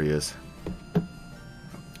right, here he is.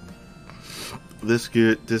 This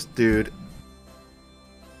dude.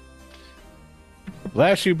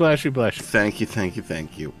 Bless you, bless you, bless you. Thank you.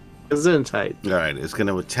 Gesundheit. All right, it's going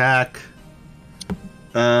to attack.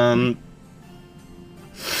 Oh,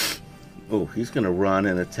 he's going to run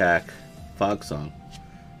and attack Fogsong.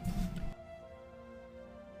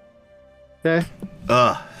 Okay.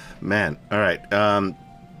 Man. All right.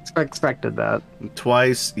 Expected that.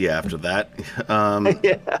 Twice. Yeah, after that.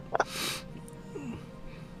 Yeah.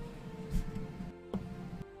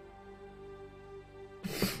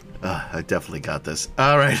 I definitely got this.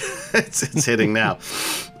 All right. it's hitting now.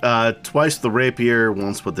 Twice the rapier,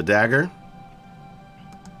 once with the dagger.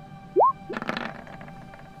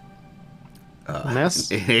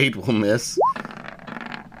 Miss? 8 will miss.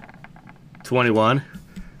 21.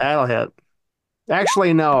 That'll hit.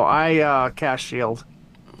 Actually, no. I cast shield.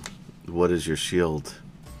 What is your shield?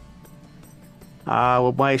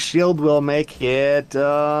 Well, my shield will make it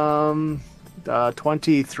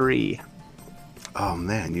 23. Oh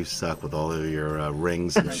man, you suck with all of your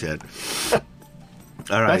rings and shit. All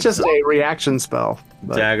right, That's just a reaction spell.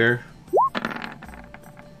 But dagger. I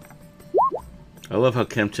love how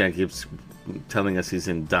Kemchan keeps telling us he's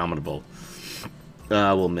indomitable.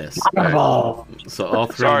 We'll miss. Oh. So all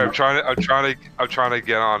 3. Sorry, I'm trying to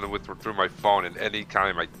get on through my phone, and any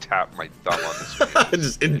time I tap my thumb on the screen,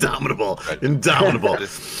 just indomitable.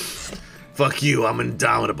 Fuck you, I'm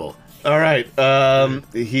indomitable. All right,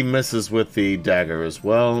 he misses with the dagger as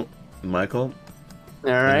well. Michael.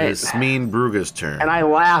 All right. It's Mean Bruga's turn. And I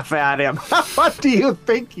laugh at him. What do you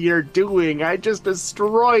think you're doing? I just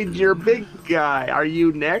destroyed your big guy. Are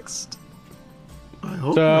you next? I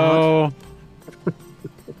hope not. So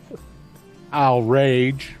I'll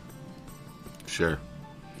rage. Sure.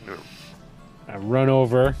 I run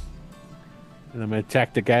over, and I'm gonna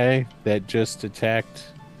attack the guy that just attacked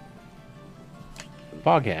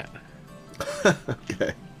Foghat.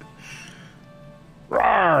 Okay.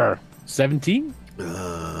 Rawr! 17.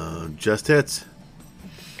 Just hits.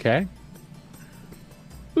 Okay.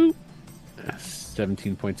 Boop.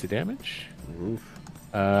 17 points of damage. Oof.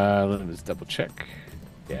 Let me just double check.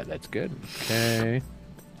 Yeah, that's good. Okay.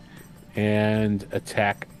 And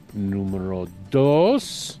attack numero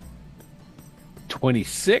dos.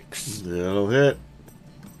 26 That'll hit.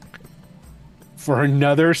 for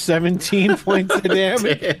another 17 points of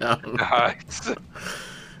damage. Damn. Nice. All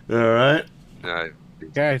right. Nice.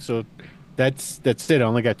 Okay, so that's it. I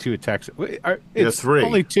only got 2 attacks. It's 3.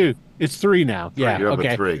 only 2. It's 3 now. Yeah. You're up Okay.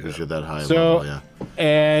 at 3 because you're that high So- level. Yeah.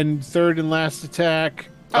 And third and last attack.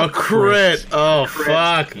 A crit. Oh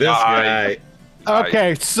fuck this guy.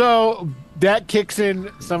 Okay, so that kicks in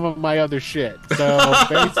some of my other shit. So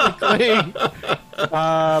basically,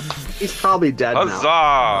 He's probably dead now.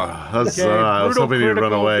 Huzzah! Huzzah! I was brutal hoping he'd run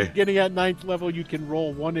critical, away. Beginning at 9th level, you can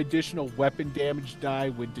roll 1 additional weapon damage die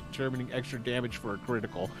when determining extra damage for a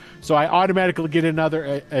critical. So I automatically get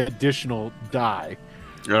another additional die.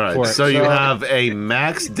 All right. For it. So you So- have a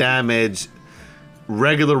max damage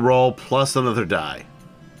regular roll plus another die.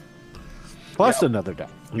 Plus another die.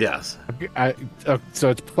 Yes. So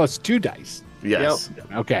it's plus 2 dice. Yes.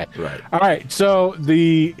 Okay. Right. All right. So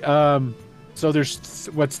the so there's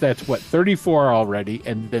what's that? What 34 already,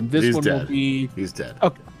 and then this He's one dead. will be He's dead.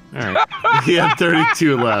 okay. All right. He had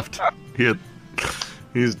 32 left.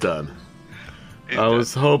 He's done. I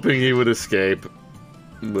was hoping he would escape,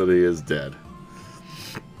 but he is dead.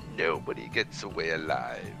 Nobody gets away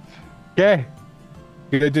alive. Okay.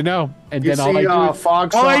 Good to know. And You then all see, I do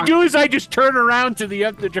Fog all I Song- do is I just turn around to the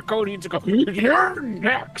Draconians and go, "You're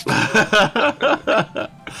next."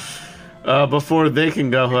 Before they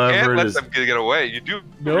can go, Can't however, it let is them get away. You do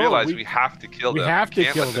No, realize we- we have to kill We them. have to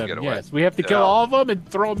Can't kill let them. them. Get away. Yes, we have to kill Yeah. all of them and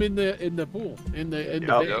throw them in the pool in the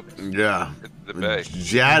bay. Yep. yeah. The bay.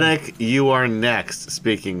 Jadek, you are next.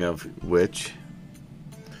 Speaking of which,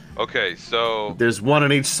 Okay, so there's one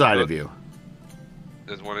on each side of you.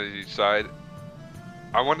 there's one on each side.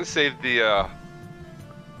 I want to save the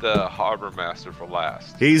harbor master for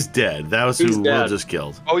last. He's dead. That was He's who dead. Will just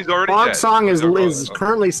killed. Oh, he's already Fog dead. Song is Okay.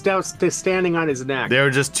 currently standing on his neck. They were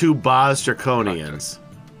just 2 Boz Draconians,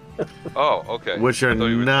 Oh, okay. which are I thought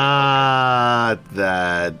you were- not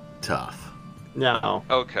that tough. No.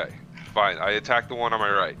 Okay, fine. I attacked the one on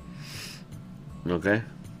my right. Okay.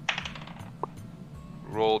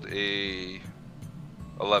 Rolled a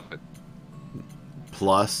 11.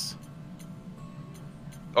 Plus.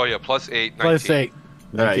 Oh yeah, plus 8. 19. Plus 8.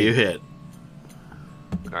 All right, you hit.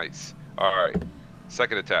 Nice. All right.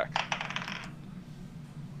 Second attack.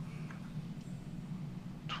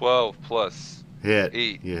 12 plus Hit.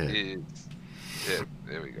 8 You hit. is hit.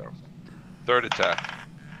 There we go. Third attack.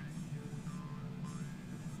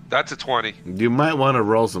 That's a 20. You might want to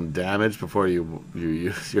roll some damage before you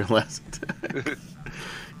use your last attack.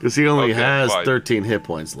 Because he only Okay, has fine. 13 hit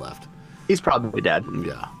points left. He's probably dead.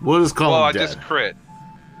 Yeah. We'll just call Well, I him dead. just crit.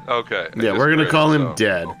 Okay. I Yeah, just we're going to crit, call him so-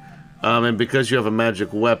 dead. And because you have a magic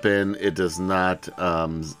weapon, it does not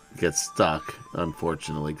get stuck,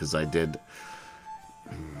 unfortunately, because I did.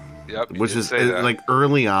 Yep. you Which did is say that. like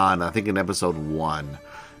early on, I think in episode 1,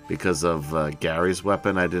 because of Gary's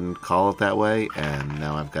weapon, I didn't call it that way, and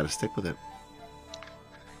now I've got to stick with it.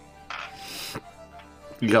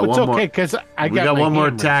 You got It's one more. okay because I We got got my one more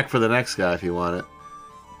hammer. attack for the next guy if you want it.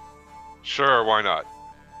 Sure, why not?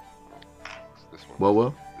 This one.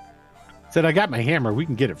 Well, Said I got my hammer. We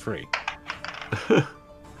can get it free.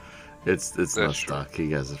 it's not true. stuck.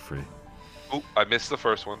 He has it free. Oop, I missed the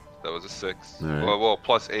first one. That was a 6. All right. Well,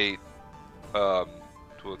 plus 8. To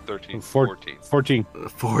a 13, 14. 14.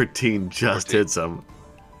 14 just 14. hits him.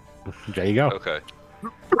 There you go. Okay.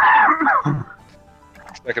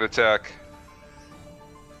 Second attack.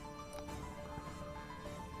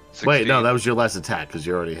 Wait, no, 16. that was your last attack because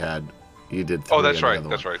you already had. You did. Oh, 3 that's on the right. other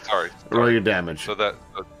That's one. right. Sorry. Roll Sorry. your damage. So that's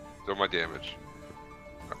my damage.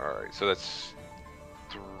 All right. So that's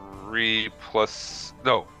 3 plus.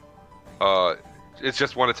 No. It's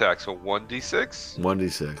just one attack. So 1d6.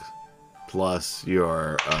 1d6 plus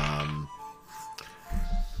your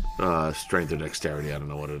strength or dexterity. I don't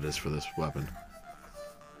know what it is for this weapon.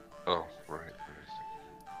 Oh, right.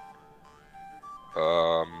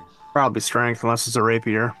 Probably strength, unless it's a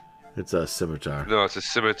rapier. It's a scimitar. No, it's a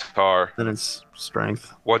scimitar. Then it's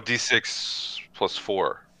strength. 1d6 plus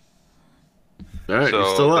 4. All right, so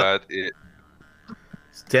you're still up. that it.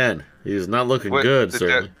 It's 10. He's not looking Wait, good, the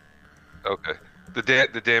certainly. Okay.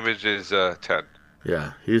 The damage is 10.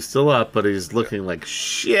 Yeah, he's still up, but he's looking like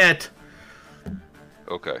shit.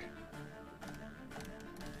 Okay.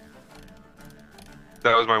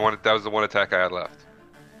 That was my one. That was the one attack I had left.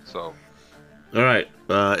 So. All right,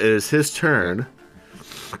 it is his turn.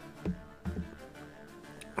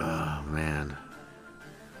 Oh man,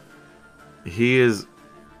 he's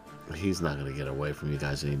not gonna get away from you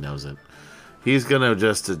guys, and he knows it. He's gonna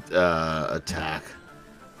just attack.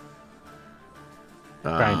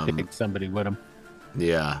 Try and take somebody with him.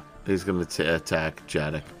 Yeah, He's going to attack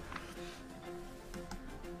Jadek.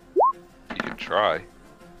 You can try.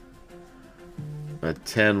 A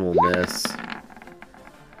 10 will miss.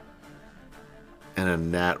 And a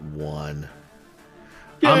nat 1.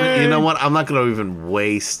 You know what? I'm not going to even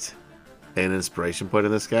waste an inspiration point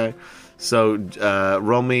on this guy. So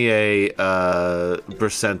roll me a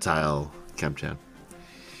percentile, Kempchan.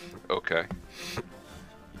 Okay.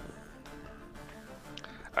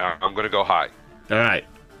 I'm going to go high. All right.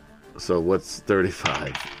 So what's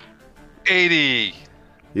 35? 80.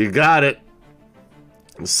 You got it.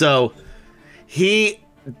 So he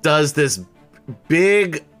does this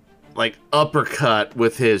big, like, uppercut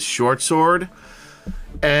with his short sword.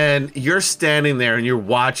 And you're standing there and you're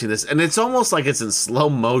watching this. And it's almost like it's in slow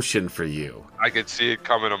motion for you. I could see it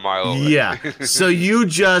coming a mile away. Yeah. So you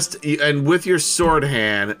just, and with your sword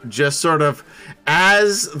hand, just sort of,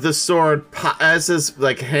 as the sword, as his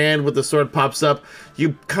like hand with the sword pops up,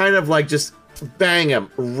 you kind of like just bang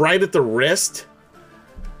him right at the wrist,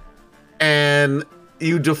 and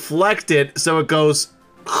you deflect it so it goes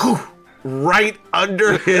right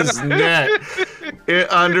under his neck,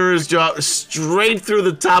 under his jaw, straight through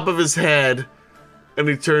the top of his head, and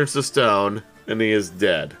he turns to stone, and he is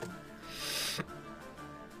dead.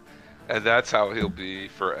 And that's how he'll be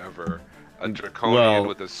forever. A draconian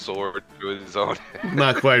with a sword through his own head.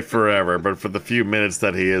 Not quite forever, but for the few minutes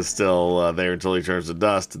that he is still there until he turns to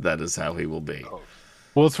dust, that is how he will be.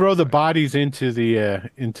 We'll throw the bodies into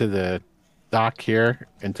the dock here,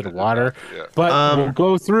 into the water. Yeah. But we'll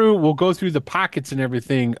go through the pockets and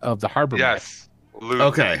everything of the harbor. Yes. Loot.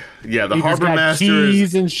 Okay. Yeah, the He's harbor got master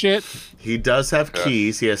keys and shit. He does have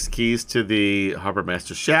keys. He has keys to the harbor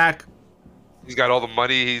master shack. He's got all the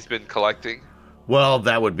money he's been collecting. Well,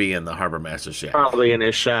 that would be in the harbor master shack. Probably in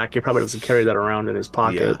his shack. He probably doesn't carry that around in his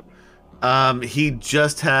pocket. Yeah. He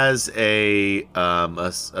just has a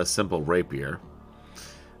simple rapier.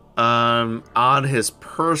 On his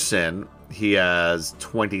person, he has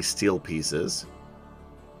 20 steel pieces.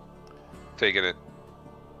 Taking it.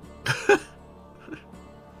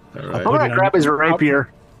 All I'm right. gonna grab his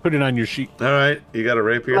rapier. Put it on your sheet. All right. You got a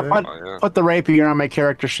rapier Yeah, there? Oh, yeah. Put the rapier on my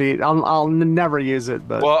character sheet. I'll never use it,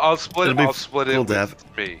 but Well, I'll split It'll be it full with death.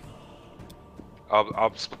 Smee.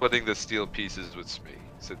 I'm splitting the steel pieces with Smee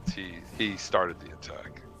since he started the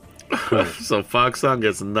attack. So Foxsong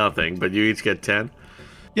gets nothing, but you each get 10?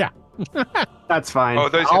 that's fine. Oh,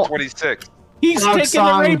 those I'll- are 26. He's Frog taking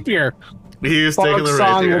song. the rapier. He is taking Fog the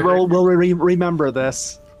Song rapier. will remember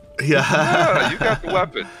this. Yeah. Ah, you got the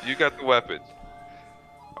weapon. You got the weapon.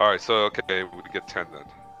 All right, so okay, we get 10 then.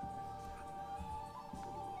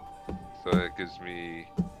 So that gives me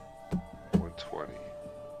 120.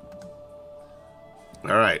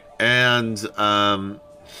 All right. And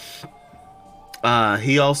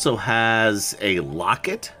he also has a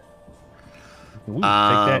locket, Ooh, take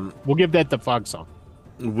that. We'll give that to Fog Song.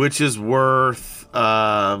 which is worth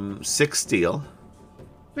 6 steel.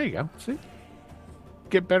 There you go. See?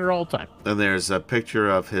 Get better all the time. And there's a picture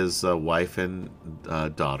of his wife and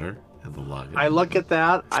daughter in the locket. I look at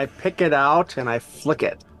that, I pick it out, and I flick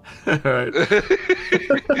it. All right.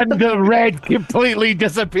 And the red completely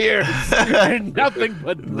disappears. And nothing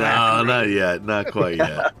but No, black. not yet. Not quite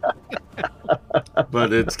yet.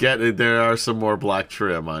 But it's getting. There are some more black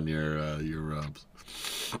trim on your robes.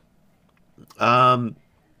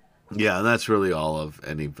 Yeah, and that's really all of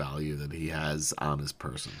any value that he has on his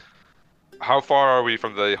person. How far are we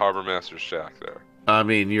from the harbor master's shack there? I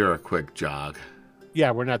mean, you're a quick jog.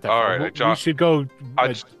 Yeah, we're not that All far. right, We should go.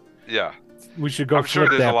 Yeah, We should go I'm sure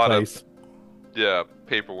flip there's that a lot place. yeah,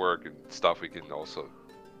 paperwork and stuff we can also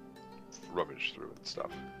rummage through and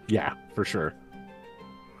stuff. Yeah, for sure.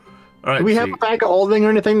 All right. Do we so have a bag of holding or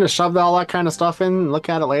anything to shove all that kind of stuff in and look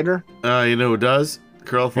at it later? you know who does?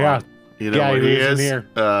 Curlphone. Yeah. You know Yeah, where he he isn't is? here.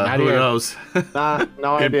 Not Who here. knows?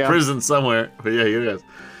 No In idea. prison somewhere. But yeah, he does.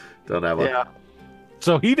 Don't have one. Yeah.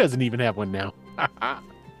 So he doesn't even have one now.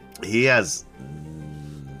 He has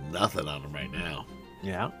nothing on him right now.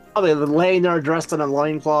 Yeah. Oh, they're laying there dressed in a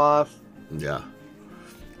loincloth. Yeah.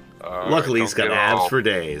 All Luckily, right, he's got don't get abs all- for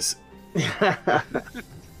days.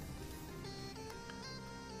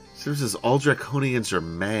 So it says all draconians are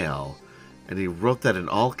male, and he wrote that in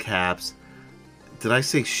all caps. Did I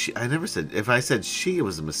say she? I never said. If I said she, it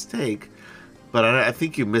was a mistake. But I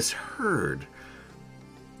think you misheard.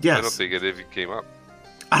 Yes. I don't think it even came up.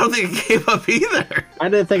 I don't think it came up either. I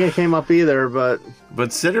didn't think it came up either, but But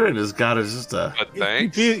Ciderin has got just a But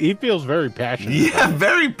thanks. He feels very passionate. yeah, about it.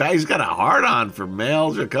 very bad. He's got a hard on for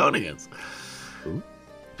male draconians,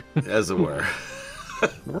 as it were.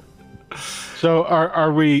 So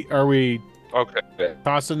are we Okay.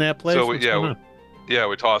 tossing that place? So What's yeah, going on? Yeah,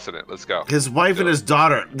 we're tossing it. Let's go. His wife and his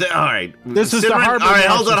daughter. All right. This is the Sidran- harbor All right,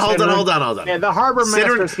 hold master, on. Yeah, the harbor Sidran-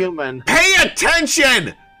 master's human. Pay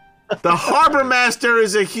attention! The harbor master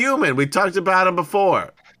is a human. We talked about him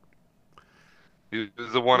before. He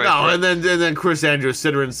was the one No, I and then Chris Andrews,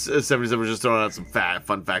 Sidran 77 was just throwing out some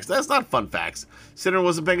fun facts. That's not fun facts. Sidran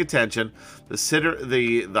wasn't paying attention.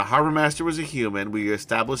 The harbor master was a human. We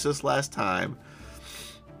established this last time.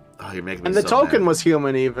 Oh, you're making me And the so token mad. was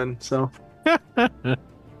human, even. So.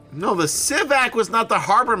 No, the Civac was not the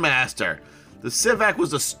harbor master. The Civac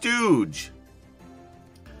was a stooge.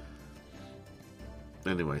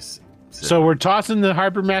 Anyways. So we're tossing the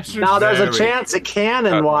harbor master. Now, there's a Very- chance,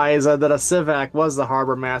 canon-wise, that a Civac was the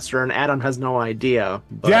harbor master, and Adam has no idea.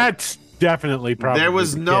 But... That's definitely probably. There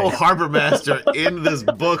was the no case. harbor master in this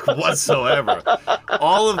book whatsoever.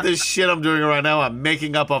 All of this shit I'm doing right now, I'm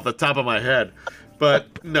making up off the top of my head.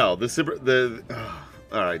 But no, all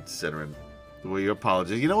right, Sidran. Well, your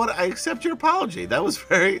apology. You know what? I accept your apology. That was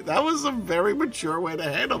a very mature way to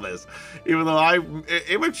handle this, even though I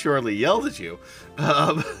immaturely yelled at you.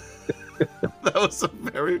 That was a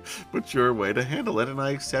very mature way to handle it, and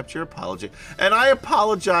I accept your apology. And I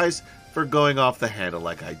apologize for going off the handle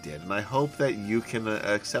like I did, and I hope that you can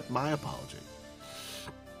accept my apology.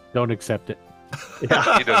 Don't accept it. He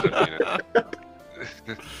doesn't mean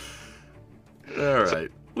it. All right.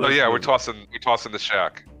 Oh yeah, we're tossing the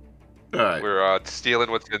shack. All right. We're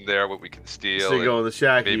stealing what's in there, what we can steal. So you go in the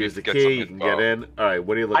shack, you maybe use the get key, some you can info. get in. All right,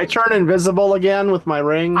 what are you looking I turn invisible again with my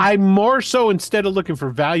ring. I more so, instead of looking for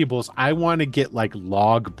valuables, I want to get like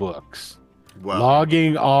log books, Well,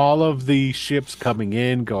 logging all of the ships coming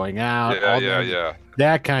in, going out. all Yeah.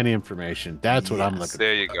 that kind of information. That's what I'm Yes. looking for.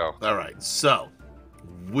 There you go. all right. So,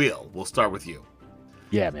 we'll start with you.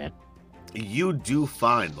 Yeah, man. You do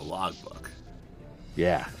find the logbook,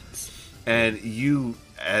 Yeah. and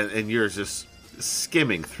you're just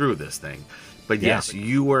skimming through this thing. But Yeah. yes,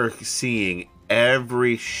 you are seeing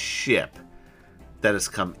every ship that has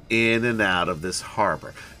come in and out of this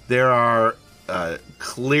harbor. There are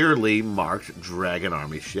clearly marked Dragon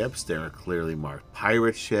Army ships. There are clearly marked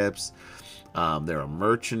pirate ships. There are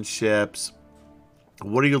merchant ships.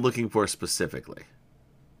 What are you looking for specifically?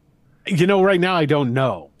 You know, right now I don't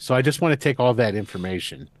know. So I just want to take all that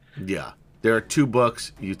information. Yeah. There are 2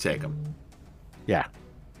 books. You take them. Yeah.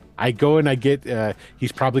 I go and I get,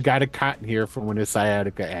 he's probably got a cotton here for when his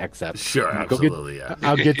sciatica acts up. Sure, Go absolutely, yeah.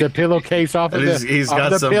 I'll get the pillowcase off of And he's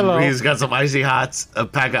got some. pillow. He's got some icy hots. A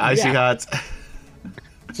pack of icy Yeah. hots.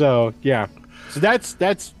 So, yeah. So that's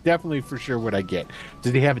definitely for sure what I get.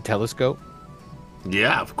 Does he have a telescope?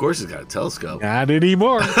 Yeah, of course he's got a telescope. Not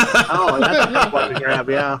anymore. Oh, that's a good one to grab,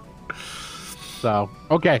 yeah. So,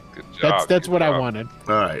 okay. Good job. That's good what I job. wanted.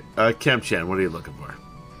 All right, Kemp Chan, what are you looking for?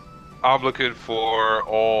 I'm looking for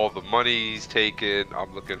all the money he's taken.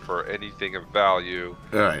 I'm looking for anything of value.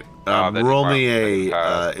 All right, that he roll me probably a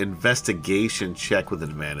has. investigation check with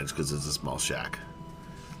advantage because it's a small shack.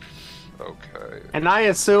 Okay. And I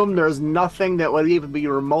assume there's nothing that would even be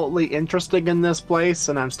remotely interesting in this place,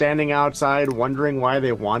 and I'm standing outside wondering why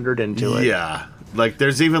they wandered into it. Yeah, like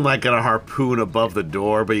there's even like a harpoon above the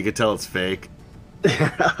door, but you can tell it's fake.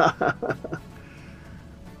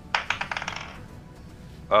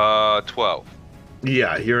 12.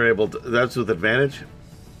 Yeah, you're able to. That's with advantage.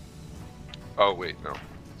 Oh wait, no.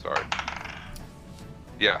 Sorry.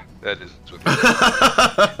 Yeah, that is with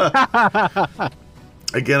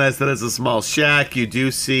Again, I said it's a small shack. You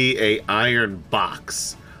do see a iron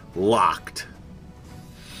box locked.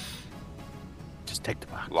 Just take the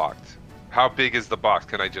box. locked. How big is the box?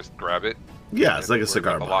 Can I just grab it? Yeah, it's like a Worry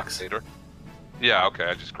cigar about the lock box. later? Yeah, okay,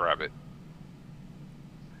 I just grab it.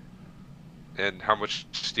 And how much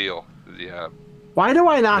steel does he have? Why do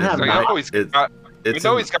I not It's have like- I money? know he's It's- got. I It's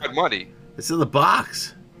know in, he's got money. it's in the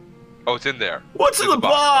box. Oh, it's in there. What's in the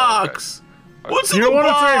box? Oh, okay. What's in You the don't wanna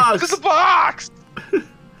say- box? It's in the box.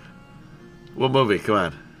 What movie? Come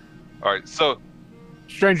on. All right, so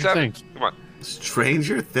Stranger 7. Things. Come on.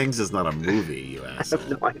 Stranger Things is not a movie, you I asshole.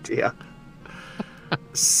 have no idea.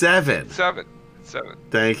 7. 7.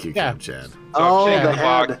 Thank you, Yeah. Kim Chan. So Oh, I'm checking the the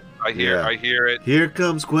box. head. Yeah. I hear it. Here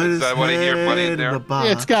comes Gwyneth's I wanna hear money in head there. the box.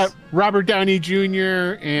 Yeah, it's got Robert Downey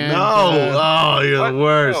Jr. and No! Oh, you're What? the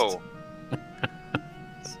worst.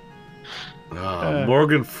 No. Oh,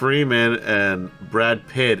 Morgan Freeman and Brad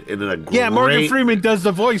Pitt in a great... yeah, Morgan Freeman does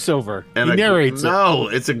the voiceover. and He a- narrates it. No,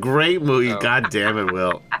 it's a great movie. No. God damn it,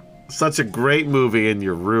 Will. Such a great movie, and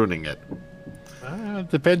you're ruining it.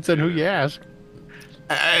 Depends on who you ask.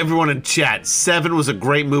 Everyone in chat, 7 was a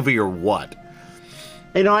great movie or what?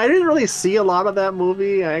 You know, I didn't really see a lot of that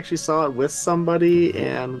movie. I actually saw it with somebody,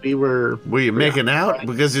 and we were. Were you making out?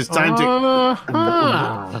 Because it's time to.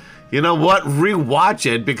 Uh-huh. You know what? Rewatch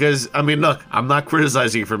it because I mean, look, I'm not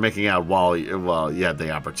criticizing you for making out while you had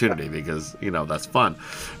the opportunity because that's fun,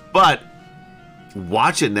 but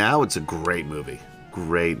watch it now. It's a great movie.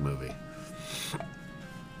 Great movie.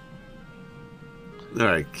 All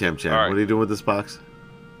right, Cam Chan, All right. what are you doing with this box?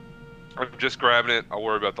 I'm just grabbing it. I'll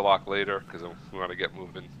worry about the lock later because we want to get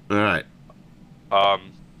moving. All right.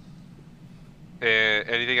 And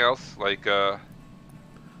anything else like I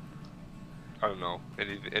don't know,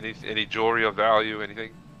 any jewelry of value,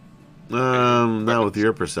 anything? Not with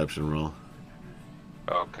your perception roll.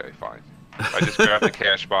 Okay, fine. I just grabbed the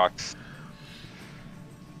cash box.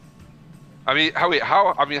 I mean,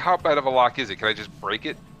 how bad of a lock is it? Can I just break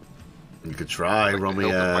it? You could try. Like Roll the me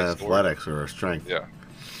hilt of my sword? athletics or strength. Yeah.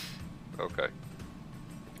 Okay.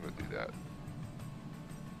 I'm gonna do that.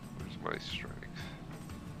 Where's my strength?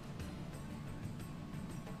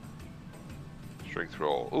 Strength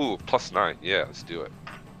roll. Ooh, +9. Yeah, let's do it.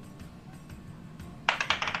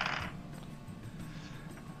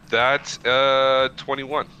 That's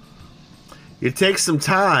 21. You take some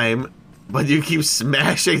time, but you keep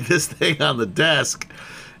smashing this thing on the desk,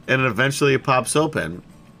 and eventually it pops open.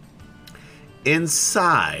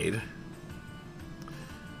 Inside,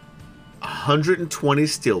 120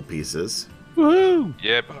 steel pieces, Woohoo!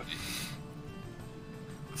 Yeah, buddy.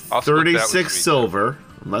 I'll split that with 36 sweet. silver.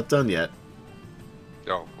 I'm not done yet.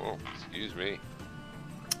 Oh, well, excuse me.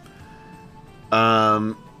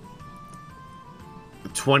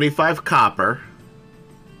 25 copper,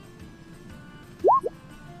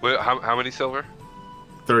 Wait, how many silver?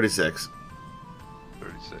 36.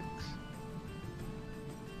 36.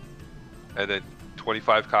 And then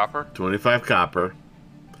 25 copper? 25 copper,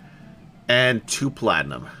 and 2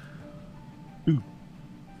 platinum.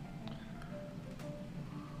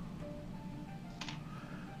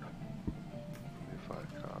 25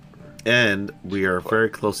 copper. And we are very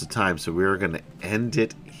close to time, so we are going to end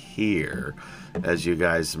it here as you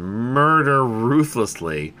guys murder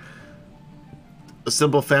ruthlessly a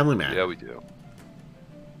simple family man Yeah, we do.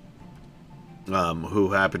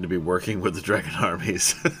 who happened to be working with the dragon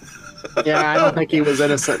armies. Yeah, I don't think he was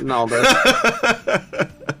innocent in all this.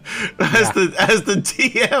 As the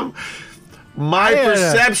DM, my Yeah.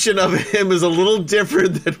 perception of him is a little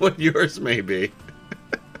different than what yours may be.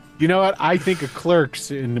 You know what? I think of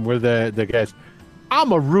Clerks in where the guys.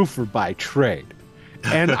 I'm a roofer by trade,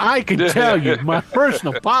 and I can tell you, my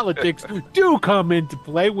personal politics do come into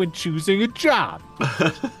play when choosing a job.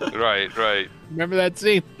 Right. Remember that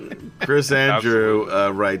scene? Chris Andrew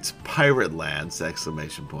writes "Pirate Lance!"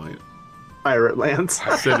 exclamation point. Pirate Lance.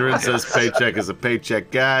 Sidrin says paycheck is a paycheck,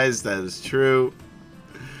 guys. That is true.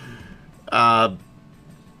 And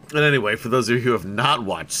anyway, for those of you who have not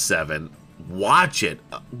watched Seven, watch it.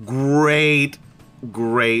 Great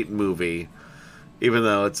movie. Even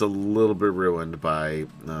though it's a little bit ruined by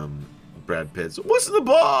Brad Pitt's "What's in the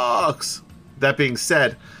box?" That being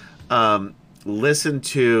said, listen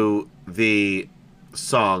to the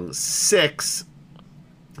song 6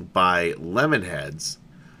 by Lemonheads,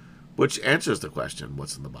 which answers the question,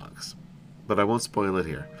 what's in the box? But I won't spoil it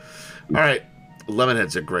here. All right.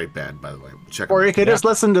 Lemonhead's a great band, by the way. Check them Or out. you could just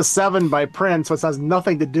listen to 7 by Prince, which has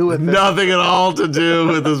nothing to do with it. Nothing at all to do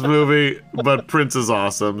with this movie, but Prince is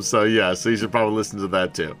awesome. So, yeah, so you should probably listen to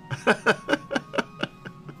that, too.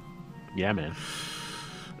 Yeah, man.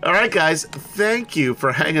 All right, guys. Thank you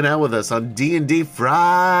for hanging out with us on D&D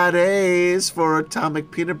Fridays for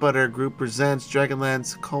Atomic Peanut Butter Group presents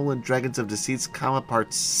Dragonlance: Dragons of Deceit's Comma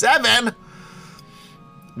Part 7.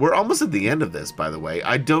 We're almost at the end of this, by the way.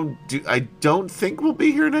 I don't think we'll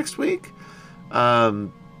be here next week.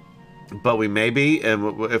 But we may be,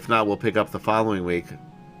 and if not, we'll pick up the following week.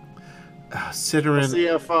 Sidrin. We'll see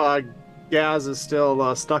if Gaz is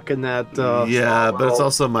still stuck in that. Yeah, small but it's world.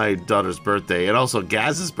 also my daughter's birthday, and also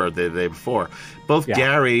Gaz's birthday the day before. Both Yeah.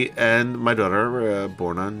 Gary and my daughter were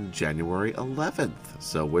born on January 11th.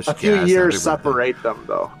 So wish a few Gaz years happy birthday. separate them,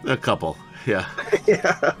 though. A couple, yeah.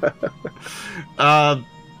 Yeah.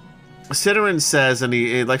 Sidrin says, and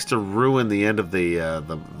he likes to ruin the end of the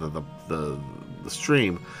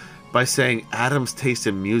stream by saying Adam's taste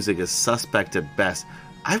in music is suspect at best.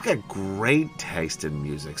 I've got great taste in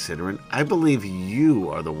music, Sidrin. I believe you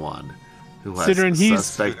are the one who has Sidrin, he's-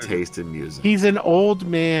 suspect taste in music. He's an old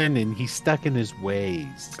man and he's stuck in his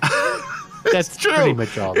ways. That's true. pretty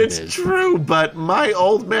much all it It's is. true, but my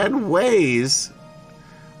old man ways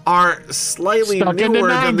are slightly Stuck in the newer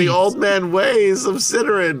than the 90s. old man ways of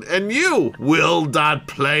Sidrin. And you, Will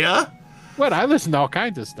Playa, What? I listen to all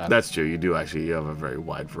kinds of stuff. That's true. You do actually. You have a very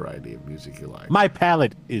wide variety of music you like. My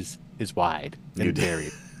palate is wide You and do.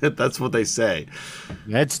 varied. That's what they say.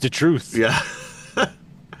 That's the truth. Yeah.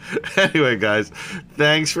 Anyway, guys,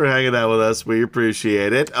 thanks for hanging out with us. We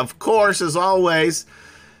appreciate it. Of course, as always,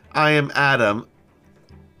 I am Adam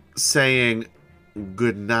saying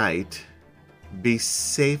good night. Be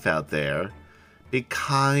safe out there. Be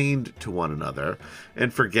kind to one another.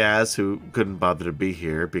 And for Gaz, who couldn't bother to be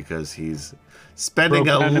here because he's spending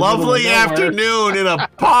Broke a down in the middle of lovely nowhere. afternoon in a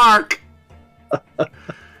park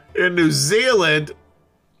in New Zealand,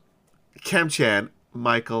 Kemchan,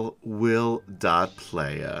 Michael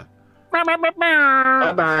Will.playa.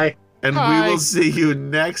 Bye-bye. And Bye. we will see you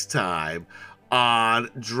next time on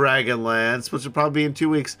Dragonlance, which will probably be in 2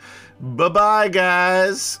 weeks. Bye-bye,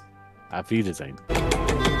 guys. Auf Wiedersehen.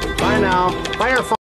 Bye now. Fire.